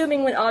I'm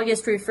assuming when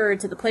August referred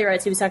to the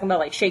playwrights, he was talking about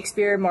like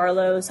Shakespeare,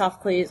 Marlowe,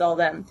 Sophocles, all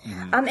them.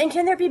 And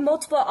can there be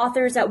multiple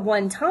authors at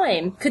one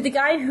time? Could the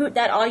guy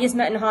that August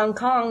met in Hong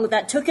Kong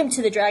that took him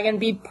to the dragon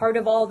be part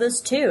of all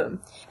this too?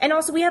 And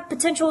also we have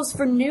potentials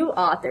for new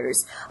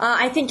authors.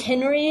 I think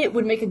Henry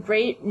would make a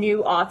great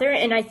new author,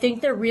 and I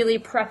think they're really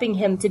prepping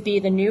him to be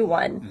the new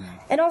one.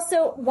 And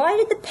also, why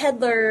did the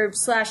peddler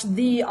 /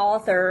 the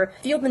author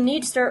feel the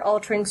need to start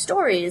altering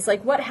stories?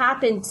 Like, what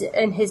happened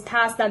in his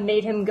past that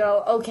made him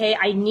go, okay,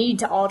 I need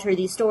to alter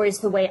these stories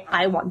the way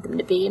I want them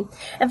to be?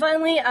 And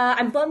finally,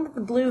 I'm bummed with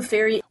the Blue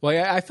Fairy. Well,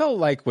 yeah, I felt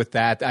like with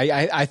that,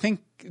 I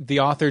think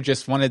the author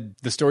just wanted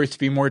the stories to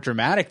be more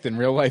dramatic than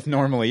real life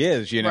normally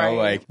is, you know, Right.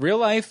 like real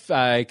life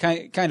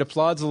kind of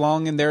plods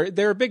along, and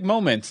there are big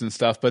moments and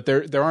stuff, but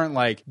there aren't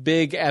like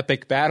big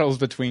epic battles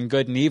between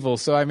good and evil.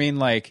 So I mean,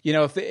 like, you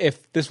know,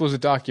 if this was a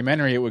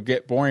documentary, it would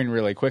get boring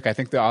really quick. I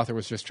think the author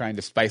was just trying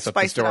to spice up the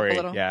Spice it up a story.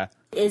 little. Yeah.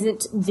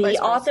 Isn't the Vice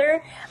versa.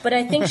 author, but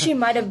I think she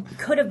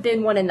could have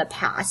been one in the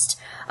past.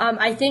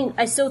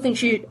 I still think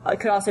she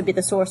could also be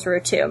the sorcerer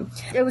too.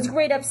 It was a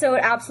great episode,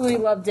 absolutely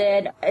loved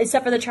it,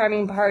 except for the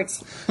charming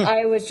parts.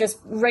 I was just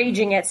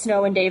raging at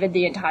Snow and David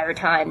the entire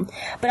time.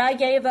 But I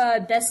gave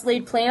Best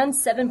Laid Plan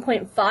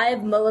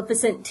 7.5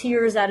 Maleficent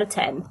tears out of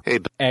 10.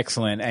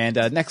 Excellent.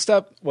 And next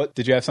up, what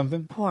did you have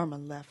something? Poor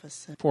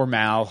Maleficent. Poor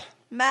Mal.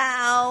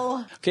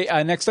 Mal. Okay,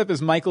 next up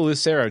is Michael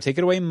Lucero. Take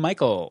it away,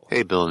 Michael.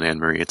 Hey, Bill and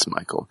Anne-Marie, it's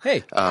Michael.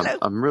 Hey.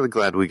 I'm really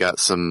glad we got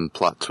some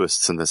plot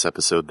twists in this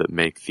episode that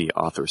make the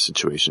author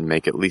situation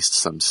make at least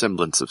some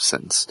semblance of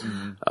sense.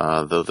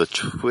 Though the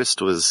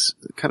twist was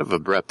kind of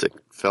abrupt, it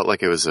felt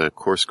like it was a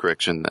course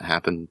correction that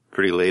happened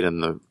pretty late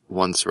in the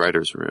once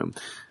writer's room.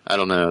 I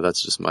don't know,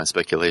 that's just my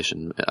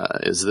speculation.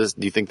 Do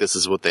you think this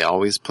is what they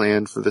always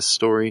planned for this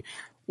story?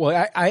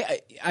 Well,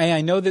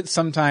 I know that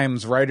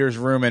sometimes writer's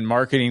room and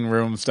marketing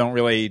rooms don't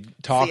really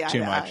talk See eye too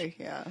to much. eye,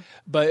 yeah.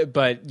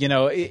 But you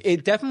know,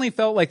 it definitely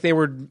felt like they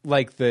were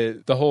like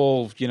the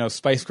whole, you know,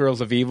 Spice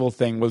Girls of Evil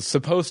thing was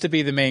supposed to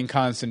be the main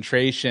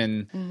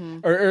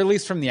concentration, or at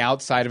least from the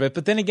outside of it.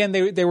 But then again,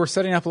 they were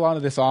setting up a lot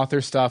of this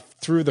author stuff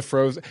through the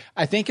Frozen.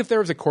 I think if there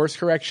was a course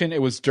correction,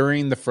 it was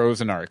during the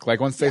Frozen arc.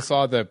 Like once they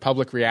saw the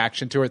public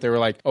reaction to it, they were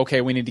like,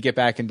 okay, we need to get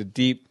back into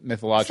deep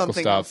mythological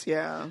Something stuff, else,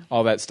 yeah.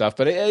 all that stuff.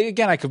 But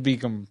again, I could be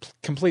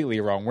completely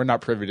wrong. We're not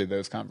privy to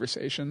those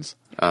conversations.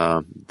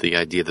 The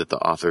idea that the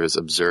authors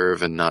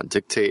observe and not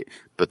dictate,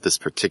 but this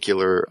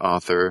particular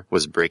author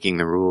was breaking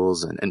the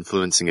rules and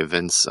influencing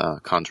events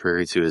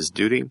contrary to his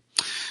duty.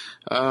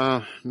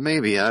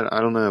 Maybe,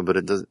 I don't know, but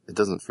it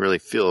doesn't really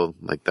feel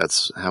like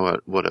that's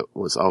what it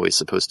was always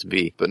supposed to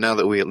be. But now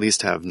that we at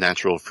least have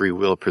natural free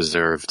will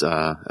preserved,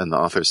 and the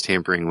author's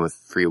tampering with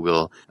free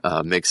will,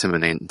 makes him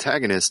an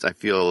antagonist, I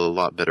feel a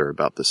lot better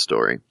about this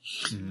story.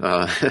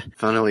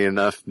 Funnily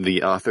enough,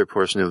 the author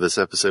portion of this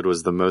episode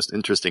was the most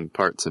interesting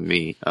part to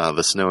me.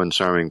 The Snow and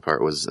Charming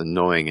part was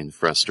annoying and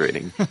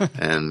frustrating.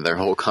 And their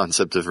whole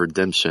concept of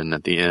redemption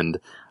at the end,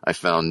 I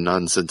found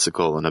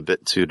nonsensical and a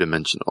bit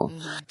two-dimensional.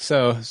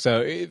 So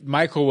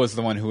Michael was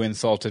the one who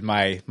insulted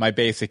my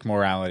basic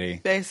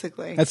morality.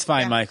 Basically. That's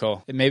fine, Yeah.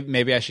 Michael.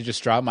 Maybe I should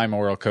just drop my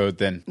moral code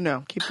then.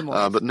 No, keep them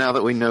all. But now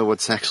that we know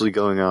what's actually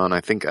going on,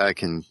 I think I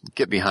can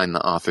get behind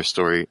the author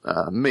story.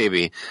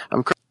 Maybe.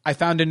 I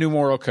found a new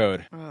moral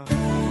code.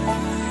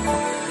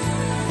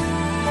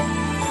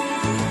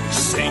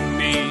 Sing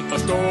me a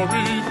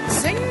story.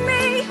 Sing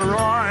me,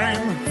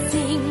 Rhyme.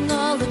 sing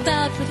all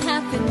about what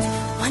happened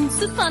once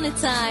Once upon a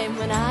time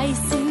when I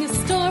sing a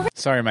story.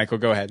 Sorry, Michael,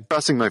 go ahead.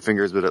 Crossing my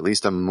fingers, but at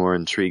least I'm more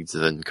intrigued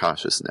than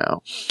cautious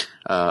now.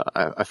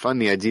 I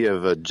find the idea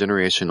of a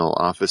generational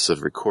office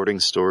of recording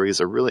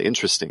stories a really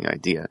interesting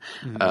idea.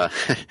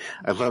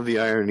 I love the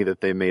irony that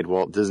they made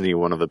Walt Disney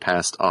one of the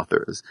past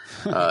authors,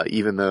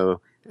 even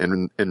though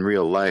in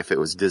real life it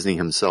was Disney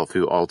himself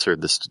who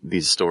altered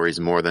these stories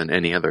more than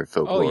any other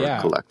folklore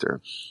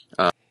collector.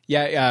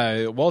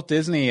 Walt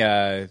Disney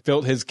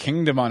built his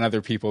kingdom on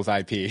other people's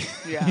IP,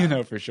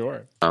 for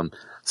sure.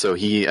 So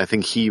I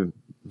think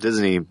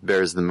Disney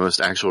bears the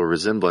most actual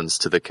resemblance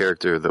to the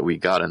character that we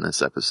got in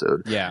this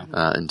episode.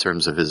 In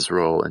terms of his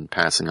role in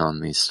passing on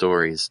these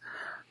stories.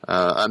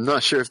 I'm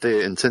not sure if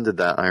they intended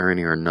that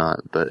irony or not,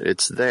 but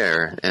it's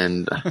there,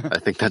 and I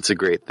think that's a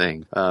great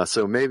thing.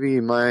 So maybe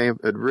my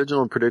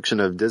original prediction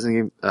of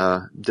Disney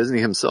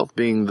himself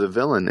being the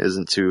villain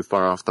isn't too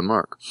far off the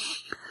mark.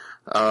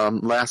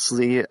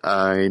 Lastly,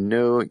 I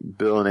know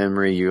Bill and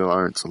Anne-Marie, you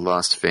aren't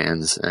Lost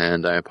fans,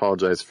 and I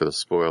apologize for the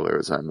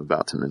spoilers I'm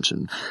about to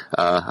mention.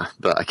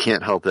 But I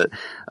can't help it.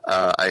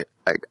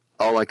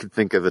 All I could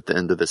think of at the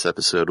end of this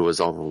episode was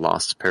all the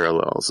lost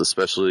parallels,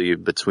 especially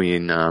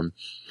between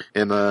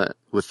Emma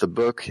with the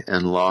book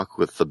and Locke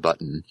with the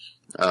button.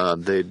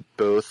 They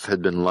both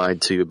had been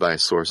lied to by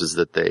sources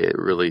that they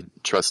really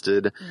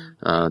trusted,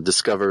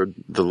 discovered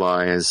the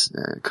lies,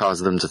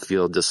 caused them to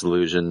feel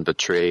disillusioned,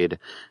 betrayed,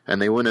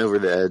 and they went over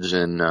the edge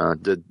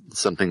and did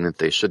something that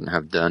they shouldn't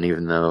have done,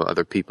 even though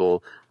other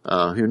people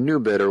who knew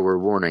better were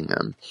warning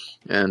them.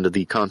 And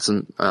the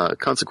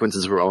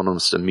consequences were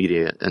almost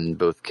immediate in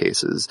both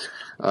cases.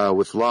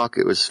 With Locke,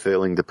 it was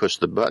failing to push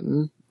the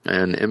button,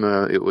 and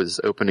Emma, it was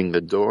opening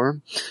the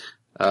door.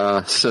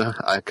 So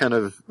I kind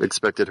of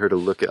expected her to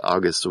look at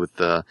August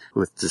with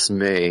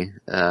dismay,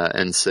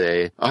 and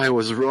say, I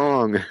was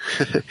wrong.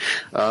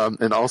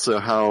 And also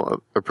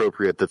how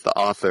appropriate that the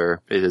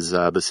author is,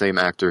 the same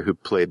actor who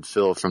played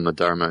Phil from the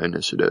Dharma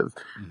Initiative.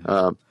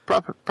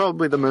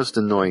 Probably the most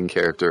annoying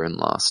character in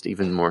Lost,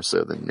 even more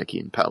so than Nikki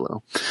and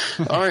Paolo.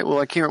 Alright, well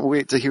I can't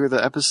wait to hear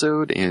the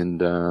episode,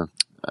 and,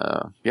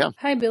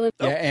 Hi, Billy.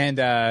 Yeah, and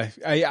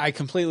I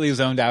completely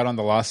zoned out on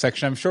the Lost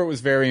section. I'm sure it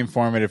was very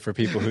informative for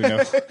people who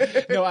know.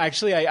 No,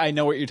 actually, I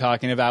know what you're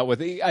talking about.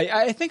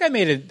 I think I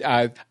made it.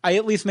 I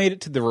at least made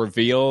it to the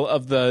reveal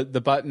of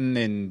the button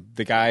and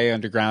the guy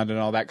underground and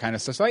all that kind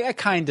of stuff. So I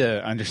kind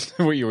of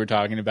understood what you were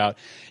talking about.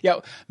 Yeah,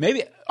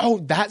 maybe. Oh,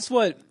 that's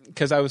what.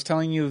 Because I was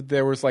telling you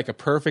there was like a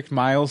perfect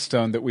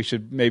milestone that we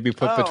should maybe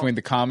put between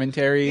the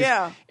commentaries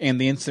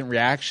and the instant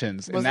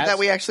reactions. Was it that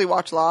we actually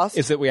watch Lost?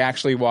 Is that we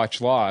actually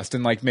watch Lost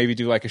and like maybe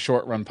do like a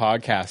short run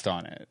podcast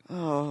on it.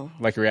 Oh.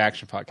 Like a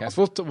reaction podcast.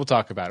 We'll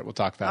talk about it.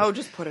 Oh,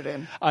 just put it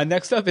in.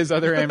 Next up is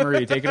Other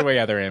Anne-Marie. Take it away,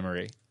 Other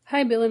Anne-Marie.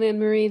 Hi, Bill and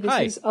Anne-Marie. This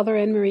is Other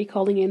Anne-Marie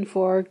calling in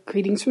for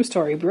Greetings from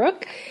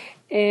Storybrooke.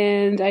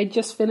 And I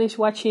just finished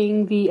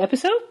watching the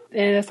episode,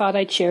 and I thought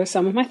I'd share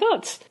some of my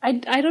thoughts. I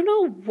don't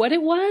know what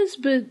it was,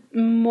 but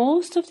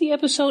most of the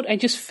episode I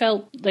just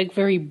felt like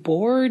very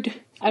bored.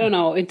 I don't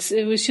know.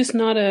 It was just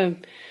not a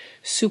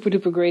super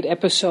duper great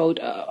episode,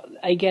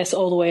 I guess,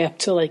 all the way up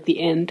to like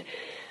the end.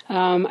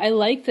 I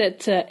like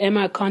that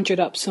Emma conjured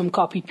up some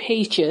copy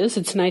pages.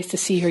 It's nice to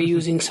see her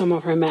using some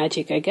of her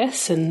magic, I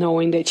guess, and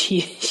knowing that she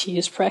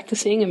is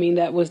practicing. I mean,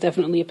 that was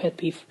definitely a pet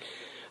peeve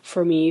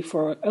for me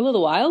for a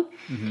little while.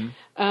 Mm-hmm.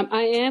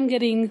 I am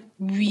getting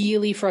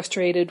really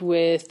frustrated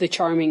with the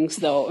Charmings,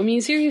 though. I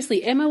mean,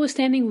 seriously, Emma was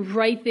standing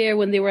right there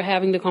when they were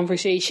having the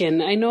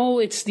conversation. I know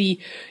it's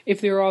if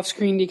they're off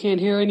screen, they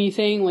can't hear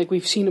anything, like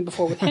we've seen it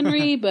before with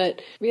Henry,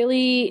 but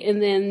really, and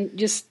then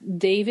just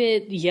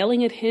David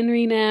yelling at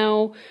Henry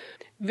now.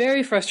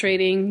 Very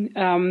frustrating.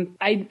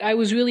 I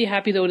was really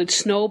happy, though, that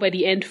Snow, by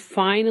the end,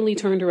 finally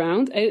turned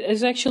around. It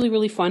was actually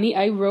really funny.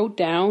 I wrote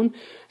down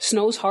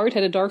Snow's heart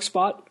had a dark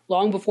spot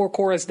long before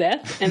Cora's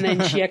death, and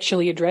then she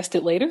actually addressed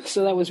it later,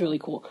 so that was really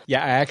cool.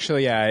 Yeah, I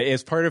actually,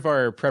 as part of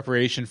our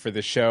preparation for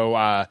the show,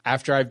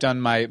 after I've done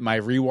my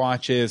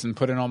rewatches and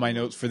put in all my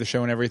notes for the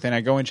show and everything,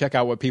 I go and check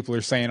out what people are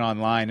saying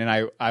online,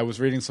 and I was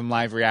reading some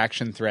live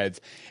reaction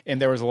threads,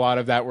 and there was a lot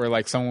of that where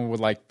like someone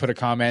would like put a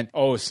comment,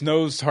 oh,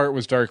 Snow's heart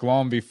was dark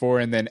long before,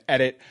 and then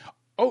edit,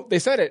 oh, they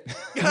said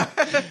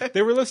it.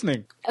 They were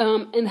listening.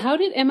 And how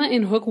did Emma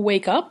and Hook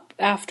wake up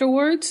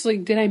afterwards?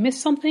 Like, did I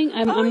miss something?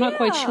 I'm not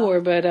quite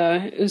sure, but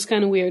it was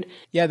kind of weird.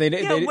 Yeah, they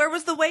where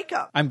was the wake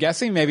up? I'm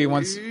guessing maybe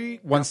once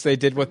they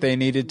did what they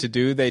needed to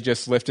do, they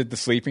just lifted the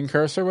sleeping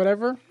curse or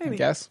whatever, maybe. I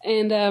guess.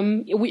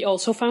 And we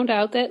also found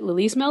out that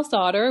Lily's Mel's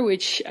daughter,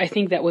 which I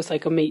think that was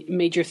like a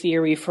major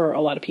theory for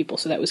a lot of people,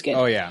 so that was good.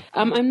 Oh, yeah.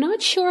 I'm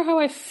not sure how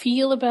I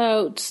feel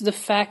about the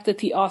fact that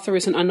the author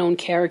is an unknown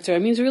character. I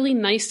mean, it's really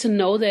nice to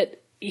know that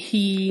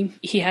he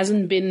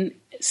hasn't been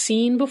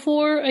seen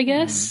before, I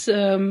guess.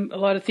 Mm-hmm. A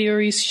lot of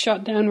theories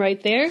shot down right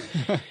there.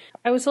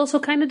 I was also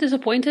kind of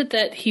disappointed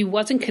that he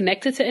wasn't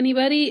connected to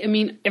anybody. I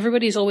mean,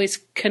 everybody's always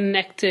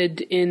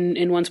connected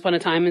in Once Upon a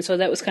Time, and so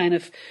that was kind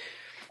of,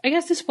 I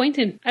guess,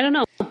 disappointing. I don't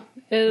know.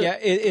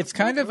 It's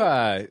kind of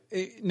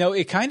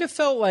it kind of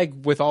felt like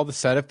with all the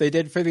setup they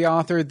did for the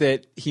author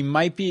that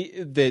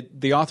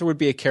the author would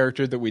be a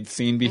character that we'd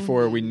seen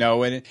before, we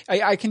know, and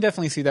I can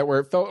definitely see that where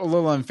it felt a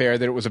little unfair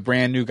that it was a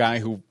brand new guy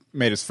who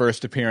made his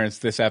first appearance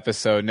this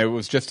episode, and it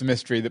was just a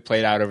mystery that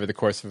played out over the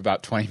course of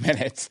about 20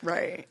 minutes.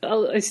 Right.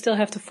 I still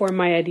have to form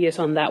my ideas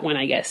on that one,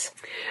 I guess.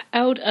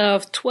 Out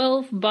of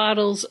 12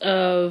 bottles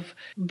of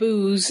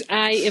booze,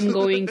 I am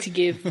going to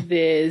give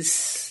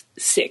this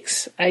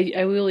 6. I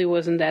really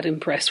wasn't that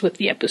impressed with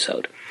the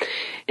episode.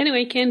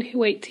 Anyway, can't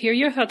wait to hear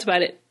your thoughts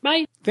about it.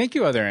 Bye. Thank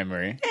you, Other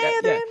Anne-Marie.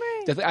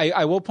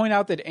 I will point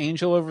out that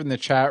Angel over in the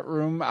chat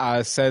room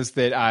says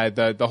that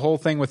the whole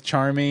thing with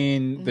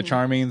Charming, the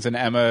Charmings and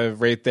Emma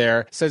right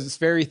there, says it's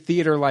very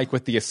theater-like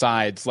with the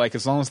asides. Like,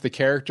 as long as the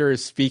character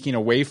is speaking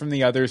away from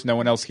the others, no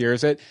one else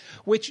hears it.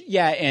 Which,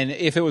 and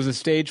if it was a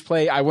stage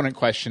play, I wouldn't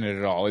question it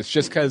at all. It's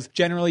just because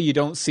generally you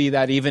don't see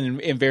that even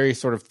in very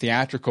sort of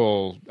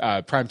theatrical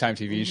primetime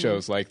TV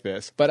shows like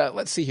this. But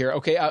let's see here.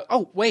 Okay.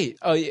 Wait.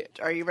 Are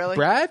you really?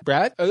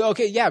 Brad?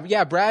 Okay.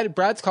 Yeah.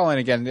 Brad's calling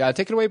again.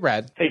 Take it away,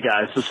 Brad. Hey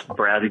guys, this is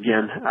Brad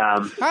again.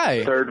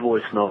 Hi. Third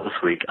voicemail this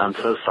week. I'm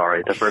so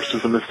sorry. The first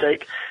was a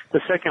mistake. The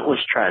second was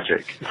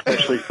tragic,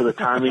 especially for the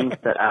timing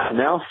that I've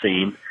now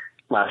seen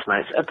last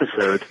night's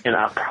episode, and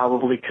I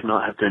probably could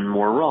not have been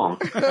more wrong.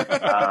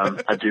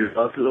 I do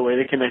love the way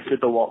they connected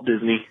the Walt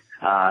Disney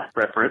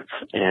reference,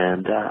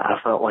 and I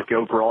felt like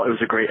overall it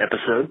was a great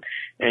episode,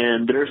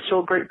 and there's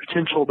still great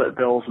potential that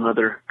Belle's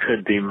mother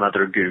could be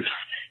Mother Goose,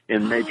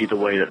 and maybe the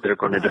way that they're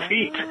going to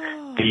defeat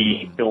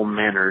the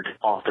ill-mannered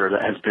author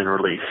that has been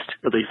released.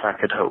 At least I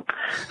could hope.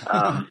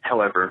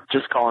 However,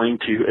 just calling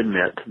to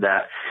admit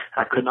that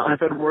I could not have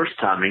had worse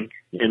timing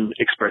in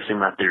expressing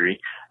my theory,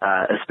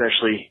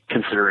 especially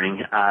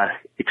considering I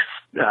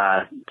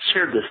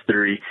shared this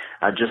theory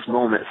just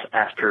moments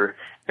after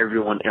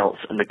everyone else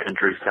in the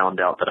country found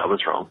out that I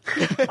was wrong.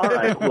 All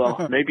right,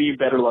 well, maybe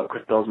better luck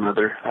with Belle's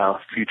mother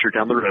future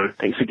down the road.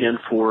 Thanks again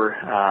for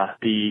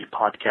the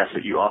podcast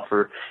that you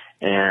offer,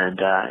 and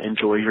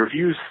enjoy your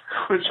views,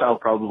 which I'll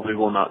probably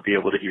will not be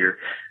able to hear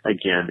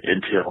again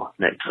until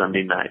next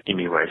Sunday night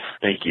anyways.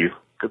 Thank you.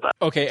 Goodbye.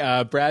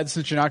 Okay, Brad,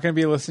 since you're not going to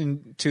be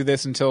listening to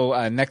this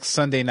until next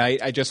Sunday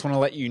night, I just want to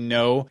let you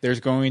know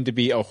there's going to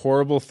be a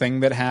horrible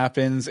thing that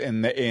happens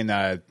in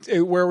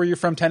where were you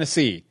from?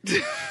 Tennessee.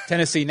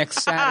 Tennessee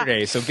next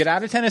Saturday. So get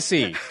out of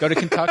Tennessee. Go to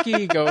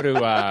Kentucky, go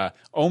to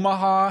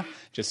Omaha.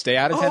 Just stay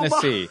out of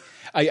Tennessee.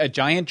 A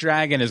giant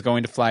dragon is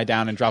going to fly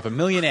down and drop 1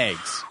 million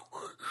eggs.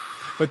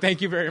 But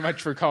thank you very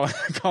much for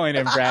calling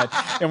in, Brad.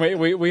 And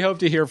we hope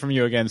to hear from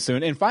you again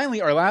soon. And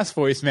finally, our last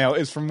voicemail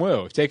is from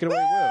Wu. Take it away,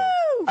 Wu.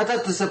 I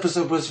thought this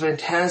episode was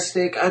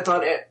fantastic. I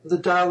thought the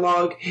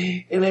dialogue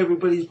and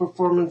everybody's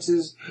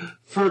performances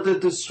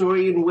furthered the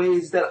story in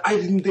ways that I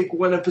didn't think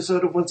one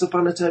episode of Once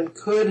Upon a Time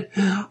could.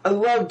 I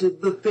loved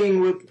the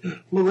thing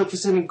with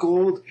Maleficent and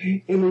Gold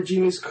in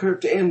Regina's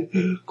crypt, and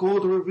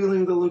Gold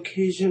revealing the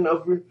location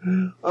of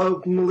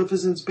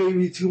Maleficent's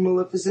baby to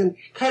Maleficent.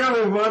 Kind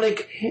of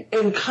ironic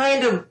and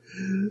kind of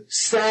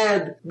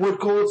sad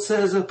what Gold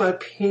says about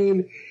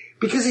pain,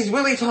 because he's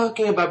really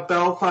talking about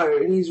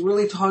Bellfire, and he's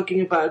really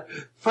talking about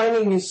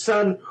finding his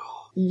son.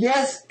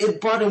 Yes, it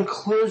brought him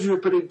closure,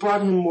 but it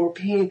brought him more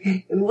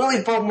pain, and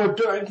really brought more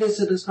darkness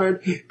in his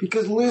heart,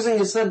 because losing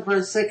his son for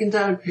a second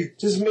time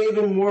just made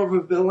him more of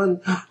a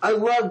villain. I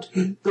loved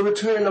the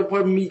return of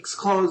what Meeks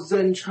calls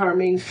Zen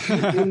Charming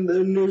in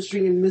the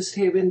nursery in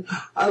Misthaven.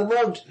 I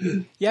loved...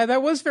 Yeah,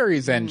 that was very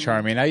Zen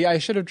Charming. I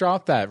should have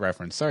dropped that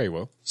reference. Sorry,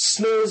 Will.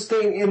 Snow's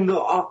thing in the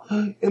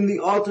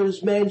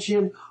author's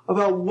mansion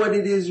about what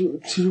it is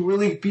to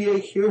really be a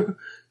hero.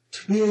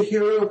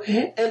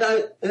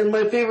 And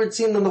my favorite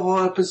scene in the whole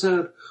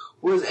episode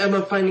was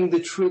Emma finding the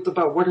truth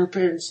about what her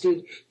parents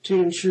did to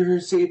ensure her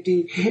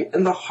safety,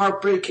 and the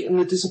heartbreak and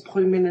the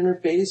disappointment in her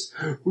face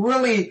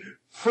really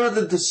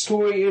furthered the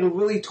story and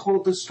really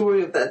told the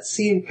story of that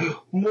scene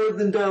more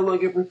than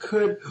dialogue ever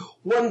could.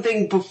 One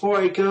thing before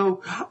I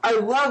go, I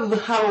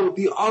love how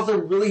the author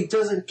really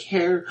doesn't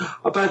care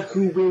about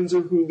who wins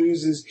or who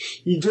loses.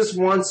 He just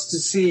wants to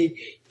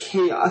see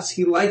chaos.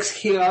 He likes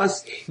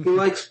chaos. He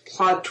likes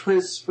plot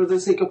twists for the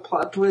sake of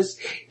plot twists,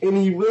 and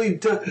he really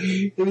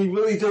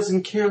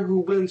doesn't care who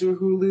wins or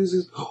who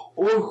loses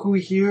or who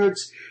he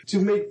hurts to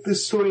make the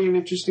story an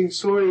interesting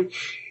story.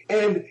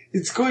 And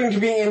it's going to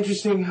be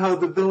interesting how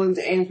the villains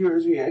and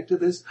heroes react to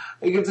this.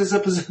 I give this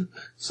episode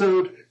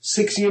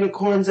 6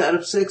 unicorns out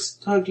of 6.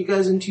 Talk to you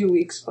guys in 2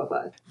 weeks.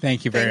 Bye-bye.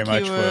 Thank you very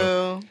much,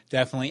 Wu.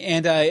 Definitely.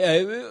 And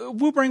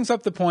Wu brings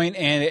up the point,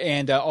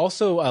 and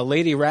also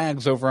Lady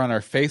Rags over on our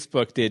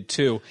Facebook did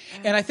too.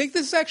 And I think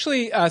this is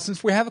actually,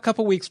 since we have a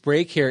couple weeks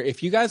break here,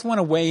 if you guys want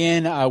to weigh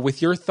in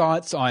with your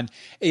thoughts on,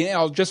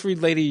 I'll just read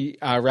Lady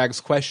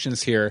Rags'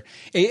 questions here.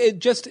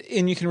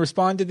 And you can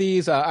respond to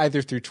these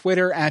either through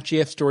Twitter at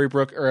GFStoryBrook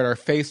or at our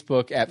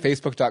Facebook at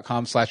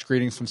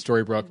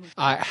facebook.com/greetingsfromStoryBrook.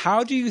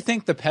 How do you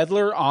think the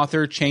Peddler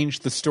author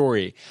changed the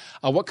story?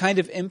 What kind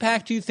of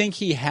impact do you think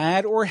he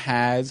had or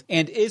has?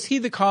 And is he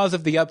the cause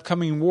of the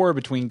upcoming war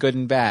between good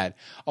and bad?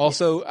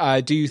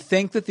 Also, do you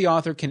think that the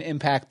author can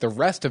impact the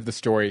rest of the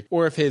story,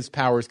 or if his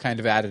power's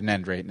kind of at an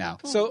end right now?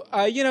 So,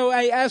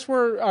 as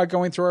we're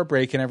going through our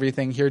break and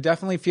everything here,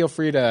 definitely feel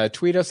free to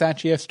tweet us at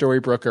GF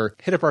Storybrooke or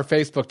hit up our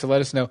Facebook to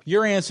let us know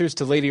your answers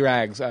to Lady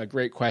Rag's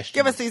great question.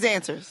 Give us these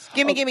answers.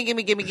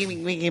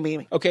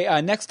 Gimme.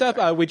 Okay, next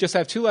up, we just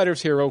have 2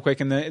 letters here real quick,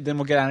 and then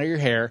we'll get out of your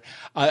hair.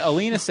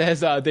 Alina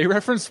says they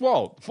reference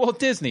Walt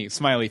Disney,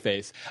 smiley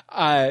face.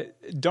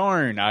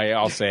 Darn,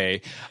 I'll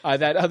say.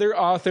 That other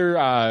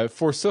author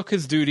forsook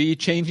his duty,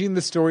 changing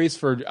the stories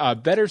for a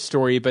better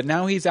story, but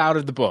now he's out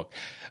of the book.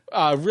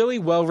 Really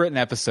well-written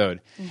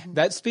episode. Mm-hmm.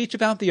 That speech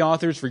about the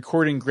authors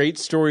recording great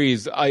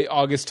stories,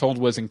 August told,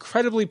 was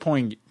incredibly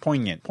poignant.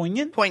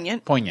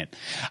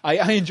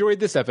 I enjoyed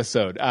this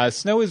episode.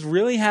 Snow is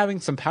really having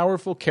some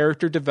powerful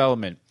character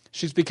development.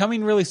 She's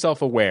becoming really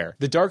self-aware.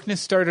 The darkness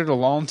started a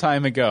long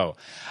time ago,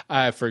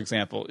 for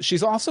example.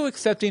 She's also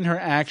accepting her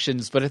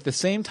actions, but at the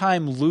same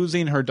time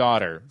losing her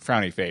daughter.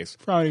 Frowny face.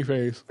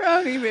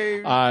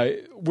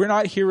 We're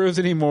not heroes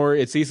anymore.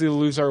 It's easy to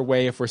lose our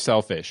way if we're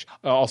selfish.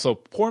 Also,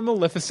 poor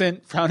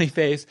Maleficent. Frowny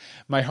face.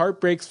 My heart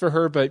breaks for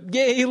her, but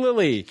yay,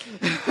 Lily.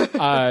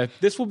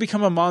 This will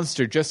become a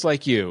monster just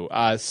like you.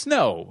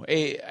 Snow.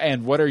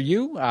 And what are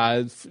you?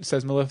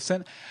 Says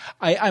Maleficent.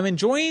 I'm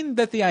enjoying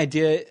the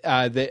idea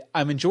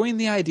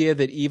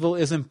that evil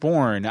isn't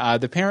born.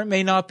 The parent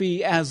may not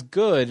be as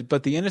good,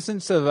 but the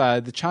innocence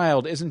of the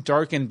child isn't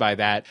darkened by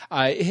that.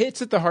 It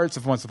hits at the hearts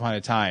of Once Upon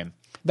a Time.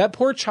 That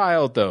poor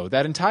child, though,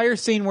 that entire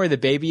scene where the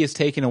baby is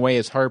taken away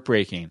is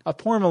heartbreaking. A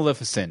poor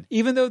Maleficent.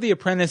 Even though the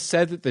apprentice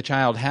said that the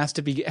child had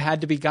to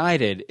be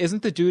guided,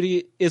 isn't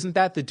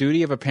that the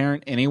duty of a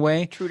parent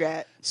anyway? True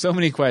that. So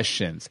many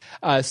questions.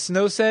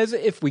 Snow says,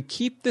 if we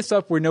keep this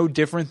up, we're no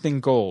different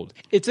than Gold.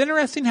 It's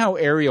interesting how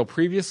Ariel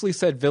previously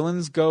said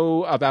villains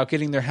go about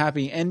getting their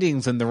happy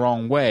endings in the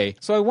wrong way.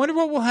 So I wonder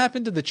what will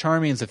happen to the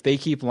Charmings if they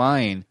keep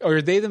lying. Or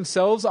are they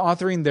themselves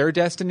authoring their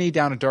destiny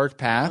down a dark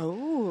path?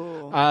 Oh.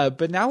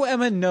 But now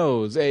Emma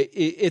knows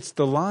it's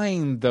the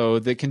lying, though,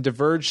 that can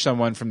diverge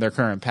someone from their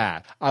current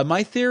path.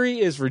 My theory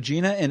is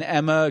Regina and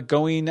Emma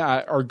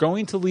are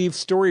going to leave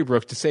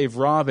Storybrooke to save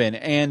Robin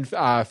and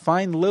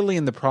find Lily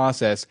in the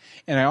process.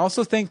 And I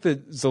also think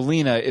that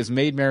Zelena is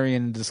Maid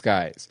Marian in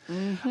disguise.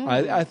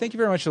 Mm-hmm. Thank you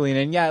very much,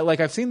 Zelena. And yeah,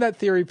 I've seen that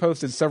theory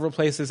posted several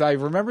places. I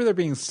remember there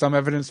being some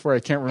evidence for it.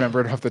 I can't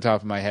remember it off the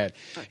top of my head.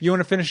 You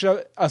want to finish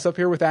us up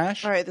here with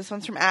Ash? All right, this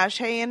one's from Ash.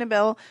 Hey,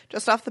 Annabelle.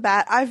 Just off the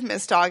bat, I've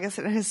missed August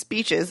and his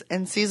speeches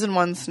in season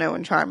 1 Snow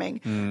and Charming.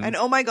 And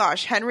oh my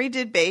gosh, Henry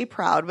did Bay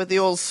proud with the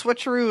old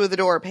switcheroo of the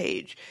door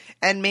page.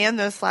 And man,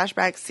 those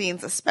flashback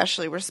scenes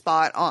especially were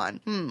spot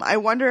on. I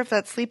wonder if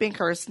that sleeping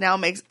curse now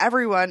makes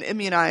everyone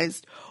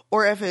immunized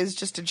or if it's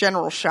just a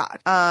general shot.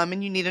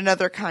 And you need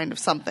another kind of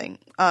something.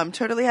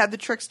 Totally had the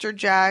Trickster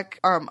Jack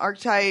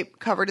archetype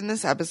covered in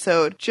this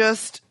episode.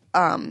 Just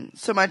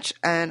so much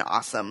and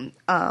awesome.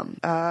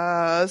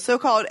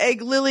 So-called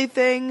egg lily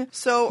thing.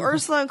 So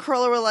Ursula and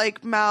Cruella were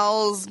like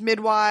Mal's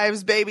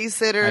midwives,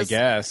 babysitters. I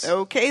guess.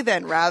 Okay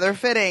then, rather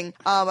fitting.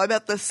 I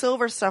bet the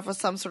silver stuff was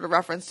some sort of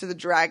reference to the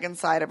dragon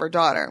side of her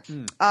daughter.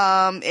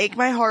 Ache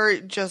My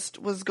Heart just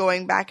was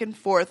going back and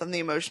forth on the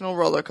emotional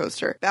roller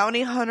coaster.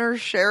 Bounty Hunter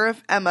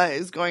Sheriff Emma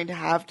is going to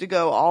have to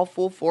go all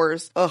full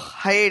force. Ugh,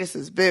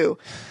 hiatuses, boo.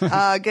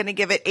 Gonna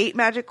give it 8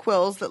 magic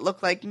quills that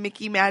look like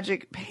Mickey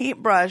Magic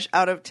paintbrush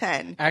out of 10.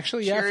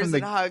 Actually, yeah, Cheers from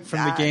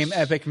the game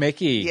Epic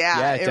Mickey.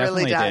 Yeah, it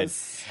definitely really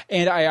does. Did.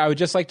 And I would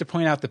just like to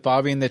point out that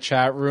Bobby in the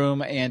chat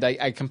room, and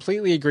I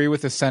completely agree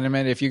with the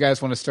sentiment. If you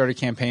guys want to start a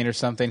campaign or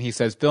something, he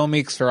says Bill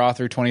Meeks for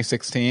author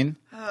 2016.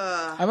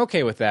 I'm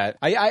okay with that.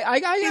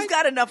 He's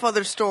got enough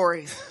other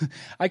stories.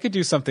 I could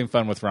do something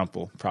fun with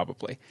Rumple,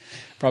 probably.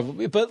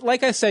 But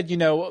like I said,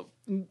 2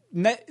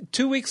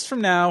 weeks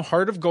from now,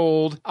 Heart of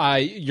Gold,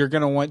 you're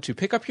going to want to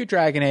pick up your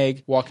dragon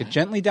egg, walk it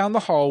gently down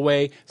the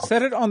hallway,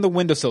 set it on the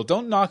windowsill.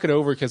 Don't knock it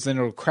over because then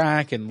it'll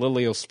crack and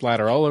Lily will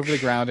splatter all over the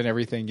ground and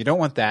everything. You don't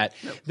want that.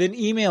 Nope. Then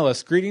email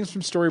us,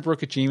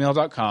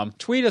 greetingsfromstorybrooke@gmail.com,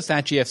 tweet us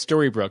at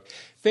GFStorybrooke,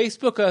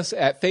 Facebook us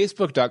at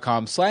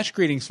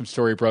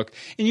facebook.com/greetingsfromstorybrooke,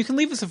 and you can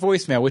leave us a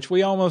voicemail, which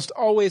we almost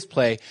always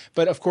play.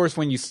 But of course,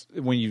 when you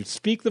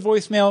speak the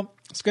voicemail,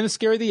 it's going to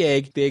scare the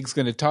egg. The egg's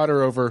going to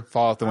totter over,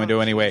 fall out the window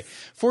anyway.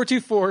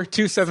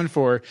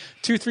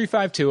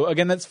 424-274-2352.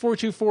 Again, that's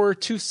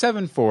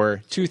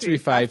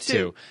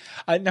 424-274-2352.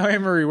 Now,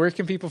 Anne-Marie, where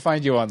can people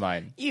find you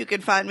online? You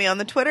can find me on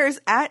the Twitters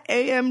at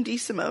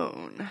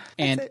AMDSimone.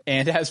 And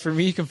as for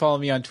me, you can follow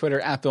me on Twitter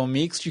at Bill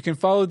Meeks. You can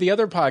follow the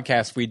other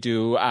podcasts we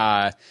do. You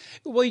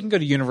can go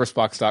to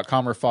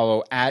universebox.com or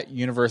follow at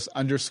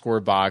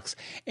universe_box.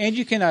 And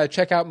you can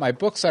check out my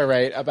books I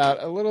write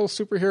about a little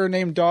superhero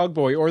named Dog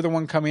Boy, or the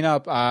one coming up,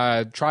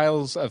 up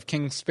Trials of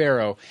King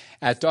Sparrow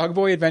at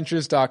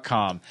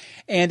dogboyadventures.com.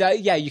 And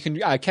you can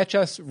catch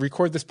us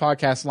record this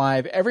podcast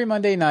live every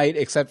Monday night,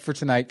 except for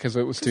tonight because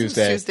it was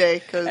Tuesday. Tuesday,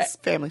 because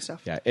family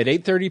stuff. Yeah, at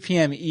 8:30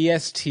 p.m.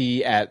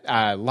 EST at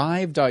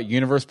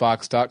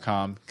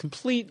live.universebox.com,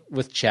 complete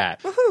with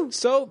chat. Woohoo!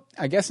 So,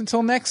 I guess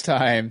until next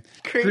time,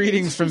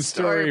 greetings from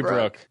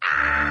Storybrooke.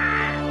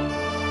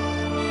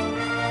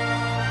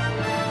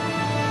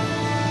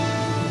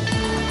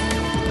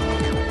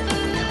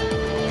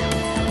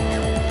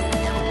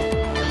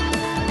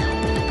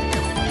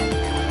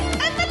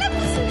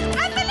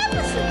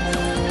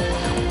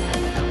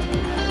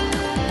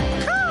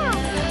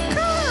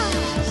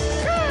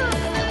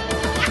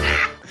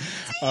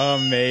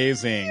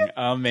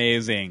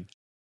 Amazing.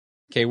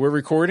 Okay, we're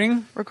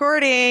recording.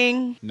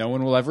 Recording. No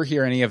one will ever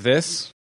hear any of this.